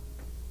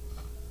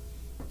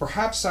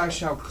 Perhaps I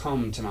shall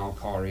come to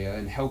Malkaria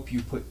and help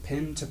you put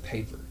pen to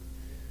paper.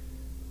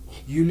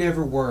 You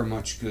never were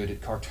much good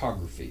at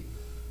cartography.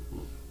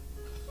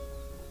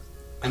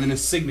 And then a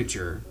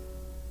signature,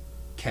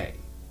 K.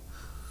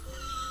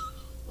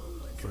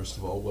 First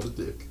of all, what a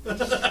dick.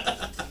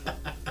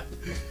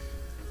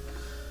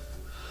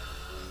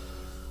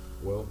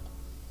 Well,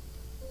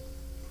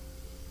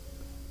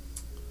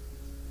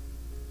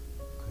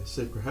 I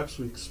say perhaps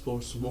we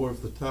explore some more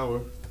of the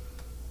tower.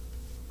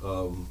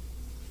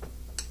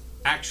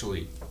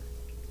 Actually,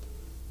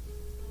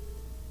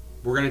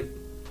 we're going to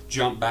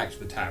jump back to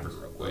the tavern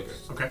real quick.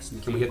 Okay.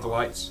 Can we hit the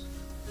lights?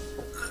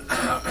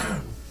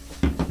 I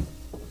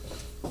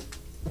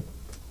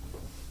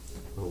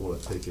don't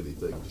want to take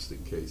anything just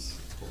in case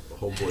the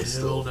homeboy's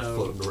Hell still no.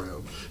 floating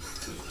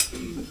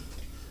around.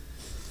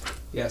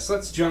 Yes,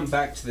 let's jump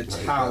back to the I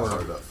ain't tower. that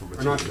hard up for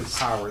Or not the materials.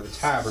 tower, the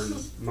tavern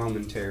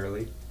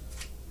momentarily.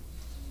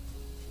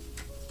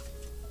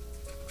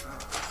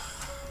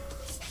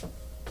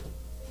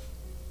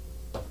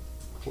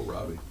 Poor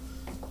Robbie.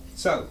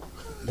 So,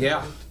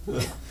 yeah,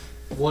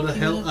 What a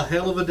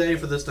hell of a day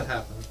for this to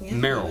happen. Yeah,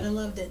 Meryl. I would have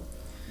loved it.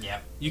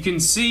 you can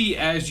see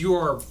as you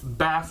are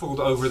baffled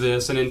over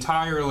this and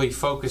entirely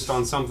focused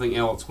on something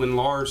else when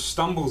Lars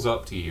stumbles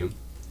up to you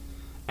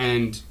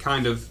and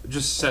kind of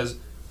just says,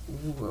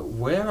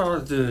 "Where are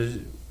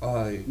the...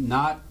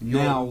 Not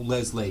now,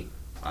 Leslie.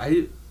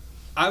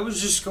 I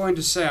was just going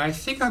to say, I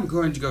think I'm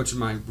going to go to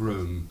my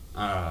room.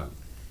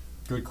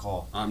 Good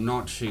call. I'm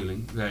not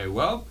feeling very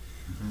well.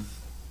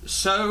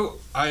 So,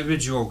 I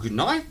bid you all good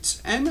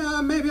night, and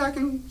maybe I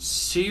can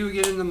see you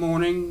again in the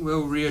morning.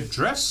 We'll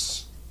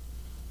readdress,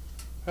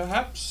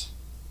 perhaps."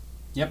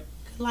 Yep.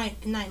 Good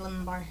night,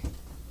 Lemon Bar.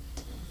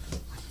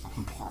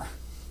 I'm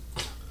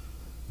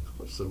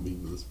so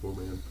mean to this poor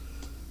man.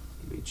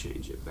 Let me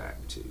change it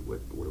back to, what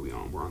are we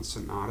on? We're on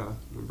Sonata,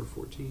 number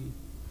 14.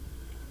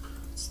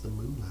 It's the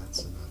Moonlight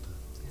Sonata.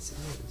 Yes,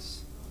 it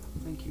is.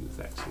 Thank you,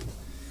 Faxi.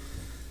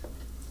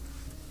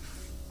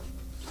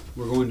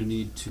 We're going to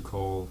need to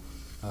call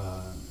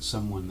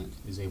someone that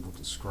is able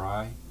to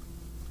scry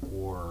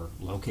or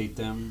locate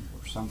them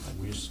or something.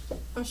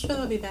 I'm sure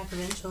they'll be back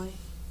eventually.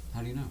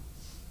 How do you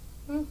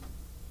know?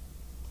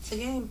 It's a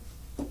game.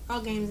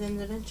 All games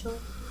end eventually.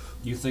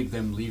 You think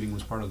them leaving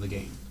was part of the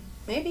game?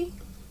 Maybe.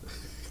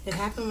 It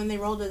happened when they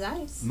rolled the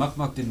dice. Muck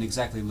Muck didn't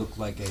exactly look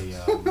like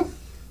a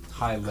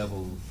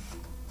high-level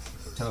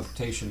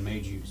teleportation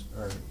mage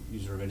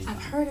user of any kind.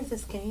 I've heard of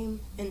this game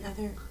in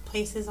other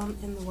places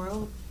in the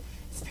world.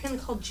 It's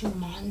apparently called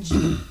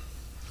Jumanji.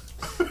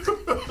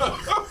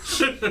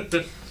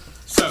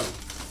 So,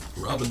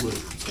 Robin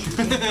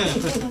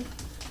Williams.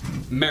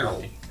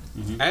 Meryl,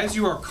 as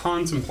you are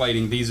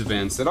contemplating these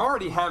events that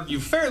already have you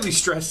fairly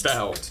stressed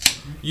out,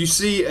 you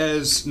see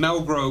as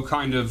Melgro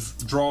kind of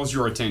draws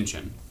your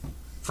attention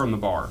from the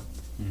bar.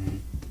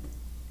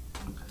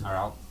 All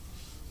right.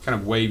 Kind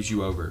of waves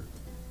you over.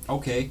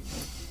 Okay.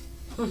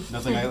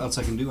 Nothing else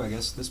I can do, I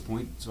guess, at this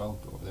point, so I'll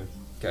go over there.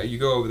 Okay, you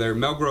go over there.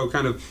 Melgro,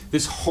 kind of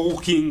this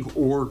hulking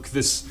orc,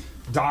 this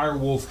dire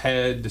wolf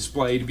head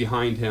displayed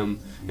behind him,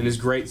 and his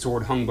great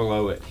sword hung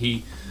below it.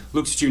 He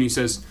looks at you and he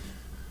says,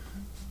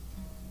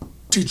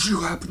 "Did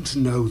you happen to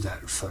know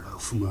that fellow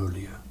from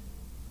earlier?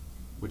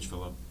 Which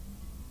fellow?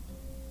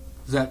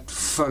 That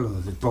fellow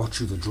that brought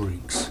you the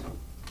drinks?"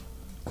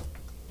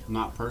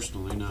 Not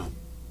personally, no.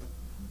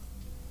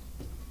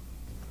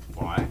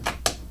 Why?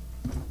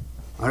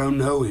 "I don't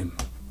know him."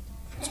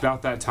 It's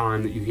about that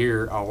time that you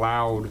hear a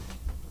loud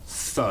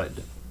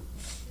thud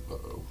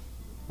Uh-oh.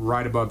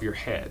 right above your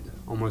head,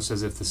 almost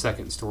as if the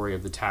second story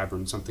of the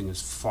tavern, something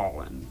has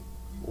fallen,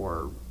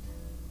 or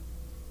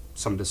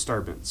some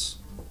disturbance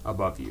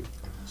above you.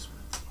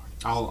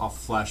 I'll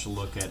flash a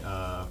look at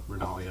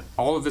Renalia.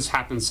 All of this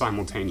happens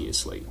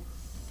simultaneously.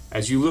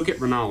 As you look at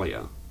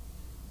Renalia,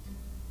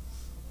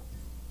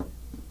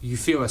 you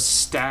feel a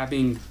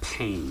stabbing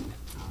pain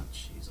Oh,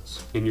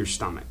 Jesus. in your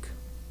stomach.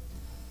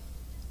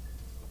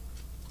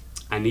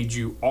 I need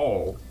you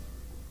all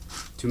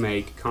to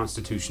make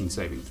Constitution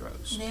saving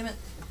throws. Damn it.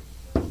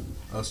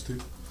 Us two?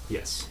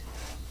 Yes.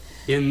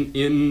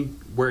 In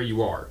where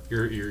you are,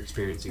 you're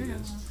experiencing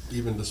this.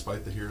 Even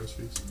despite the hero's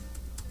feast?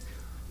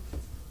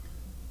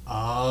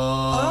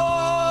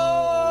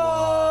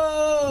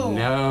 Oh!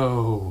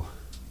 No.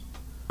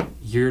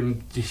 You're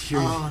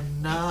Oh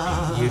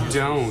no. you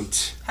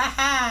don't.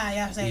 Haha,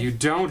 y'all say. You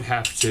don't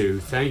have to.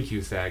 Thank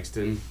you,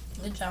 Thaxton.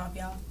 Good job,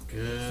 y'all.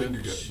 Finger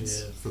Good guns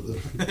shit. for the.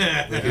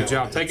 Good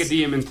job. Take a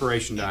DM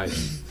inspiration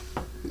dice.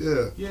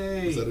 Yeah.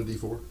 Yay! Is that a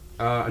D4?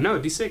 No,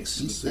 D6.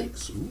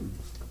 D6. Ooh.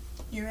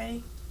 You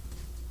ready?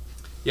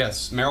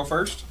 Yes, Meryl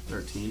first.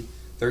 13.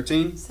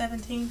 13.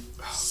 17.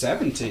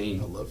 17.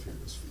 I love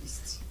hero's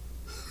feasts.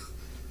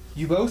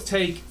 You both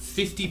take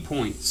 50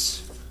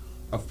 points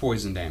of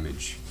poison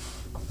damage.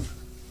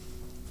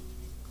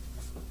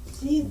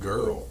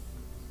 Girl.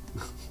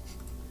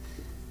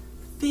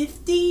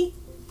 50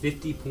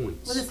 50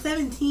 points. with a Should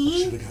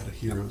 17. have got a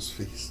hero's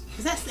feast.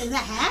 Is that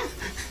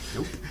half?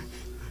 Nope.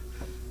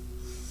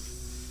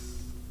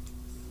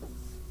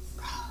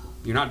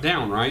 You're not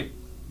down, right?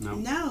 No.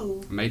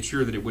 No. I made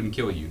sure that it wouldn't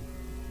kill you.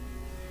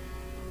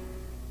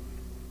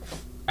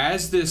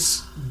 As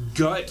this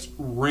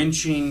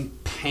gut-wrenching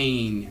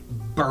pain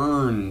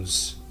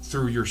burns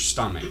through your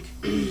stomach,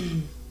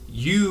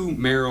 you,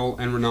 Meryl,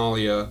 and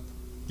Renalia,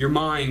 your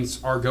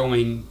minds are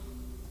going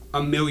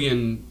a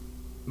million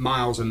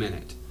miles a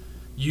minute.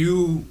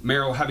 You,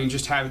 Meryl, having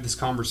just had this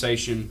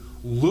conversation,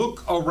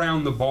 look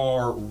around the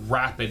bar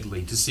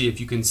rapidly to see if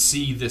you can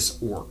see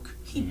this orc.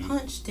 He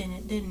punched in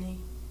it, didn't he?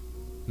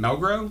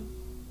 Melgro?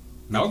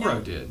 Melgro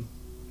Okay. did.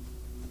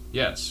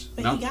 Yes.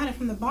 But he got it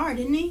from the bar,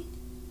 didn't he?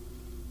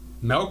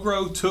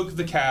 Melgro took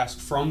the cask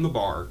from the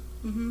bar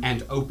Mm-hmm.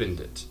 and opened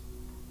it.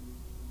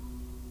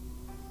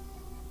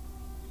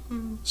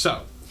 Mm.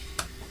 So,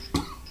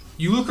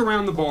 you look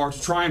around the bar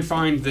to try and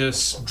find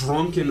this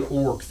drunken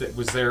orc that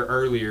was there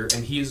earlier,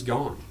 and he is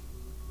gone.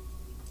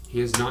 He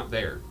is not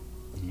there.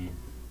 Mhm.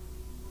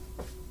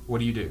 What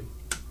do you do?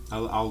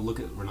 I'll look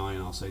at Renalia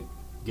and I'll say,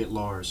 get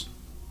Lars.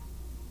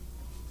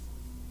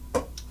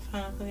 Fine,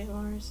 I'll go get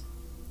Lars.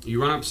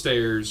 You run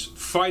upstairs,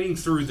 fighting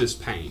through this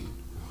pain,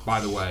 by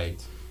the way.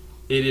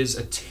 It is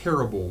a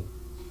terrible,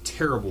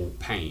 terrible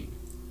pain.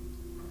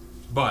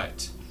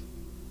 But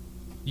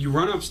you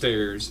run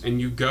upstairs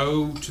and you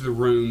go to the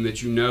room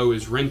that you know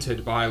is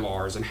rented by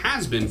Lars and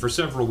has been for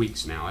several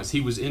weeks now, as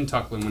he was in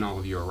Tucklin when all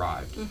of you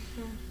arrived.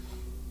 Mm-hmm.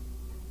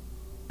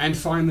 And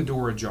find the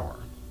door ajar.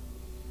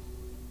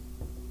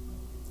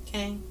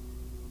 Okay.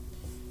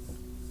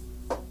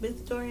 Boot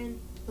the door in.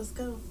 Let's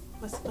go.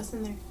 What's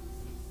in there?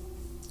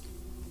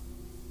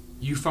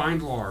 You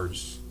find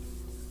Lars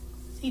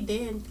Is he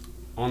dead?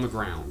 on the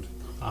ground,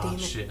 Oh Damn it.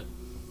 shit.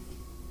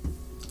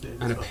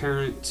 an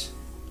apparent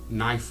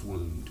knife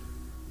wound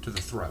to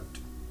the throat.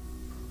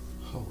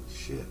 Holy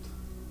shit.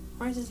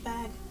 Where's his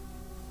bag?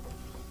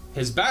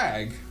 His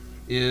bag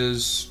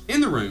is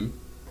in the room,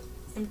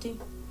 Empty.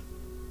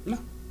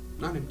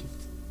 not empty.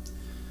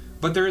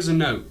 But there is a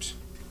note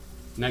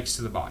next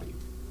to the body.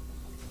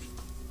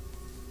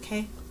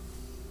 Okay.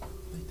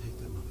 They take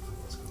that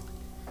motherfucker. Let's go.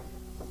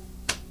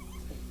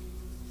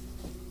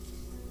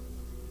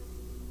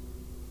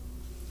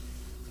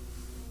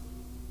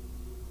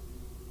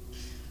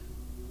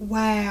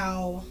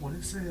 Wow. What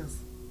is this?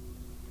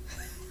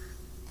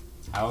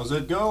 How's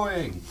it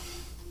going?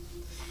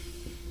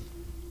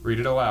 Read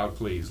it aloud,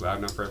 please, loud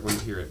enough for everyone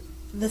to hear it.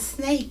 The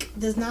snake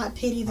does not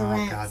pity the Oh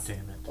rats god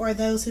damn it. or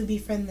those who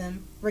befriend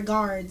them.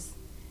 Regards,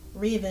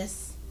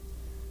 Revis,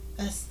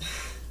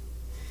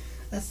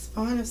 a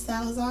spawn of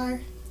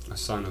Salazar, A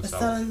son of a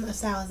Salazar. son of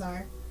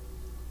Salazar.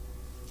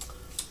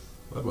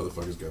 That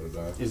motherfucker's gotta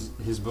die. Is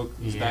his book,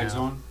 his Yeah. bag's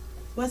on?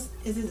 What's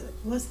in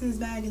his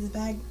bag? Is his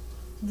bag,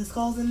 the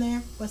skull's in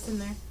there? What's in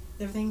there?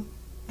 Everything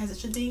as it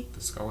should be?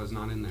 The skull is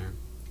not in there.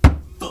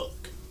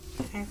 Fuck.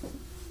 Okay.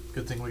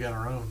 Good thing we got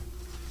our own.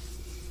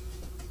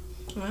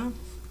 Well,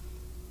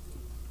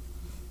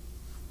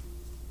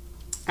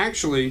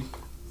 Actually,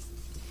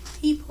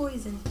 he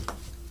poisoned.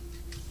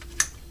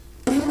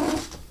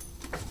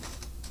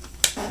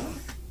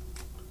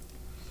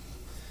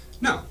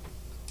 no.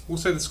 We'll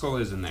say the skull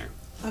is in there.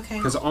 Okay.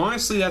 Because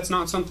honestly, that's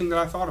not something that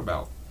I thought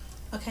about.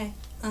 Okay.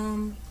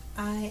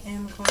 I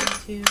am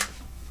going to.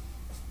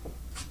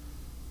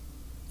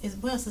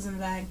 What else is in the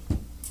bag?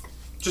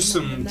 Just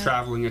No, some no.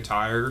 traveling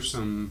attire,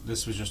 some...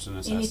 This was just an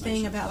assassination.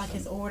 Anything about like thing.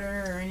 his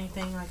order or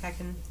anything like I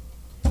can.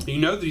 You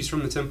know that he's from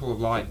the Temple of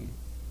Leiden.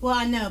 Well,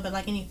 I know, but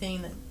like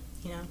anything that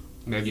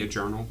Maybe a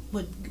journal.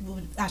 would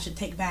I should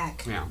take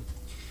back. Yeah.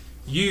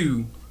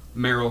 You,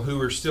 Meryl, who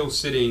are still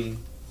sitting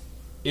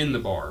in the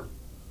bar,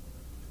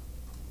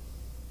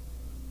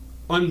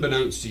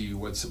 unbeknownst to you,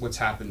 what's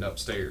happened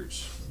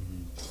upstairs.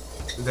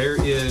 There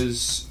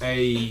is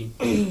a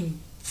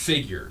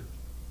figure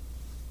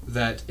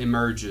that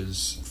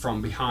emerges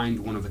from behind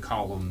one of the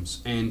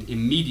columns, and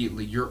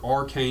immediately your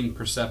arcane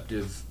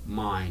perceptive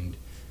mind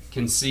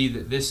can see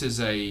that this is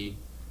a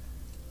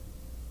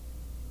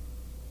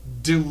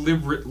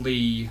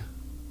deliberately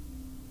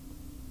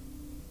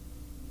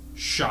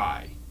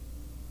shy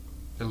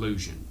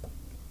illusion.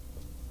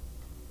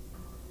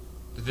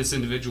 That this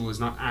individual is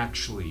not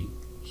actually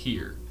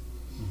here.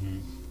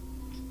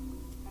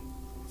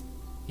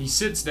 He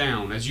sits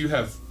down as you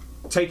have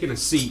taken a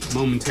seat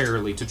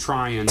momentarily to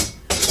try and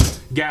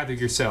gather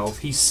yourself.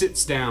 He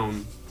sits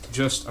down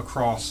just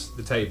across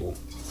the table.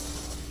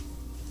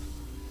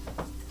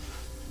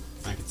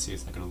 I can see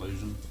it's like an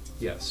illusion.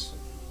 Yes.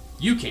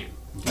 You can.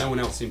 No one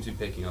else seems to be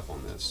picking up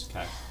on this.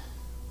 Okay.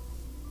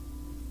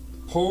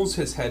 Pulls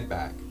his head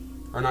back.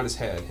 Or not his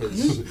head,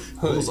 his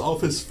Pulls hood.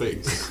 off his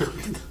face.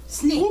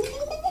 Snake.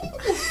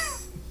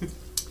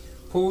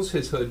 Pulls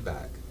his hood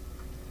back.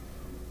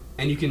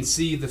 And you can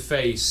see the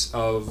face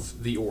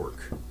of the orc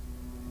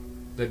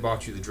that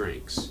bought you the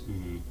drinks.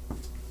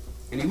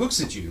 And he looks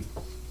at you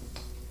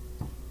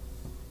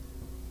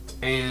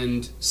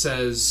and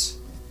says,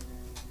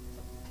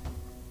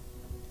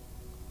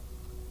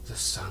 "The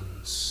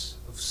sons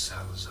of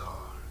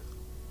Salazar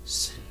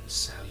send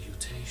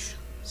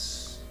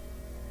salutations."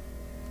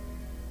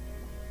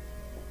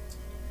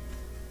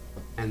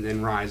 And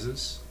then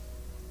rises,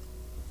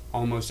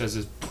 almost as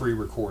is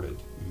pre-recorded,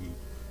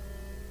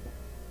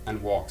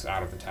 and walks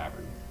out of the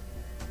tavern.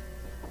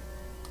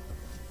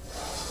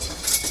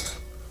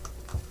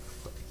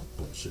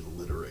 Bullshit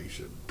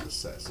alliteration.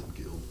 Assassin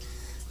Guild.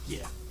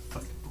 Yeah.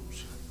 Fucking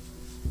bullshit.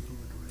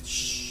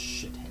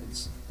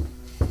 Shitheads.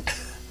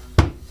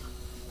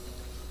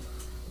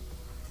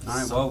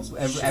 Alright, well,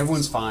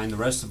 everyone's fine. The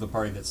rest of the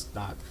party that's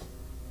not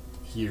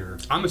here.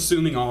 I'm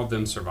assuming all of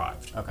them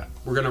survived. Okay.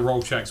 We're going to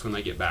roll checks when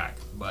they get back,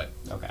 but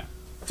Okay.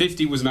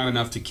 50 was not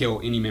enough to kill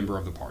any member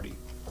of the party.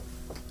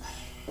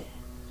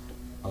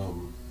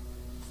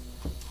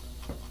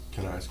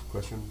 Can I ask a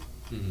question?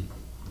 Mhm.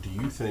 Do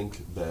you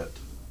think that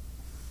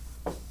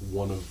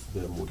one of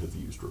them would have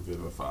used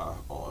Revivify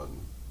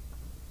on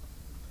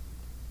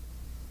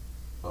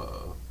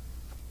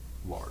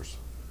Lars?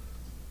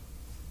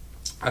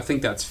 I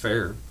think that's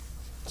fair.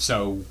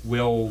 So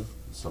we'll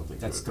Something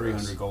to That's address.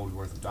 300 gold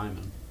worth of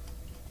diamond.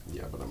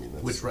 Yeah, but I mean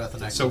that's Which Wrath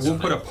and so we'll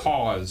put a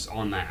pause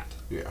on that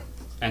yeah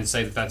and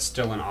say that that's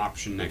still an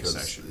option next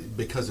because, session.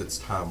 because it's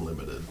time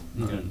limited.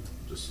 Okay.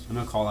 Just I'm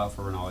gonna call out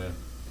for Renalia.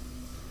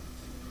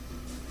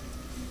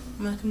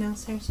 I'm gonna come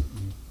downstairs.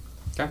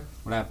 Okay.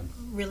 What happened?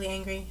 Really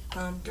angry.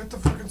 Get the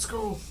fucking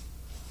skull.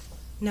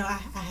 No,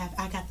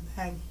 I got the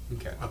bag.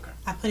 Okay. Okay.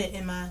 I put it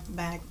in my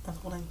bag of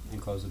holding.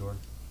 And close the door?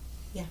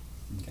 Yeah.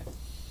 Okay.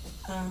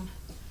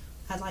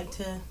 I'd like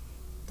to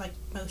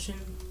motion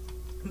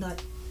and be like,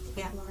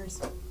 we got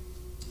Lars.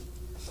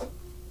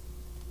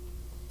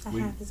 I We-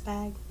 have his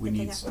bag. We but they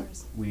need got some,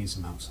 Lars. we need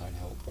some outside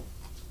help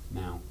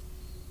now.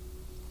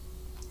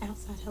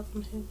 Outside help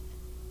from who?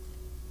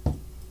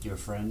 Your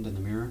friend in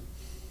the mirror?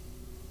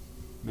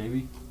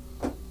 Maybe?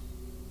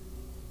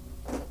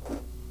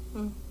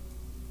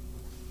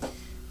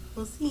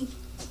 We'll see.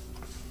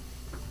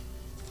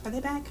 Are they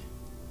back?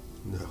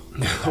 no.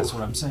 That's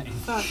what I'm saying.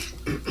 Fuck.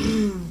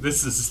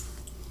 This is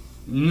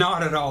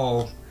not at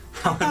all.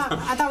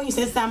 I thought when you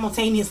said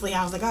simultaneously,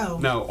 I was like, oh.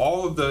 No,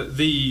 all of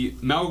the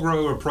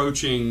Melgro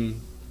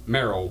approaching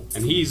Meryl,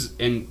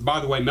 and by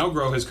the way,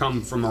 Melgro has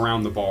come from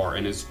around the bar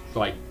and is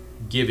like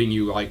giving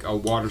you like a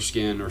water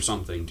skin or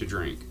something to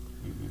drink.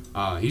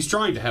 He's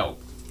trying to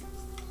help.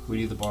 We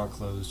need the bar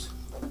closed.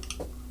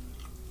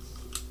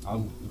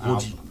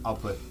 I'll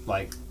put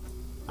like,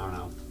 I don't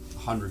know,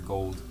 100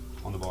 gold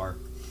on the bar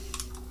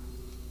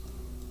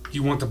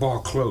You want the bar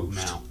closed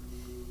now.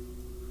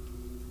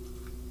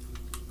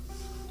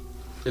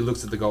 It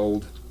looks at the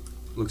gold,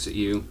 looks at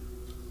you.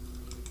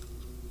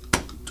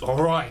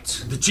 All right,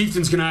 the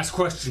chieftain's gonna ask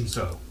questions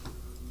though.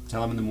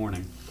 Tell him in the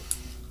morning.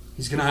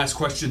 He's gonna ask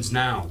questions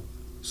now.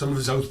 Some of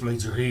his oath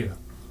blades are here.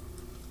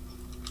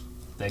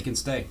 They can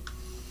stay.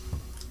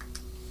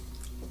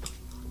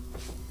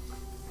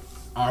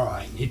 All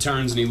right. He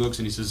turns and he looks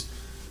and he says,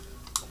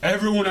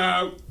 "Everyone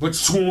out but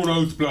sworn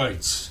oath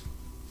blades."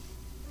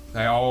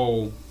 They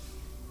all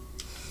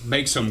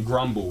make some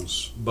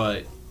grumbles,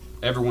 but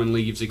everyone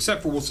leaves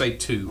except for, we'll say,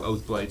 2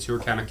 oath blades who are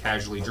kind of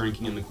casually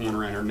drinking in the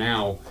corner and are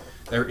now,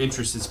 their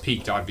interest is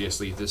piqued,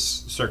 obviously, at this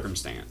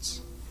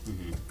circumstance.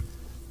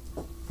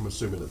 I'm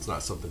assuming it's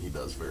not something he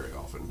does very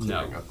often. No.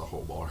 Clearing out the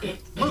whole bar.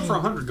 But for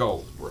 100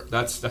 gold, Right.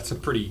 that's a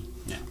pretty,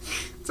 Yeah.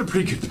 it's a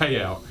pretty good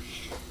payout.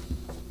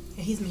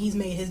 He's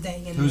made his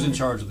day. Who's in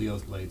charge of the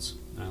oath blades?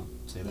 No,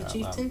 say The that out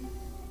chieftain? loud.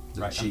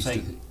 The Right, I'm chieftain.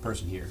 saying the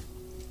person here.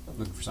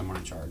 Looking for someone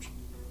in charge.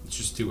 It's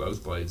just 2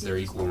 oath blades. They're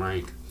equal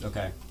rank.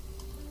 Okay.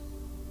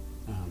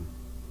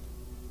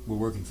 We're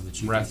working for the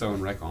chieftain. Ratho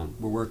and Rekon.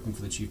 We're working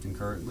for the chieftain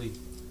currently.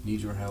 Need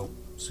your help.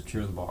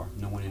 Secure the bar.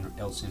 No one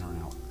else in or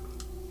out.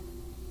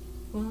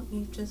 Well,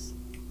 you just.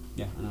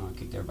 Yeah, I know. I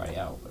kicked everybody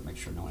out, but make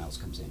sure no one else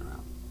comes in or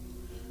out.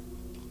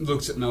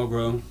 Looks at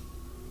Melgro.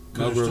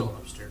 Because they're still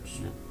upstairs.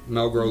 Yeah.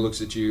 Melgro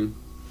looks at you.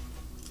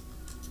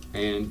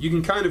 And you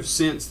can kind of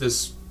sense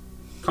this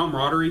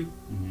camaraderie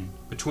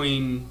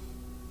between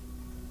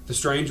the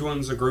Strange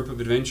Ones, a group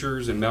of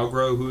adventurers, and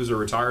Melgro, who is a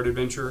retired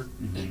adventurer.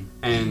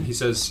 And he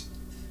says,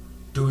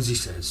 "Do as he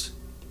says."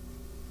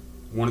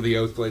 One of the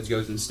oath blades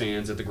goes and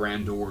stands at the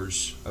grand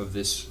doors of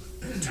this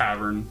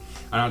tavern.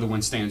 Another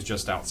one stands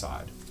just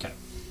outside. Okay.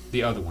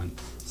 The other one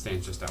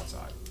stands just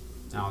outside.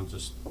 Now I'm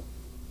just.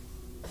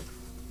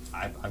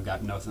 I've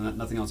got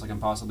nothing else I can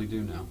possibly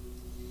do now.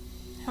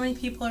 How many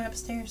people are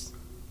upstairs?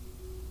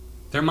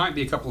 There might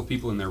be a couple of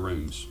people in their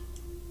rooms.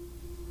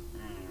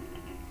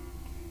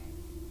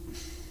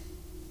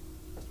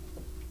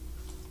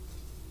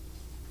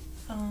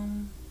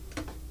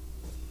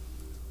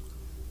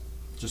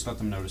 Just let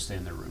them know to stay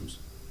in their rooms.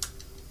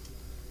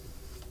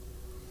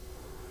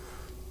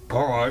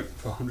 All right,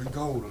 for 100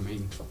 gold. I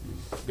mean,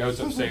 goes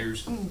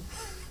upstairs.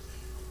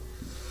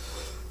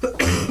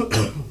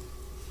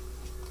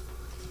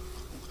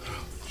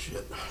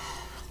 Shit.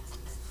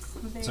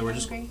 So we're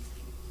just-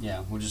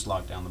 Yeah, we'll just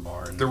lock down the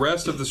bar. And The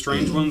rest of the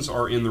Strange Ones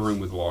are in the room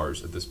with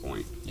Lars at this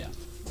point. yeah.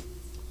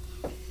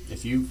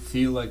 If you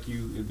feel like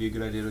it'd be a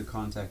good idea to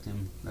contact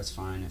him, that's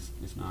fine.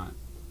 If not,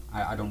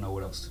 I don't know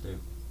what else to do.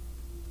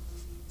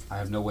 I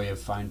have no way of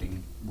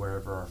finding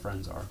wherever our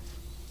friends are.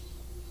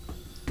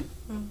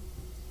 I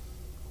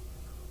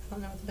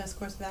don't know what the best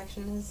course of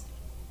action is.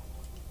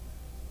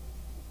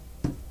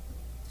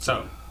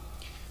 So,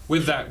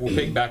 with that, we'll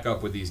pick back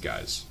up with these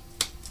guys.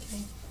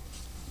 Okay.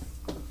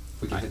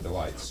 We can hit the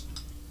lights.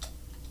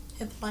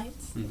 Hit the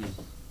lights.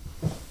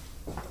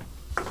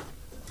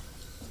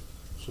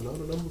 So not a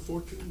number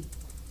 14.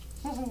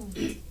 I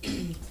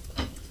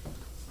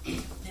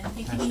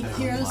think you need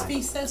heroes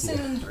speak so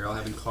soon. Are y'all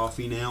having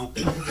coffee now?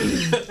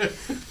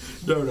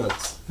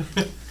 Donuts.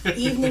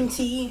 Evening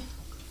tea.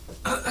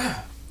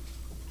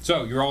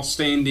 So, you're all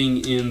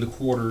standing in the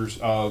quarters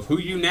of who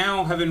you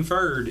now have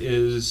inferred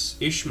is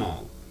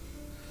Ishmael.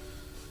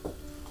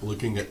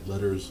 Looking at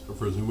letters,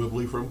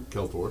 presumably from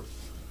Keltor.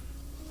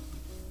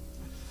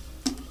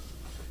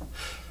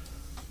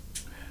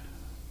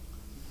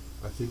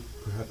 I think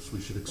perhaps we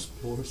should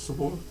explore some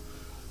more.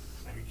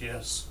 I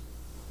guess.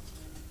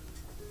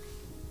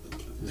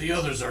 The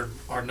others are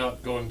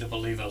not going to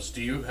believe us.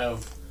 Do you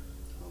have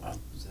a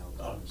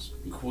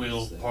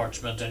quill,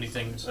 parchment,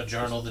 anything, a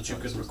journal that you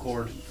could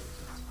record?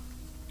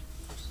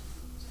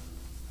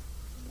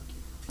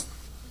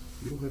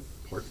 You don't have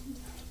parking?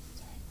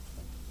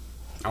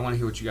 I want to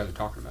hear what you guys are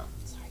talking about.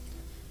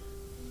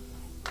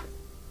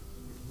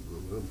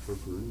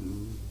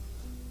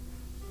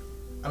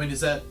 I mean,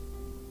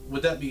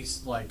 would that be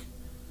like,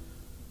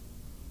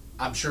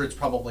 I'm sure it's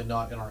probably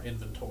not in our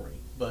inventory,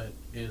 but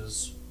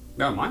is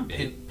No, it might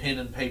be. pen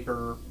and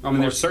paper. I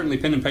mean, there's certainly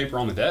pen and paper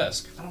on the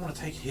desk. I don't want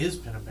to take his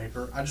pen and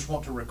paper. I just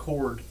want to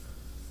record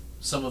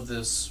some of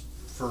this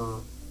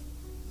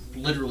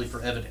literally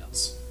for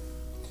evidence.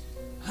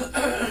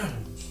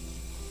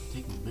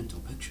 Taking a mental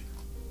picture.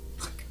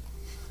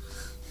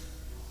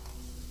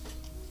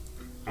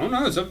 I don't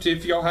know. It's up to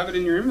if y'all have it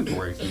in your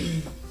inventory.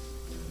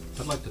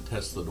 I'd like to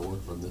test the door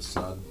from this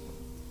side.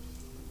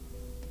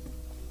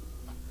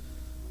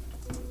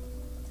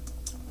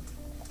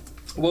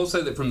 We'll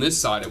say that from this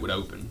side it would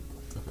open.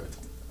 Okay.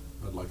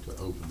 I'd like to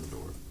open the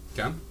door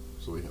Okay.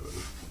 so we have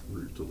a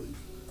route to leave.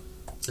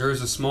 There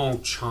is a small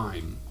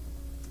chime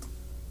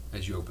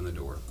as you open the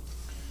door,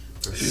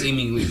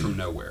 seemingly from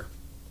nowhere.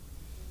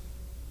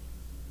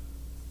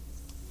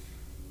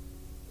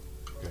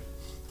 Okay.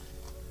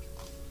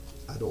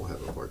 I don't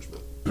have a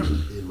parchment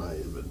in my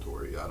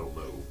inventory. I don't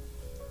know.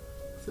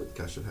 I feel like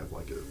I should have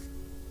like a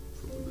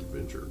from an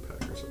adventure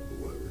pack or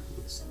something, whatever.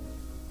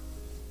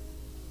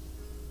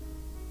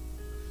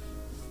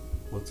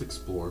 Let's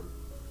explore.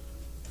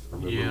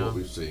 Remember what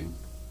we've seen.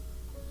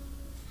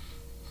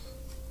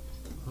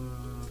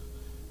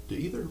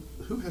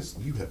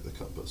 You have the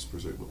compass,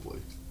 presumably.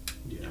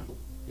 Yeah.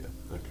 Yeah,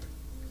 okay.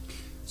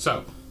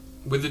 So,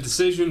 with the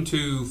decision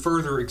to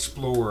further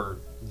explore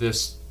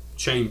this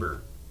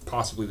chamber,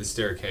 possibly the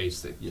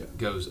staircase that Yeah.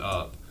 goes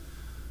up.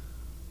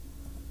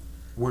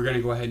 We're going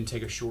to go ahead and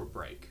take a short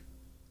break.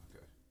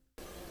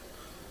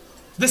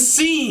 The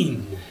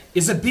scene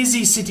is a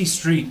busy city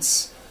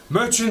streets.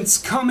 Merchants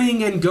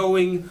coming and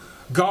going,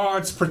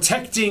 guards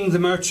protecting the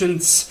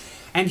merchants,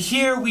 and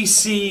here we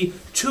see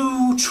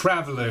two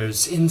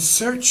travelers in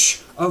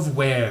search of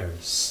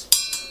wares.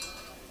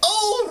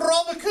 Oh,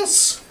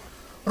 Robicus!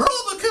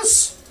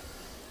 Robicus!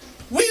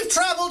 We've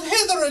travelled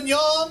hither and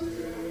yon,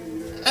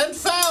 and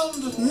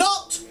found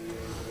not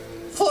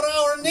for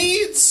our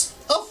needs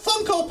of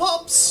Funko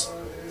Pops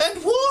and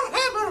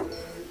Warhammer.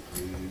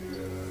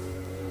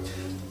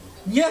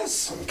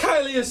 Yes,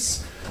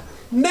 Kylius.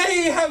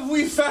 Nay, have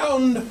we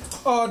found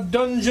our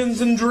Dungeons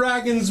and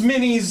Dragons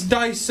minis,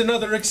 dice, and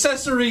other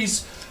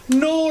accessories,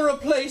 nor a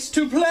place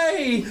to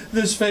play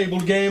this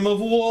fabled game of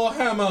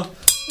Warhammer.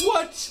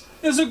 What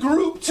is a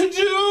group to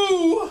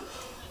do?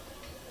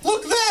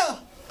 Look there!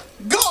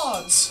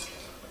 Gods!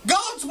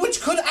 Gods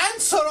which could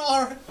answer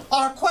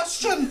our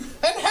question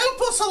and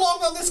help us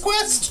along on this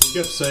quest! He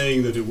kept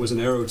saying that it was an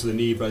arrow to the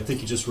knee, but I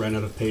think he just ran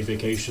out of paid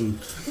vacation.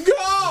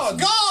 God!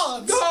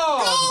 Gods!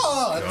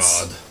 God!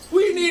 Gods!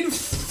 We need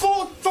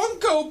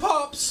Funko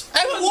Pops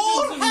And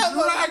Dungeons and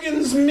Warhammer!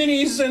 Dragons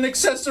minis and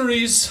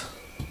accessories.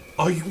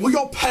 Were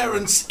your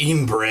parents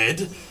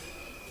inbred?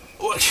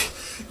 What?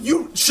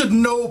 You should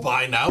know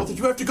by now that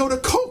you have to go to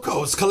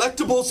Coco's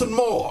Collectibles and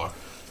More.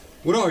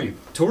 What are you,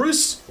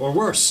 tourists? Or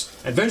worse,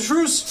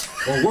 adventurers?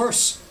 Or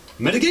worse,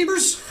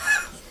 metagamers?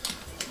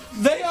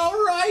 They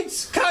are right,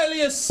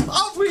 Kylius.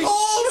 We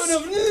course!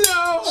 should have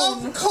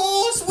known. Of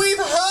course, we've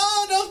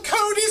heard of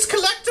Cody's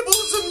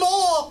Collectibles and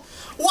More!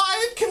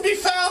 Why, it can be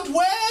found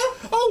where?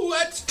 Oh,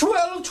 at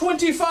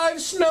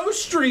 1225 Snow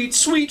Street,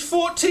 Suite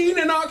 14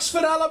 in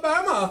Oxford,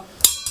 Alabama.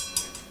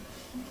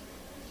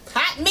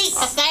 Hot meat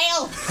for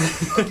sale.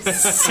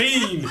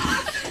 Scene!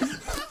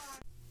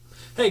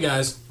 Hey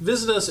guys,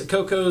 visit us at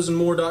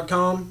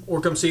cocosandmore.com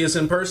or come see us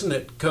in person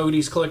at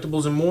Cody's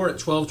Collectibles and More at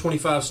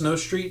 1225 Snow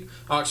Street,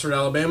 Oxford,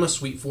 Alabama,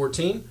 Suite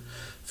 14.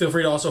 Feel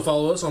free to also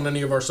follow us on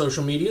any of our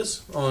social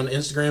medias on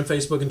Instagram,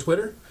 Facebook, and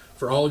Twitter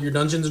for all of your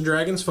Dungeons &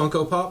 Dragons,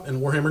 Funko Pop,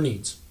 and Warhammer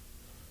needs.